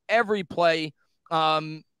game, every play.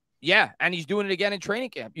 And he's doing it again in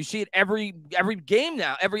training camp. You see it every game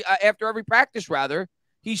now, after every practice, rather.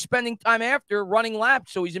 He's spending time after running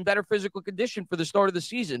laps, so he's in better physical condition for the start of the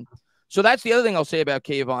season. So that's the other thing I'll say about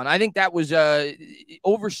Kayvon. I think that was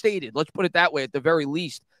overstated. Let's put it that way, at the very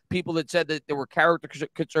least. People that said that there were character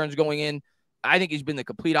concerns going in, I think he's been the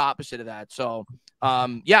complete opposite of that. So, I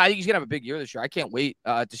think he's going to have a big year this year. I can't wait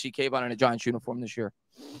to see Kayvon in a Giants uniform this year.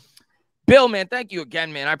 Bill, man, thank you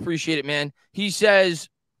again, man. I appreciate it, man. He says,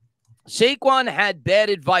 Saquon had bad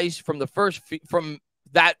advice from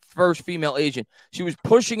that first female agent. She was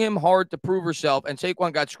pushing him hard to prove herself, and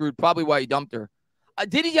Saquon got screwed, probably why he dumped her.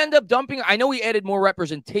 Did he end up dumping? I know he added more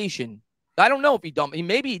representation. I don't know if he dumped.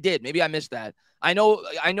 Maybe he did. Maybe I missed that. I know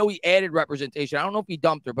he added representation. I don't know if he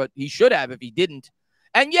dumped her, but he should have if he didn't.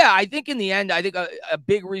 And yeah, I think in the end, I think a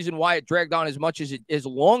big reason why it dragged on as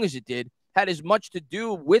long as it did had as much to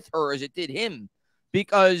do with her as it did him,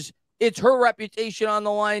 because it's her reputation on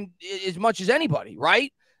the line as much as anybody,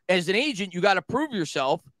 right? As an agent, you got to prove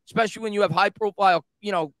yourself, especially when you have high-profile,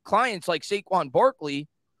 clients like Saquon Barkley,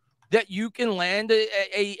 that you can land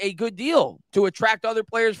a good deal to attract other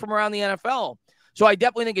players from around the NFL. So I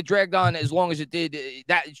definitely think it dragged on as long as it did.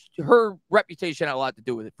 That her reputation had a lot to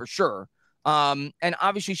do with it, for sure. And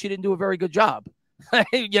obviously she didn't do a very good job.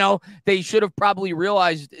 They should have probably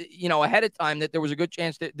realized, ahead of time that there was a good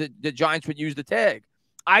chance that the Giants would use the tag.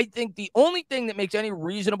 I think the only thing that makes any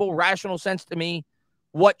reasonable, rational sense to me,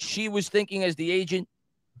 what she was thinking as the agent,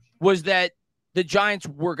 was that the Giants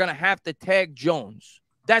were going to have to tag Jones.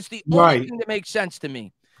 That's the only thing that makes sense to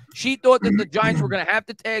me. She thought that the Giants were going to have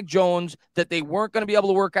to tag Jones, that they weren't going to be able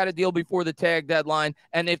to work out a deal before the tag deadline.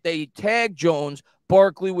 And if they tag Jones,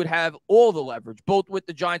 Barkley would have all the leverage, both with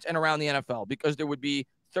the Giants and around the NFL, because there would be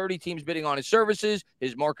 30 teams bidding on his services.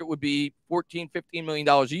 His market would be $14, $15 million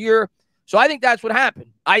a year. So I think that's what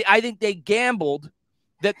happened. I think they gambled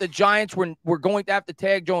that the Giants were going to have to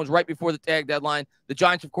tag Jones right before the tag deadline. The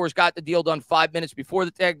Giants, of course, got the deal done 5 minutes before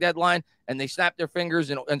the tag deadline, and they snapped their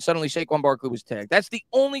fingers, and suddenly Saquon Barkley was tagged. That's the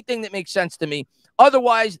only thing that makes sense to me.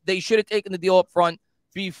 Otherwise, they should have taken the deal up front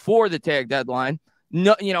before the tag deadline,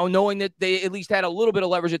 knowing that they at least had a little bit of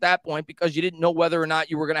leverage at that point, because you didn't know whether or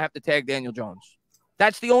not you were going to have to tag Daniel Jones.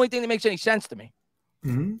 That's the only thing that makes any sense to me.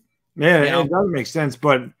 Mm-hmm. Yeah, it does make sense.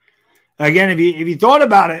 But again, if you thought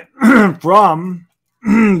about it from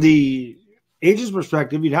the agent's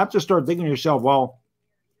perspective, you'd have to start thinking to yourself, well,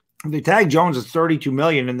 if they tag Jones at $32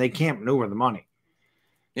 million and they can't maneuver the money.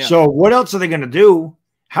 Yeah. So what else are they going to do?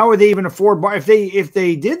 How are they even afford if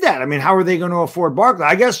they did that? I mean, how are they going to afford Barkley?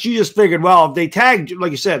 I guess you just figured, well, if they tag,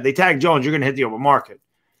 like you said, they tag Jones, you're going to hit the open market.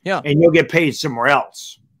 Yeah. And you'll get paid somewhere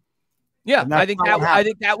else. Yeah, I think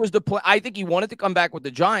that was the point. I think he wanted to come back with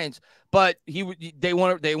the Giants, but they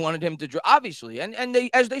wanted him to, obviously, and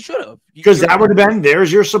they, as they should have, because that would have been,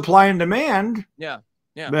 there's your supply and demand. Yeah.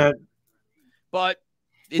 But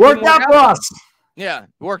it worked out for us. Yeah,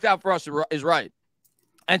 worked out for us is right.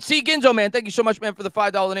 And C. Ginzo, man, thank you so much, man, for the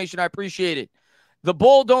 $5 donation. I appreciate it. The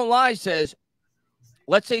Bull Don't Lie says,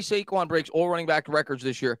 let's say Saquon breaks all running back records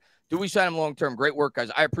this year. Do we sign him long term? Great work,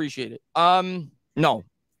 guys. I appreciate it.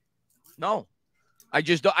 No, I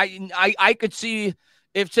just don't. I could see,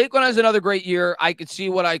 if Saquon has another great year, I could see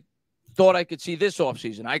what I thought I could see this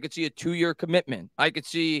offseason. I could see a 2-year commitment. I could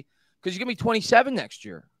see, because he's going to be 27 next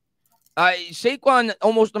year. Saquon,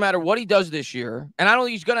 almost no matter what he does this year, and I don't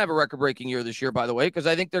think he's going to have a record-breaking year this year, by the way, because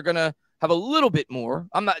I think they're going to have a little bit more.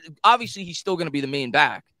 Obviously, he's still going to be the main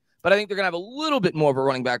back, but I think they're going to have a little bit more of a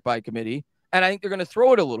running back by committee, and I think they're going to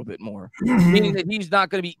throw it a little bit more, meaning that he's not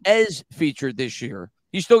going to be as featured this year.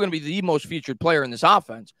 He's still going to be the most featured player in this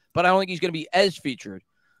offense, but I don't think he's going to be as featured.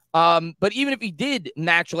 But even if he did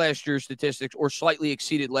match last year's statistics or slightly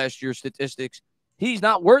exceeded last year's statistics, he's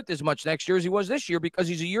not worth as much next year as he was this year, because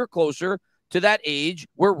he's a year closer to that age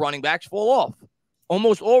where running backs fall off.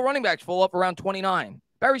 Almost all running backs fall off around 29.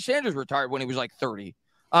 Barry Sanders retired when he was like 30.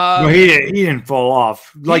 No, he didn't fall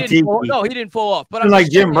off. He didn't fall off. But like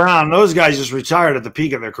Jim Brown, those guys just retired at the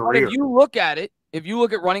peak of their career. If you look at it, if you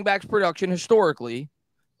look at running backs production historically,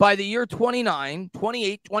 by the year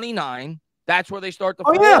 28, 29, that's where they start to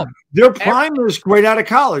fall off. Their prime is right out of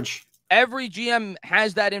college. Every GM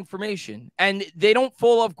has that information, and they don't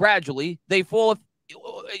fall off gradually. They fall off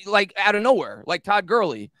like out of nowhere, like Todd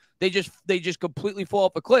Gurley. They just completely fall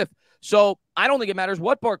off a cliff. So I don't think it matters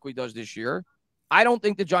what Barkley does this year. I don't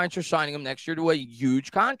think the Giants are signing him next year to a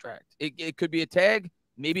huge contract. It could be a tag.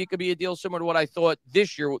 Maybe it could be a deal similar to what I thought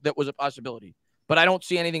this year that was a possibility. But I don't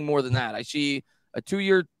see anything more than that. I see a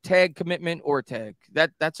 2-year tag commitment or a tag.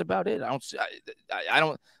 That's about it. I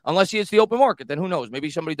don't unless it's the open market, then who knows? Maybe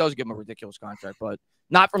somebody does give him a ridiculous contract, but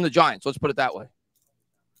not from the Giants. Let's put it that way.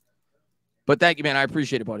 But thank you, man. I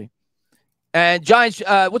appreciate it, buddy. And Giants,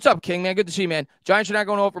 what's up, King, man? Good to see you, man. Giants are not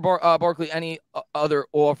going to offer Barkley any other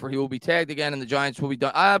offer. He will be tagged again, and the Giants will be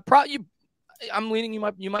done. I'm leaning you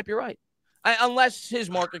might be right. Unless his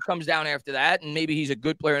market comes down after that, and maybe he's a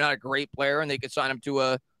good player, not a great player, and they could sign him to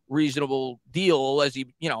a reasonable deal as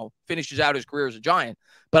he, finishes out his career as a Giant.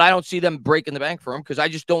 But I don't see them breaking the bank for him because I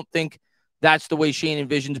just don't think that's the way Shane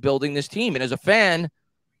envisions building this team. And as a fan,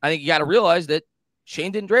 I think you got to realize that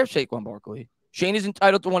Shane didn't draft Saquon Barkley. Shane is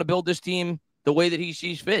entitled to want to build this team the way that he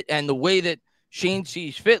sees fit. And the way that Shane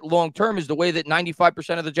sees fit long-term is the way that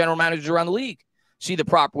 95% of the general managers around the league see the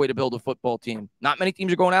proper way to build a football team. Not many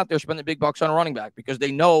teams are going out there spending big bucks on a running back because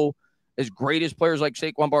they know as great as players like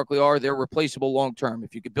Saquon Barkley are, they're replaceable long-term.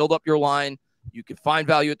 If you could build up your line, you could find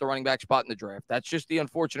value at the running back spot in the draft. That's just the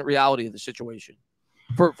unfortunate reality of the situation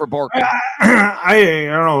for Barkley. I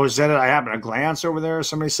don't know who said it. I happened to glance over there.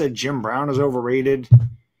 Somebody said Jim Brown is overrated.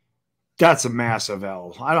 That's a massive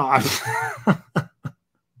L.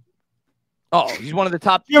 Oh, he's one of the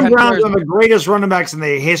top. Jim Brown's one of the greatest running backs in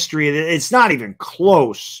the history. It's not even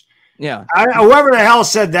close. Yeah. Whoever the hell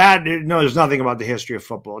said that knows nothing about the history of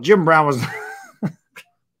football. Jim Brown was.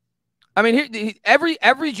 I mean, every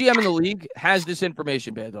GM in the league has this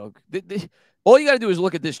information, Baddog. All you got to do is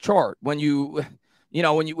look at this chart when you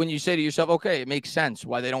say to yourself, okay, it makes sense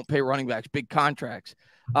why they don't pay running backs big contracts.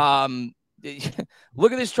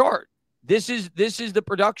 Look at this chart. This is the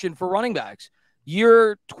production for running backs.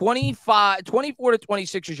 Year 24 to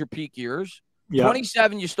 26 is your peak years. Yep.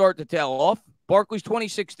 27, you start to tail off. Barkley's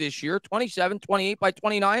 26 this year. 27, 28 by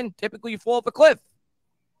 29. Typically, you fall off a cliff.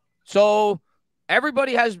 So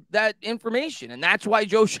everybody has that information, and that's why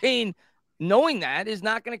Joe Shane, knowing that, is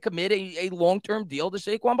not going to commit a long-term deal to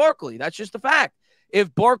Saquon Barkley. That's just a fact.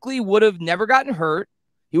 If Barkley would have never gotten hurt,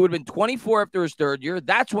 he would have been 24 after his third year.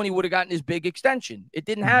 That's when he would have gotten his big extension. It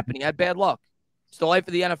didn't happen. He had bad luck. It's the life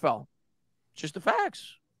of the NFL. It's just the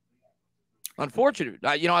facts. Unfortunate.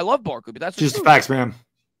 I love Barkley, but that's just the facts, man.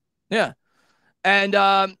 Yeah. And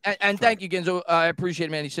thank you, Ginzo. I appreciate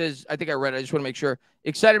it, man. He says, I think I read it. I just want to make sure.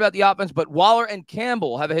 Excited about the offense, but Waller and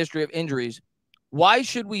Campbell have a history of injuries. Why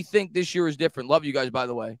should we think this year is different? Love you guys, by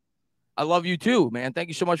the way. I love you too, man. Thank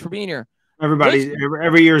you so much for being here.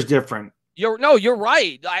 Every year is different. You're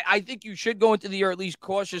right. I think you should go into the year at least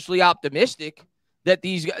cautiously optimistic that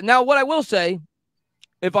these guys. Now, what I will say,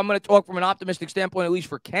 if I'm going to talk from an optimistic standpoint, at least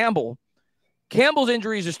for Campbell's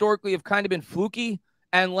injuries historically have kind of been fluky.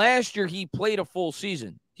 And last year, he played a full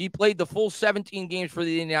season. He played the full 17 games for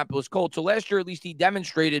the Indianapolis Colts. So last year, at least he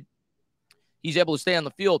demonstrated he's able to stay on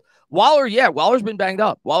the field. Waller's been banged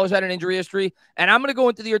up. Waller's had an injury history. And I'm going to go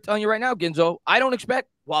into the year telling you right now, Ginzo, I don't expect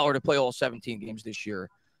Waller to play all 17 games this year.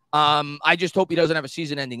 I just hope he doesn't have a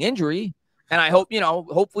season-ending injury. And I hope,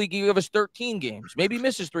 hopefully he give us 13 games. Maybe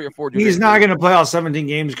misses 3 or 4. He's not going to play all 17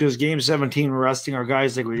 games because game 17 we're resting our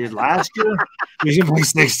guys like we did last year. He's going to play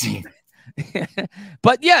 16.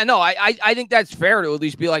 But yeah, no, I think that's fair to at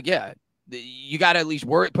least be like, yeah, you got to at least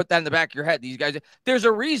put that in the back of your head. These guys, there's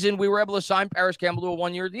a reason we were able to sign Paris Campbell to a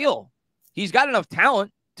 1-year deal. He's got enough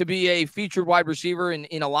talent to be a featured wide receiver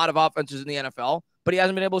in a lot of offenses in the NFL, but he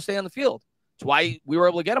hasn't been able to stay on the field. That's why we were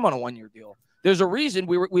able to get him on a 1-year deal. There's a reason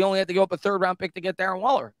we only had to go up a 3rd-round pick to get Darren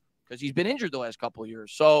Waller because he's been injured the last couple of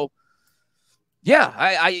years. So,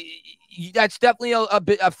 yeah, that's definitely a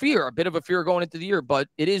bit of a fear going into the year, but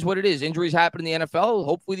it is what it is. Injuries happen in the NFL.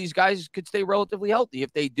 Hopefully these guys could stay relatively healthy.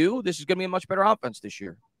 If they do, this is going to be a much better offense this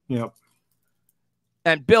year. Yep.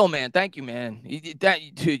 And Bill, man, thank you, man.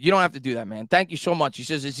 Dude, you don't have to do that, man. Thank you so much. He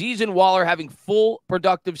says, Aziz and Waller having full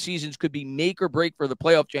productive seasons could be make or break for the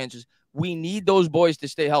playoff chances. We need those boys to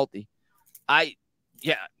stay healthy. I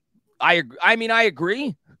agree. I mean, I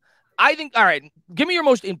agree. I think, all right, give me your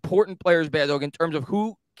most important players, Baddog, in terms of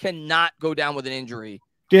who cannot go down with an injury.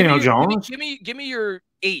 Daniel Jones. Give me your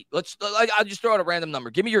 8. I'll just throw out a random number.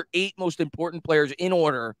 Give me your 8 most important players in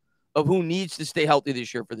order of who needs to stay healthy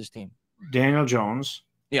this year for this team. Daniel Jones.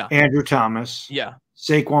 Yeah. Andrew Thomas. Yeah.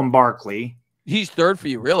 Saquon Barkley. He's 3rd for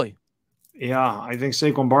you, really? Yeah, I think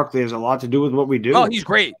Saquon Barkley has a lot to do with what we do. Oh, he's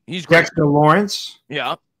great. He's great. Dexter Lawrence.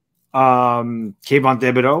 Yeah. Kayvon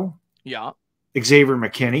Thibodeau. Yeah. Xavier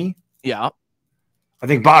McKinney. Yeah. I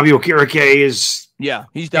think Bobby Okereke is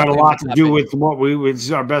he's got a lot to do with what it's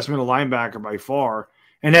our best middle linebacker by far.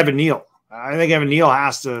 and Evan Neal. I think Evan Neal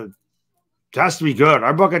has to be good.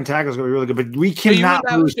 Our buck and tackle is going to be really good, but we cannot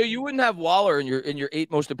lose. So you wouldn't have Waller in your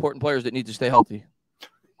 8 most important players that need to stay healthy.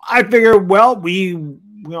 I figure, well, we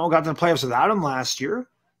all got to the playoffs without him last year.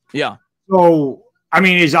 Yeah. So, I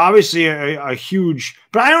mean, he's obviously a huge,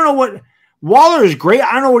 but I don't know what Waller is great.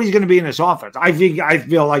 I don't know what he's going to be in this offense. I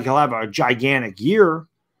feel like he'll have a gigantic year,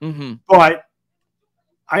 but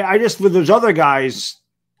I just, with those other guys,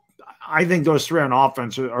 I think those 3 on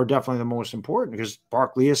offense are definitely the most important because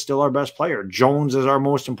Barkley is still our best player. Jones is our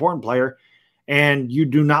most important player, and you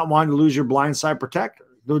do not want to lose your blindside protector.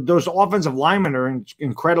 Those offensive linemen are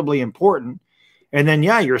incredibly important. And then,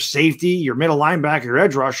 yeah, your safety, your middle linebacker, your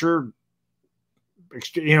edge rusher,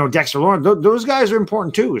 Dexter Lawrence, those guys are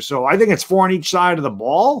important too. So I think it's 4 on each side of the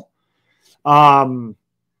ball. I mean,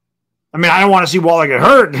 I don't want to see Waller get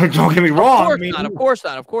hurt. Don't get me wrong. Of course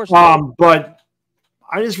not. But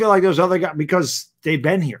I just feel like those other guys, because they've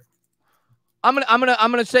been here. I'm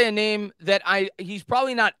gonna say a name that he's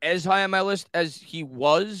probably not as high on my list as he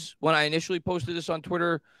was when I initially posted this on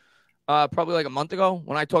Twitter, probably like a month ago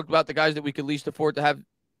when I talked about the guys that we could least afford to have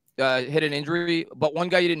hit an injury. But one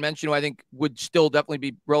guy you didn't mention who I think would still definitely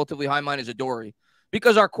be relatively high mine is Adoree,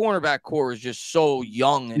 because our cornerback core is just so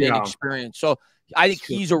young and inexperienced. So I think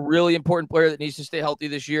he's a really important player that needs to stay healthy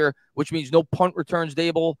this year, which means no punt returns,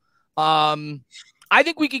 Dable. I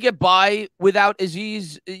think we could get by without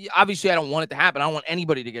Azeez. Obviously, I don't want it to happen. I don't want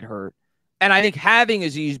anybody to get hurt. And I think having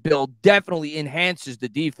Azeez build definitely enhances the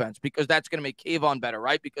defense because that's going to make Kayvon better,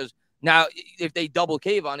 right? Because now if they double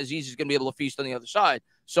Kayvon, Azeez is going to be able to feast on the other side.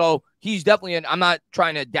 So he's definitely I'm not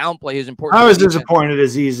trying to downplay his importance. I was disappointed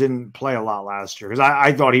Azeez didn't play a lot last year because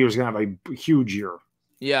I thought he was going to have a huge year.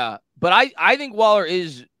 Yeah, but I think Waller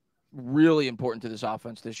is really important to this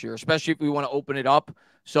offense this year, especially if we want to open it up.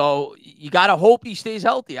 So you got to hope he stays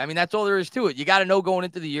healthy. I mean, that's all there is to it. You got to know going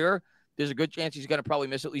into the year, there's a good chance he's going to probably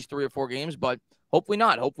miss at least 3 or 4 games, but hopefully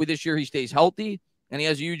not. Hopefully this year he stays healthy and he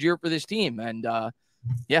has a huge year for this team. And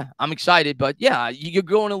yeah, I'm excited, but yeah, you're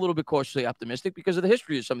going a little bit cautiously optimistic because of the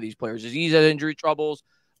history of some of these players. Azeez had injury troubles.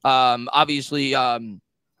 Obviously, you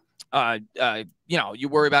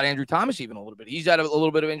worry about Andrew Thomas even a little bit. He's had a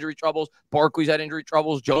little bit of injury troubles. Barkley's had injury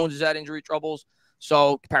troubles. Jones has had injury troubles.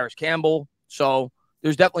 So Paris Campbell. So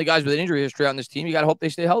there's definitely guys with an injury history on this team. You got to hope they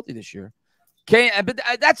stay healthy this year. But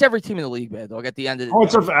that's every team in the league, man, dog, at the end of the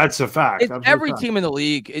day. That's a fact. It's every team in the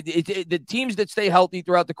league. The teams that stay healthy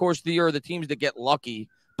throughout the course of the year are the teams that get lucky.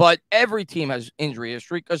 But every team has injury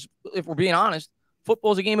history because if we're being honest,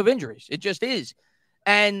 football is a game of injuries. It just is.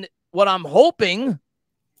 And what I'm hoping,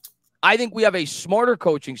 I think we have a smarter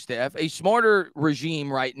coaching staff, a smarter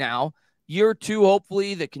regime right now. Year 2,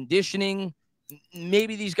 hopefully, the conditioning.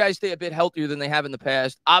 Maybe these guys stay a bit healthier than they have in the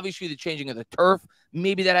past. Obviously, the changing of the turf,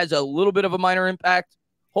 maybe that has a little bit of a minor impact.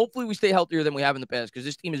 Hopefully, we stay healthier than we have in the past because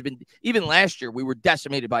this team has been, even last year, we were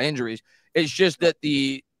decimated by injuries. It's just that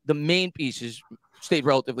the main pieces stayed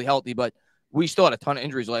relatively healthy, but we still had a ton of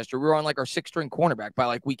injuries last year. We were on like our 6th-string cornerback by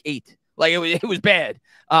like week 8. Like it was bad.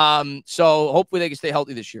 So hopefully they can stay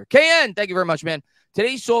healthy this year. KN, thank you very much, man.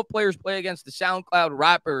 Today's Soul players play against the SoundCloud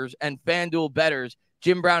rappers and FanDuel bettors.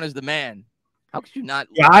 Jim Brown is the man. How could you not?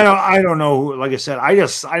 Yeah, I don't know who, like I said, I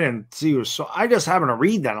didn't see who, so I just happened to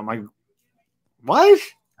read that. I'm like, what?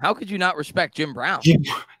 How could you not respect Jim Brown?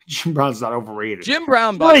 Jim Brown's not overrated. Jim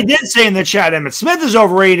Brown. Well, he did say in the chat, Emmitt Smith is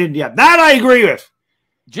overrated. Yeah, that I agree with.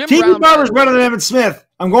 Tiki Barber's better than Emmitt Smith.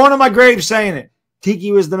 I'm going to my grave saying it.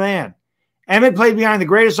 Tiki was the man. Emmitt played behind the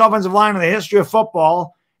greatest offensive line in the history of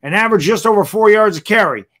football and averaged just over 4 yards a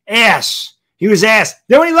carry. Ass. He was ass.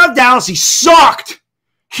 Then when he left Dallas, he sucked.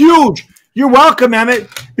 Huge. You're welcome,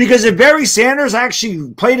 Emmitt, because if Barry Sanders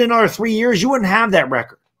actually played another 3 years, you wouldn't have that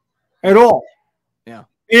record at all. Yeah.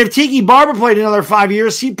 And if Tiki Barber played another 5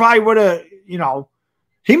 years, he probably would have,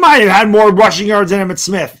 he might have had more rushing yards than Emmitt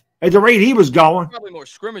Smith at the rate he was going. Probably more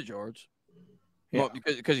scrimmage yards. Yeah. Well,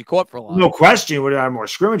 because he caught for a lot. No question, he would have had more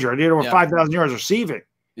scrimmage yards. He had over 5,000 yards receiving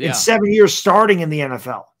in 7 years starting in the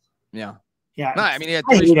NFL. Yeah. Yeah. No, I mean, he had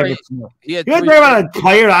 3 straight. He had 3 about a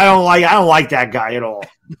player I don't like that guy at all.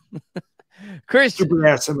 Chris,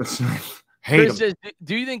 Chris says,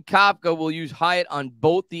 do you think Kafka will use Hyatt on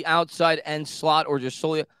both the outside and slot or just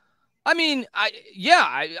solely? I mean,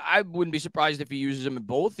 I wouldn't be surprised if he uses them in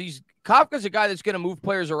both. Kafka's a guy that's going to move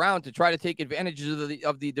players around to try to take advantages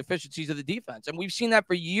of the deficiencies of the defense. And we've seen that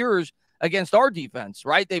for years against our defense,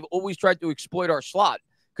 right? They've always tried to exploit our slot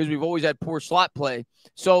because we've always had poor slot play.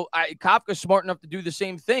 So Kafka's smart enough to do the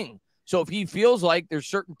same thing. So if he feels like there's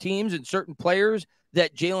certain teams and certain players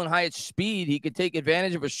that Jalen Hyatt's speed, he could take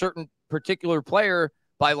advantage of a certain particular player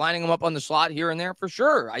by lining him up on the slot here and there? For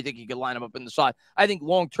sure. I think he could line him up in the slot. I think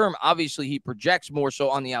long-term, obviously, he projects more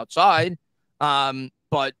so on the outside.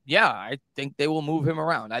 But, yeah, I think they will move him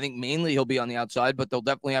around. I think mainly he'll be on the outside, but they'll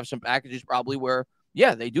definitely have some packages probably where,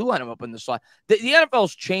 yeah, they do line him up in the slot. The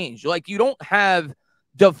NFL's changed. Like, you don't have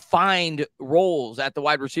defined roles at the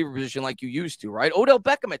wide receiver position like you used to, right? Odell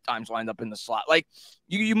Beckham at times lined up in the slot. Like,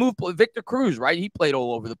 you move Victor Cruz, right? He played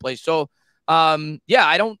all over the place. So, yeah,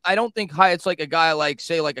 I don't think Hyatt's like a guy like,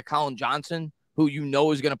 say, like a Colin Johnson, who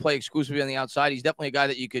is going to play exclusively on the outside. He's definitely a guy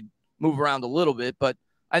that you could move around a little bit, but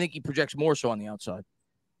I think he projects more so on the outside.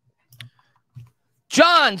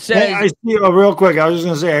 John says, hey, I see, real quick, I was just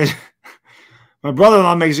going to say, my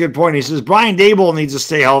brother-in-law makes a good point. He says Brian Daboll needs to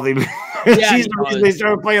stay healthy. Yeah, he's the reason they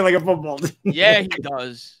started playing like a football team. Yeah, he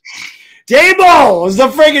does. Daboll is the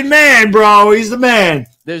freaking man, bro. He's the man.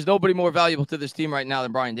 There's nobody more valuable to this team right now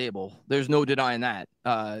than Brian Daboll. There's no denying that.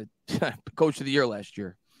 Coach of the year last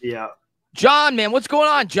year. Yeah. John, man, what's going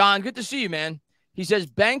on, John? Good to see you, man. He says,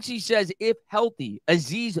 Banksy says, if healthy,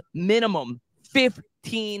 Aziz minimum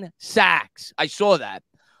 15 sacks. I saw that.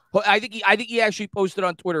 I think he actually posted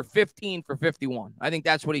on Twitter 15 for 51. I think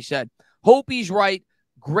that's what he said. Hope he's right.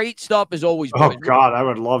 Great stuff as always. Oh, God, I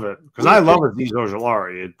would love it. Because I love Aziz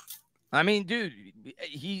Ojulari. I mean, dude,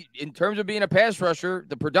 he in terms of being a pass rusher,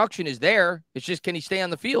 the production is there. It's just, can he stay on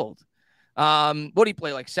the field? What did he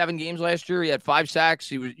play, like 7 games last year? He had 5 sacks.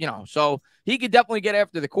 He was, so he could definitely get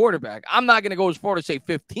after the quarterback. I'm not going to go as far to say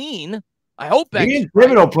 15. I hope that he and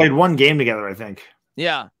Thibodeau played 1 game together, I think.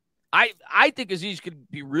 Yeah. I think Aziz could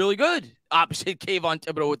be really good opposite Kayvon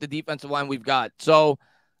Thibodeau with the defensive line we've got. So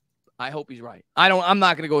I hope he's right. I'm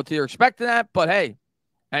not going to go to your expecting that, but hey,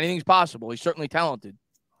 anything's possible. He's certainly talented.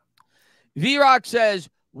 V-Rock says,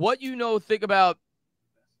 what think about,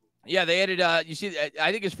 yeah, they added, you see,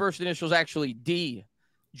 I think his first initial is actually D,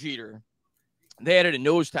 Jeter. They added a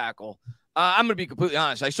nose tackle. I'm going to be completely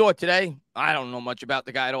honest. I saw it today. I don't know much about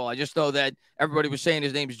the guy at all. I just know that everybody was saying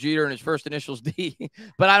his name's Jeter and his first initial's D,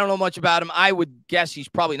 but I don't know much about him. I would guess he's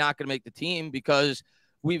probably not going to make the team because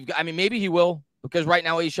maybe he will, because right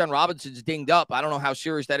now A'Shawn Robinson's dinged up. I don't know how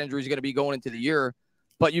serious that injury is going to be going into the year,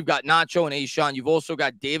 but you've got Nacho and A'Shawn. You've also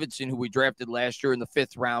got Davidson, who we drafted last year in the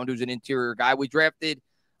 5th round, who's an interior guy. We drafted,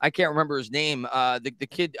 I can't remember his name. The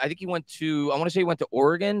kid, I think he went to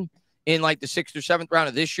Oregon in like the 6th or 7th round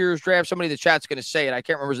of this year's draft. Somebody in the chat's going to say it. I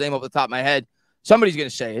can't remember his name off the top of my head. Somebody's going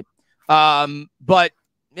to say it. But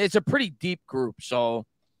it's a pretty deep group, so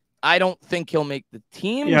I don't think he'll make the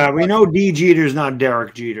team. Yeah, we know D. Jeter's not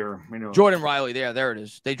Derek Jeter. We know Jordan Riley. There it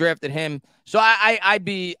is. They drafted him, so I'd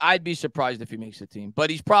be surprised if he makes the team. But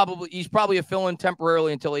he's probably a fill-in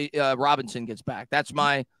temporarily until Robinson gets back. That's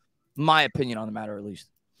my opinion on the matter, at least.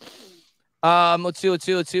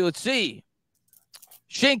 Let's see.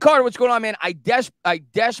 Shane Carter, what's going on, man? I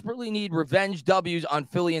desperately need revenge W's on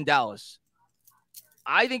Philly and Dallas.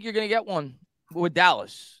 I think you're going to get one with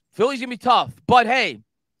Dallas. Philly's going to be tough. But, hey,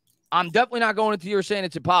 I'm definitely not going into the year saying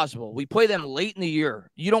it's impossible. We play them late in the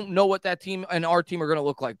year. You don't know what that team and our team are going to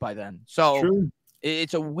look like by then. So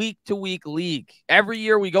it's a week-to-week league. Every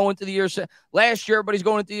year we go into the year. Last year, everybody's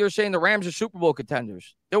going into the year saying the Rams are Super Bowl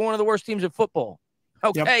contenders. They're one of the worst teams in football.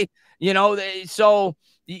 Okay. Yep. So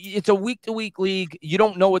it's a week-to-week league. You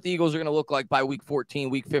don't know what the Eagles are going to look like by week 14,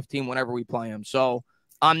 week 15, whenever we play them. So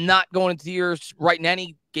I'm not going into the year writing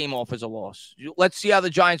any game off as a loss. Let's see how the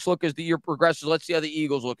Giants look as the year progresses. Let's see how the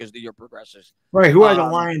Eagles look as the year progresses. Right. Who had the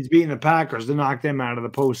Lions beating the Packers to knock them out of the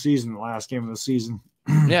postseason, the last game of the season?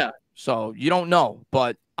 Yeah. So you don't know,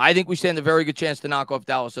 but I think we stand a very good chance to knock off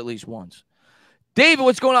Dallas at least once. David,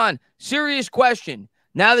 what's going on? Serious question.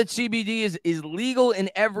 Now that CBD is legal in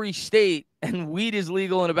every state and weed is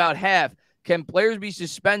legal in about half, can players be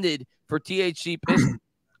suspended for THC pistol?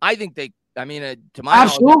 I think they, to my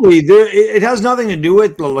absolutely. It has nothing to do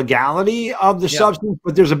with the legality of the substance,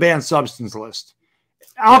 but there's a banned substance list.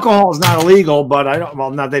 Alcohol is not illegal, but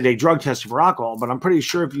not that they drug tested for alcohol, but I'm pretty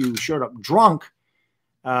sure if you showed up drunk,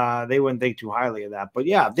 they wouldn't think too highly of that. But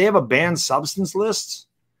yeah, if they have a banned substance list,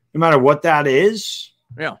 no matter what that is.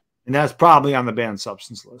 Yeah. And that's probably on the banned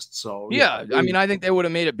substance list. So yeah, I think they would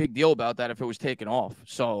have made a big deal about that if it was taken off.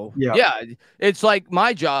 So yeah, it's like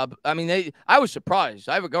my job. I was surprised.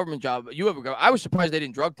 I have a government job. You have I was surprised they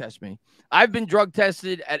didn't drug test me. I've been drug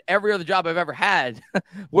tested at every other job I've ever had,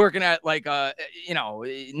 working at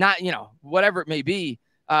whatever it may be.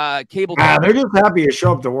 Cable. They're just happy to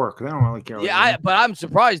show up to work. They don't really care. Yeah, but I'm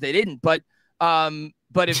surprised they didn't. But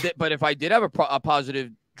if I did have a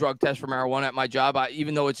positive drug test for marijuana at my job,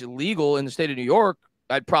 even though it's illegal in the state of New York,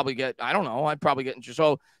 I'd probably get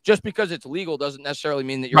so just because it's legal doesn't necessarily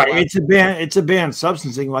mean that you're right. It's a banned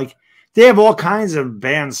substance thing. Like they have all kinds of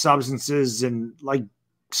banned substances and like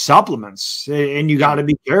supplements, and you got to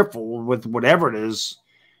be careful with whatever it is.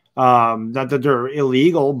 Not that they're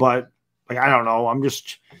illegal, but like, I don't know. I'm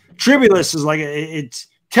just Tribulus is like it's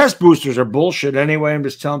test boosters are bullshit anyway. I'm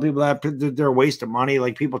just telling people that they're a waste of money.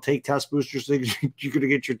 Like people take test boosters, you're gonna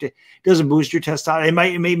get doesn't boost your testosterone.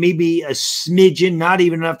 It may be a smidgen, not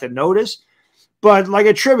even enough to notice. But like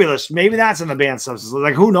a Tribulus, maybe that's in the banned substance.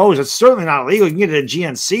 Like who knows? It's certainly not illegal. You can get it at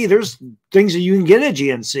GNC. There's things that you can get at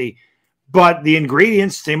GNC, but the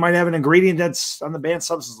ingredients, they might have an ingredient that's on the banned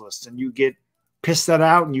substance list, and you get pissed that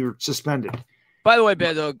out and you're suspended. By the way,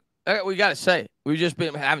 Baddog, we got to say, we've just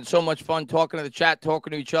been having so much fun talking to the chat, talking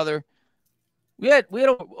to each other.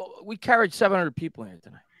 We carried 700 people in here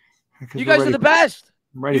tonight. You guys are the best.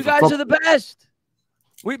 You guys are the best.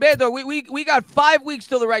 We got 5 weeks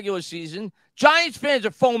till the regular season. Giants fans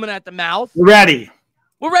are foaming at the mouth. We're ready.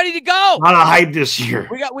 We're ready to go. A lot of hype this year.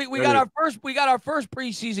 We got our first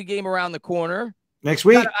preseason game around the corner. Next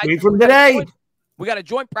week, week from today. We got a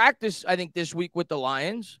joint practice, I think, this week with the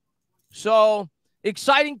Lions. So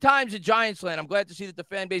exciting times at Giants land. I'm glad to see that the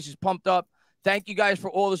fan base is pumped up. Thank you guys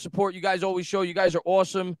for all the support you guys always show. You guys are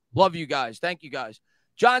awesome. Love you guys. Thank you guys.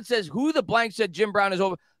 John says, who the blank said Jim Brown is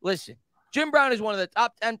over? Listen, Jim Brown is one of the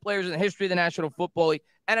top 10 players in the history of the National Football League.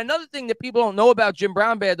 And another thing that people don't know about Jim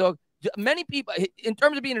Brown, Baddog, many people, in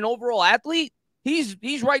terms of being an overall athlete, he's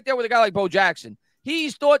right there with a guy like Bo Jackson.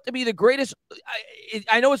 He's thought to be the greatest.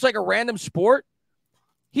 I know it's like a random sport.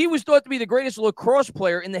 He was thought to be the greatest lacrosse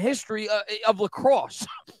player in the history of lacrosse.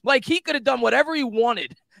 Like, he could have done whatever he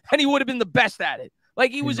wanted, and he would have been the best at it.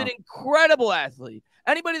 Like, he was an incredible athlete.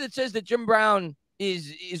 Anybody that says that Jim Brown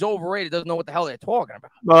is overrated doesn't know what the hell they're talking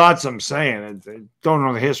about. Well, that's what I'm saying. They don't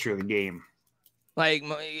know the history of the game. Like,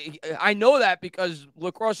 I know that because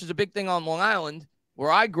lacrosse is a big thing on Long Island,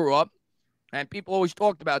 where I grew up, and people always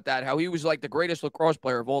talked about that, how he was like the greatest lacrosse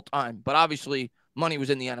player of all time. But obviously, money was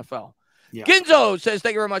in the NFL. Yeah. Ginzo says,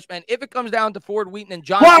 thank you very much, man. If it comes down to Ford, Wheaton, and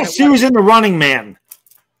Johnson. Plus, he was in the running man.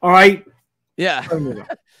 All right? Yeah.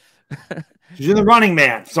 He's in the running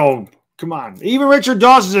man. So, come on. Even Richard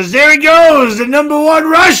Dawson says, there he goes, the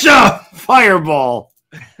 #1 Russia fireball.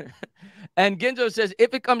 And Ginzo says,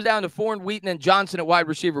 if it comes down to Ford, Wheaton, and Johnson at wide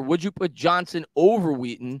receiver, would you put Johnson over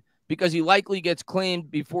Wheaton because he likely gets claimed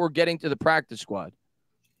before getting to the practice squad?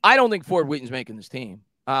 I don't think Ford Wheaton's making this team.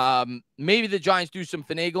 Maybe the Giants do some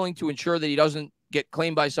finagling to ensure that he doesn't get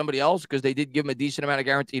claimed by somebody else because they did give him a decent amount of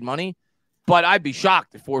guaranteed money. But I'd be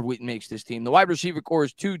shocked if Ford Wheaton makes this team. The wide receiver core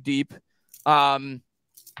is too deep.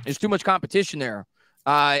 There's too much competition there.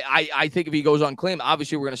 I think if he goes unclaimed,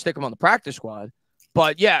 obviously we're going to stick him on the practice squad.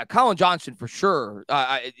 But, yeah, Colin Johnson for sure,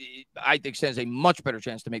 I think stands a much better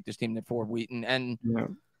chance to make this team than Ford Wheaton. And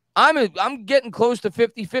I'm getting close to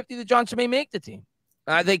 50-50 that Johnson may make the team.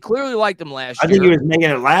 They clearly liked him last year. I think he was making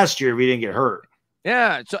it last year if he didn't get hurt.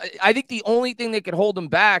 Yeah, so I think the only thing that could hold him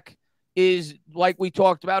back is, like we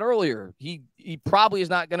talked about earlier, he probably is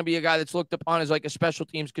not going to be a guy that's looked upon as like a special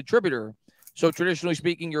teams contributor. So traditionally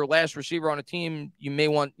speaking, your last receiver on a team, you may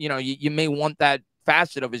want, you may want that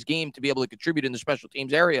facet of his game to be able to contribute in the special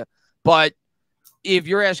teams area. But if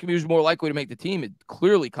you're asking me who's more likely to make the team, it's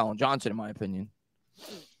clearly Colin Johnson, in my opinion.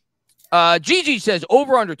 Gigi says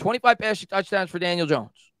over under 25 passing touchdowns for Daniel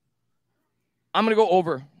Jones. I'm going to go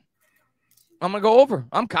over.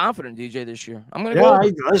 I'm confident DJ this year. I'm going to go over.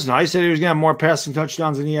 Listen, I said he was going to have more passing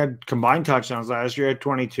touchdowns than he had combined touchdowns last year at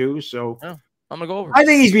 22. So yeah, I'm going to go over. I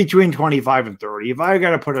think he's between 25 and 30. If I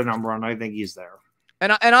got to put a number on, I think he's there.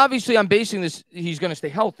 And obviously I'm basing this, he's going to stay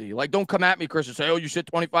healthy. Like, don't come at me, Chris, and say, oh, you said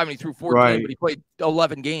 25 and he threw 14, but he played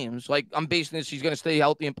 11 games. Like, I'm basing this, he's going to stay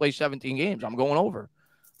healthy and play 17 games. I'm going over.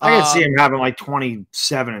 I could see him having like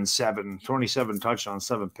 27 touchdowns,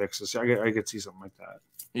 7 picks. I could see something like that.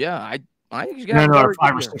 Yeah, I think he's going to have another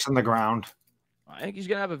 5 or 6 on the ground. I think he's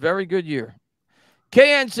going to have a very good year.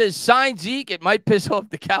 KN says, sign Zeke. It might piss off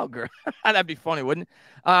the cowgirl. That'd be funny, wouldn't it?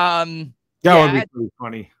 That would be pretty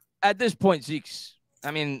funny. At this point, Zeke,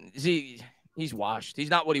 he's washed. He's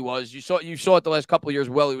not what he was. You saw it the last couple of years.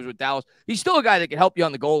 Well, he was with Dallas. He's still a guy that can help you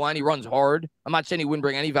on the goal line. He runs hard. I'm not saying he wouldn't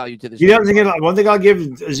bring any value to this. He doesn't get one thing I'll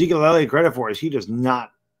give Ezekiel Elliott credit for is he does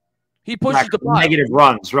not. He pushes the pile. Negative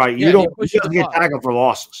runs, right? Yeah, he doesn't get tackled for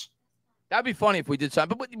losses. That'd be funny if we did sign,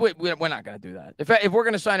 but we're not going to do that. If we're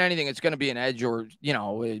going to sign anything, it's going to be an edge or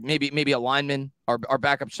maybe a lineman. Our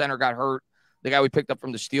backup center got hurt. The guy we picked up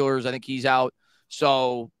from the Steelers, I think he's out.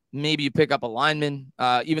 So maybe you pick up a lineman,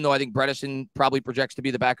 even though I think Bredesen probably projects to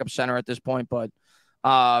be the backup center at this point. But,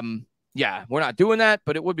 yeah, we're not doing that,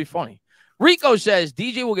 but it would be funny. Rico says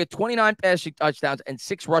DJ will get 29 passing touchdowns and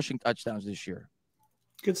 6 rushing touchdowns this year.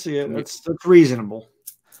 Could see it. That's reasonable.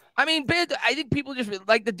 I mean, I think people just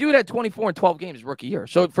like the dude had 24 and 12 games rookie year.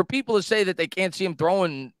 So for people to say that they can't see him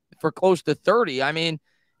throwing for close to 30, I mean,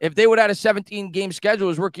 if they would have had a 17-game schedule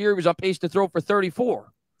his rookie year, he was on pace to throw for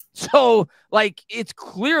 34. So, like, it's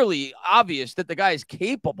clearly obvious that the guy is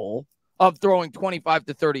capable of throwing 25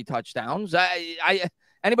 to 30 touchdowns.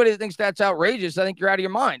 Anybody that thinks that's outrageous, I think you're out of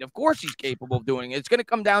your mind. Of course he's capable of doing it. It's going to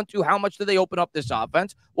come down to how much do they open up this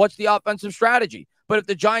offense? What's the offensive strategy? But if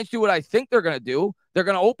the Giants do what I think they're going to do, they're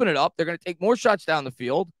going to open it up. They're going to take more shots down the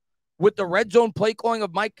field. With the red zone play calling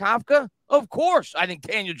of Mike Kafka, of course, I think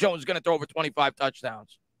Daniel Jones is going to throw over 25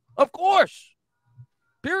 touchdowns. Of course.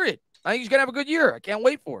 Period. I think he's going to have a good year. I can't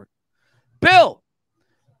wait for it.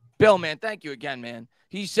 Bill, man, thank you again, man.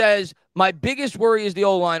 He says, my biggest worry is the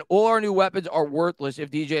O-line. All our new weapons are worthless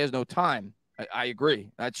if DJ has no time. I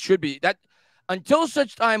agree. That should be that. Until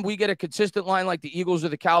such time we get a consistent line like the Eagles or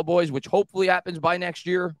the Cowboys, which hopefully happens by next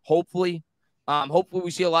year. Hopefully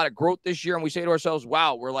we see a lot of growth this year and we say to ourselves,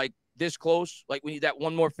 wow, we're like this close. Like we need that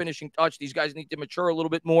one more finishing touch. These guys need to mature a little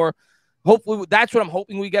bit more. Hopefully that's what I'm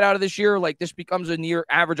hoping we get out of this year. Like this becomes a near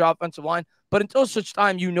average offensive line. But until such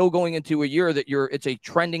time, going into a year that it's a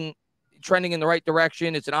trending in the right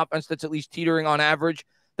direction. It's an offense that's at least teetering on average.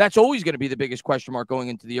 That's always going to be the biggest question mark going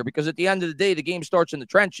into the year because at the end of the day, the game starts in the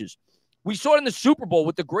trenches. We saw it in the Super Bowl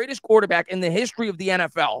with the greatest quarterback in the history of the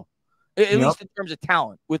NFL, at least in terms of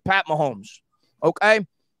talent, with Pat Mahomes. Okay?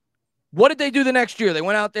 What did they do the next year? They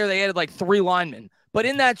went out there, they added like 3 linemen. But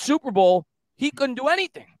in that Super Bowl, he couldn't do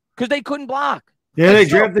anything because they couldn't block. Yeah, they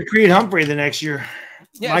drafted Creed Humphrey the next year.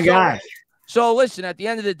 Yeah, my guy. So listen, at the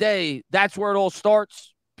end of the day, that's where it all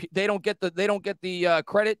starts. They don't get the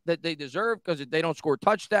credit that they deserve because they don't score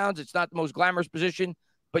touchdowns. It's not the most glamorous position.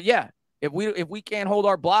 But yeah, if we can't hold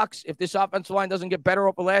our blocks, if this offensive line doesn't get better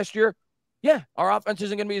over last year, yeah, our offense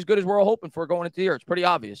isn't going to be as good as we're all hoping for going into the year. It's pretty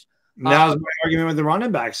obvious. Now, my argument with the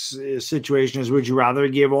running backs situation is: would you rather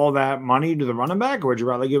give all that money to the running back, or would you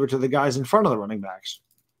rather give it to the guys in front of the running backs?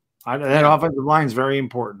 That offensive line is very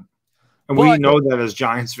important. And we know that as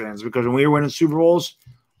Giants fans because when we were winning Super Bowls,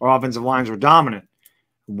 our offensive lines were dominant.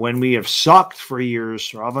 When we have sucked for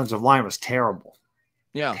years, our offensive line was terrible.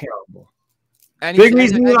 Yeah. Terrible. And big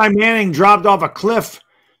reason Eli Manning dropped off a cliff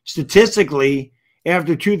statistically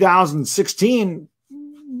after 2016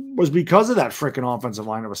 was because of that freaking offensive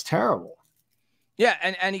line. It was terrible. Yeah,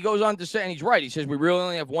 and he goes on to say, and he's right. He says, we really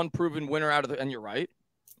only have one proven winner out of and you're right.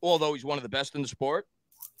 Although he's one of the best in the sport.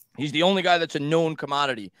 He's the only guy that's a known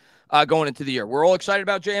commodity going into the year. We're all excited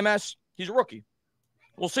about JMS. He's a rookie.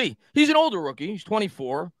 We'll see. He's an older rookie. He's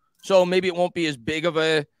 24. So maybe it won't be as big of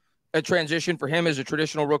a transition for him as a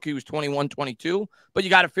traditional rookie who's 21, 22. But you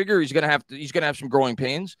got to figure he's going to have some growing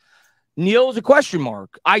pains. Neal is a question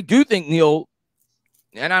mark. I do think Neal,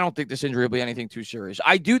 and I don't think this injury will be anything too serious.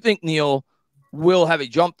 I do think Neal will have a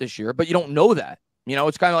jump this year, but you don't know that. You know,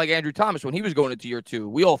 it's kind of like Andrew Thomas when he was going into year 2.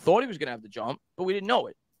 We all thought he was going to have the jump, but we didn't know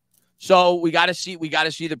it. So we got to see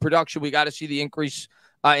the production. We got to see the increase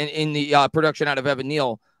in the production out of Evan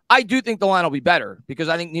Neal. I do think the line will be better because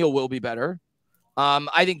I think Neal will be better.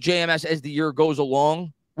 I think JMS, as the year goes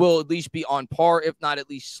along, will at least be on par, if not at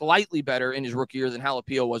least slightly better in his rookie year than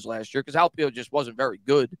Jalapeno was last year because Jalapeno just wasn't very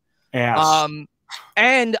good. Yes.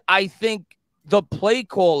 And I think the play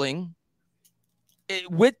calling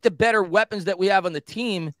with the better weapons that we have on the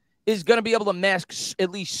team is going to be able to mask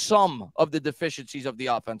at least some of the deficiencies of the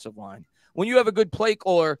offensive line. When you have a good play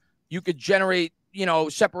caller, you could generate,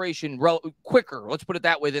 separation quicker, let's put it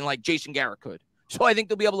that way, than like Jason Garrett could. So I think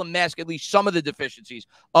they'll be able to mask at least some of the deficiencies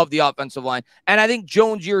of the offensive line. And I think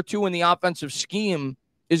Jones year 2 in the offensive scheme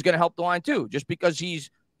is going to help the line too, just because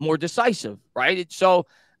he's more decisive, right? So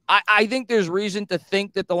I think there's reason to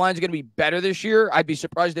think that the line's going to be better this year. I'd be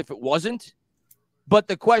surprised if it wasn't. But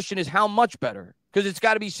the question is how much better? Because it's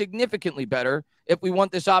got to be significantly better if we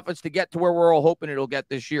want this offense to get to where we're all hoping it'll get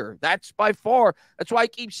this year. That's by far. That's why I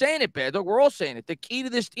keep saying it, Baddog. We're all saying it. The key to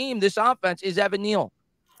this team, this offense, is Evan Neal.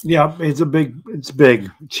 Yeah, it's big. It's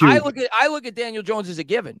huge. I look at Daniel Jones as a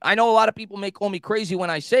given. I know a lot of people may call me crazy when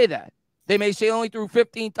I say that. They may say only threw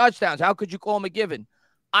 15 touchdowns. How could you call him a given?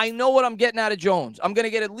 I know what I'm getting out of Jones. I'm going to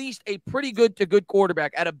get at least a pretty good to good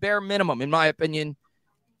quarterback at a bare minimum, in my opinion.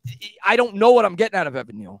 I don't know what I'm getting out of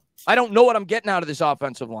Evan Neal. I don't know what I'm getting out of this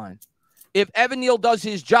offensive line. If Evan Neal does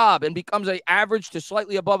his job and becomes an average to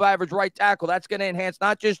slightly above average right tackle, that's going to enhance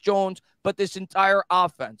not just Jones, but this entire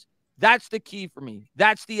offense. That's the key for me.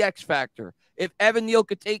 That's the X factor. If Evan Neal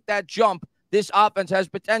could take that jump, this offense has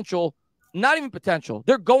potential, not even potential.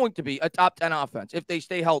 They're going to be a top 10 offense if they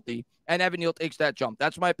stay healthy and Evan Neal takes that jump.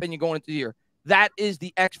 That's my opinion going into the year. That is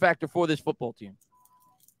the X factor for this football team.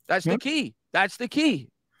 That's the key. That's the key.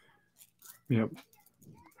 Yep.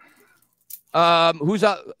 Who's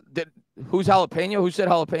jalapeno? Who said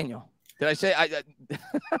jalapeno? Did I say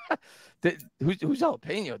who's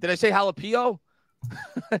jalapeno? Did I say jalapeno?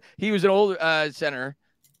 He was an older center.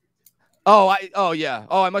 Oh yeah.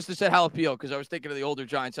 Oh, I must have said jalapeno because I was thinking of the older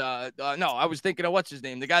Giants. No, I was thinking of what's his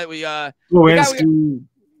name, the guy that we Lewinsky.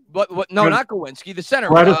 What? No, not Gowinski. The center.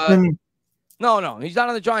 No, he's not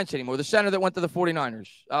on the Giants anymore. The center that went to the 49ers.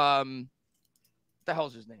 What the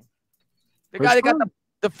hell's his name? The guy that got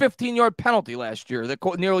the 15-yard penalty last year that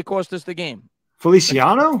nearly cost us the game.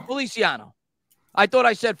 Feliciano. I thought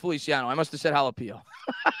I said Feliciano. I must have said jalapeno.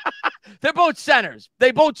 They're both centers.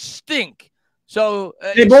 They both stink. So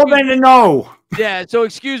they both need to know. Yeah, so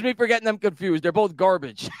excuse me for getting them confused. They're both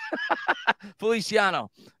garbage.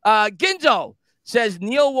 Feliciano. Ginzo says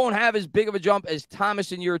Neal won't have as big of a jump as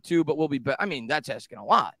Thomas in year 2, but will be better. I mean, that's asking a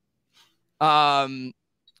lot.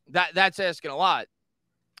 That's asking a lot.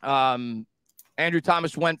 Andrew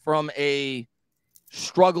Thomas went from a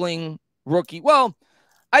struggling rookie. Well,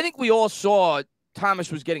 I think we all saw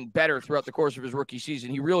Thomas was getting better throughout the course of his rookie season.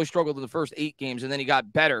 He really struggled in the first 8 games, and then he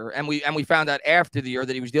got better. And we found out after the year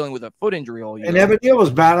that he was dealing with a foot injury all year. And Evan Neal was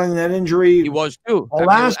battling that injury. He was too.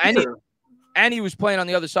 Last year. And he was playing on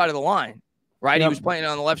the other side of the line, right? Yep. He was playing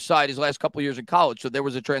on the left side his last couple of years in college, so there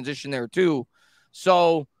was a transition there too.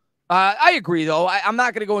 So I agree, though. I'm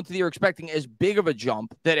not going to go into the year expecting as big of a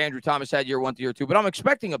jump that Andrew Thomas had year 1 to year 2, but I'm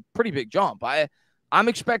expecting a pretty big jump. I'm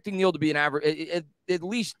expecting Neal to be an average, at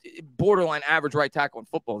least borderline average right tackle in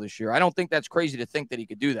football this year. I don't think that's crazy to think that he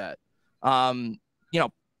could do that.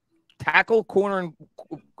 Tackle, corner, and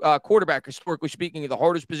quarterback, historically speaking, are the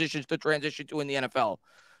hardest positions to transition to in the NFL.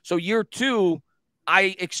 So year 2,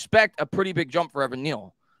 I expect a pretty big jump for Evan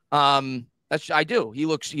Neal. I do. He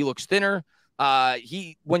looks thinner.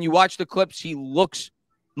 When you watch the clips, he looks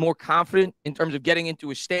more confident in terms of getting into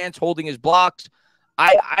his stance, holding his blocks.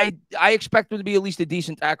 I expect him to be at least a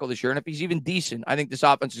decent tackle this year, and if he's even decent, I think this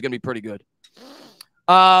offense is going to be pretty good.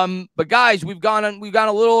 But guys, we've gone a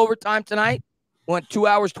little over time tonight. Went 2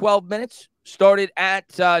 hours 12 minutes. Started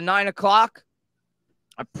at 9 o'clock.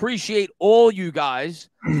 Appreciate all you guys.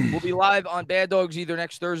 We'll be live on Bad Dogs either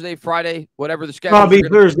next Thursday, Friday, whatever the schedule. Probably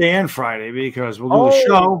Thursday and Friday because we'll do the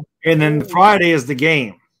show, and then Friday is the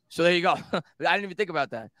game. So there you go. I didn't even think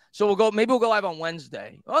about that. So maybe we'll go live on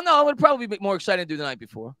Wednesday. Oh no, it would probably be more exciting to do the night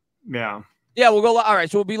before. Yeah. Yeah, we'll go. All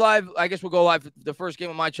right, so we'll be live. I guess we'll go live the first game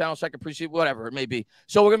on my channel, second pre-season, whatever it may be.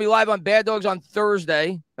 So we're gonna be live on Bad Dogs on Thursday,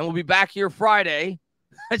 and we'll be back here Friday.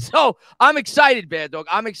 So I'm excited, Bad Dog.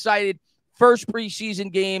 I'm excited. First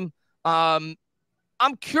preseason game. I'm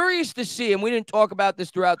curious to see, and we didn't talk about this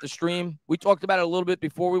throughout the stream. We talked about it a little bit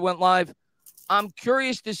before we went live. I'm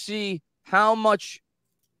curious to see how much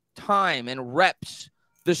time and reps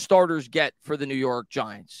the starters get for the New York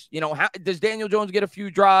Giants. Does Daniel Jones get a few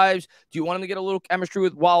drives? Do you want him to get a little chemistry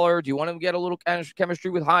with Waller? Do you want him to get a little chemistry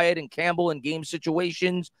with Hyatt and Campbell in game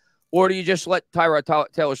situations? Or do you just let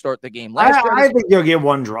Tyrod Taylor start the game? I think they'll get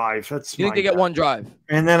one drive. You think they get one drive?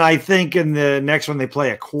 And then I think in the next one they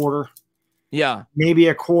play a quarter. Yeah. Maybe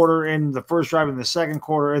a quarter in the first drive in the second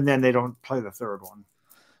quarter, and then they don't play the third one.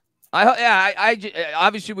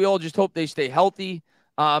 Obviously we all just hope they stay healthy.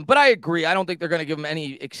 But I agree. I don't think they're going to give him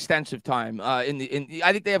any extensive time. I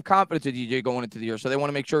think they have confidence in DJ going into the year, so they want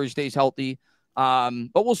to make sure he stays healthy.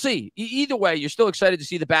 But we'll see. Either way, you're still excited to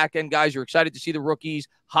see the back end guys. You're excited to see the rookies.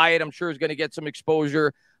 Hyatt, I'm sure, is going to get some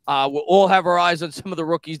exposure. We'll all have our eyes on some of the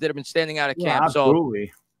rookies that have been standing out of camp.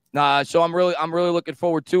 Absolutely. So I'm really looking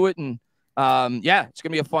forward to it. And it's going to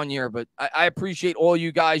be a fun year. But I appreciate all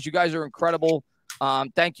you guys. You guys are incredible.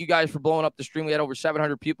 Thank you guys for blowing up the stream. We had over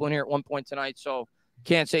 700 people in here at one point tonight. So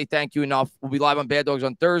can't say thank you enough. We'll be live on Bad Dogs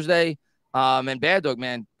on Thursday. And Bad Dog,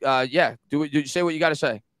 man, say what you got to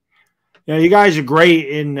say. Yeah, you guys are great.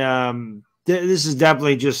 And this is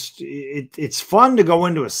definitely just it's fun to go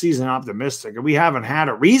into a season optimistic. We haven't had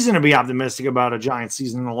a reason to be optimistic about a Giants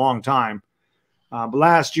season in a long time. But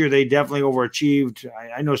last year, they definitely overachieved.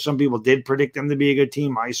 I know some people did predict them to be a good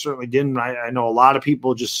team. I certainly didn't. I know a lot of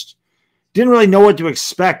people just didn't really know what to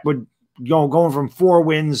expect. But going from 4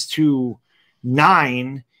 wins to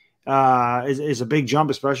 9 is a big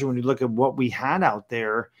jump, especially when you look at what we had out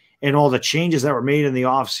there and all the changes that were made in the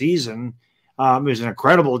offseason. It was an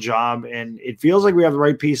incredible job, and it feels like we have the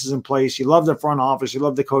right pieces in place. You love the front office. You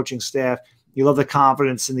love the coaching staff. You love the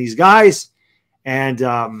confidence in these guys, and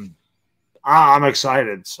I'm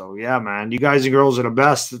excited. So, yeah, man, you guys and girls are the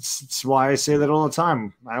best. It's why I say that all the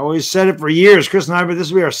time. I always said it for years. Chris and I, but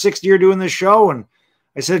this will be our 6th year doing this show, and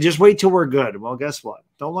I said just wait till we're good. Well, guess what?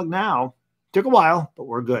 Don't look now. Took a while, but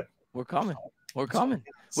we're good. We're coming. We're coming.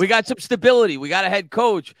 We got some stability. We got a head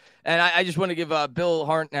coach. And I just want to give Bill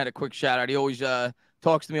Hartnett a quick shout out. He always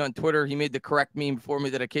talks to me on Twitter. He made the correct meme for me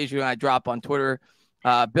that occasionally I drop on Twitter.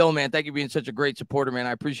 Bill, man, thank you for being such a great supporter, man.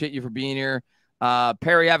 I appreciate you for being here.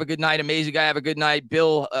 Perry, have a good night. Amazing guy, have a good night.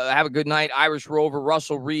 Bill, have a good night. Irish Rover,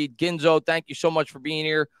 Russell Reed, Ginzo, thank you so much for being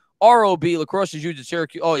here. ROB, Lacrosse is used at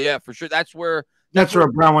Syracuse. Oh, yeah, for sure. That's where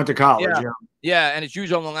Brown went to college. Yeah, and it's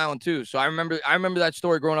used on Long Island, too. So I remember that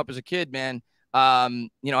story growing up as a kid, man.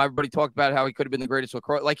 Everybody talked about how he could have been the greatest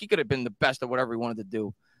lacrosse. Like, he could have been the best at whatever he wanted to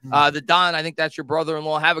do. The Don, I think that's your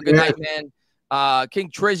brother-in-law. Have a good night, man. King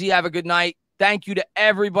Trizzy, have a good night. Thank you to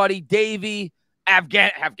everybody. Davey, how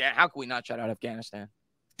can we not shout out Afghanistan?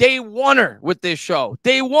 Day oneer with this show.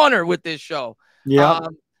 Yeah.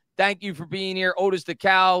 Thank you for being here. Otis the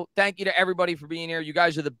Cow. Thank you to everybody for being here. You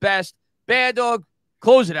guys are the best. Bad Dog,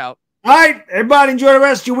 close it out. All right, everybody, enjoy the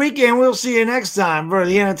rest of your weekend. We'll see you next time for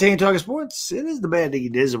the Entertaining Talking Sports. It is the Bad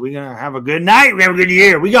Diggy Dizzle. We're going to have a good night. We have a good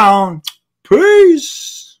year. We gone.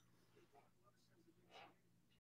 Peace.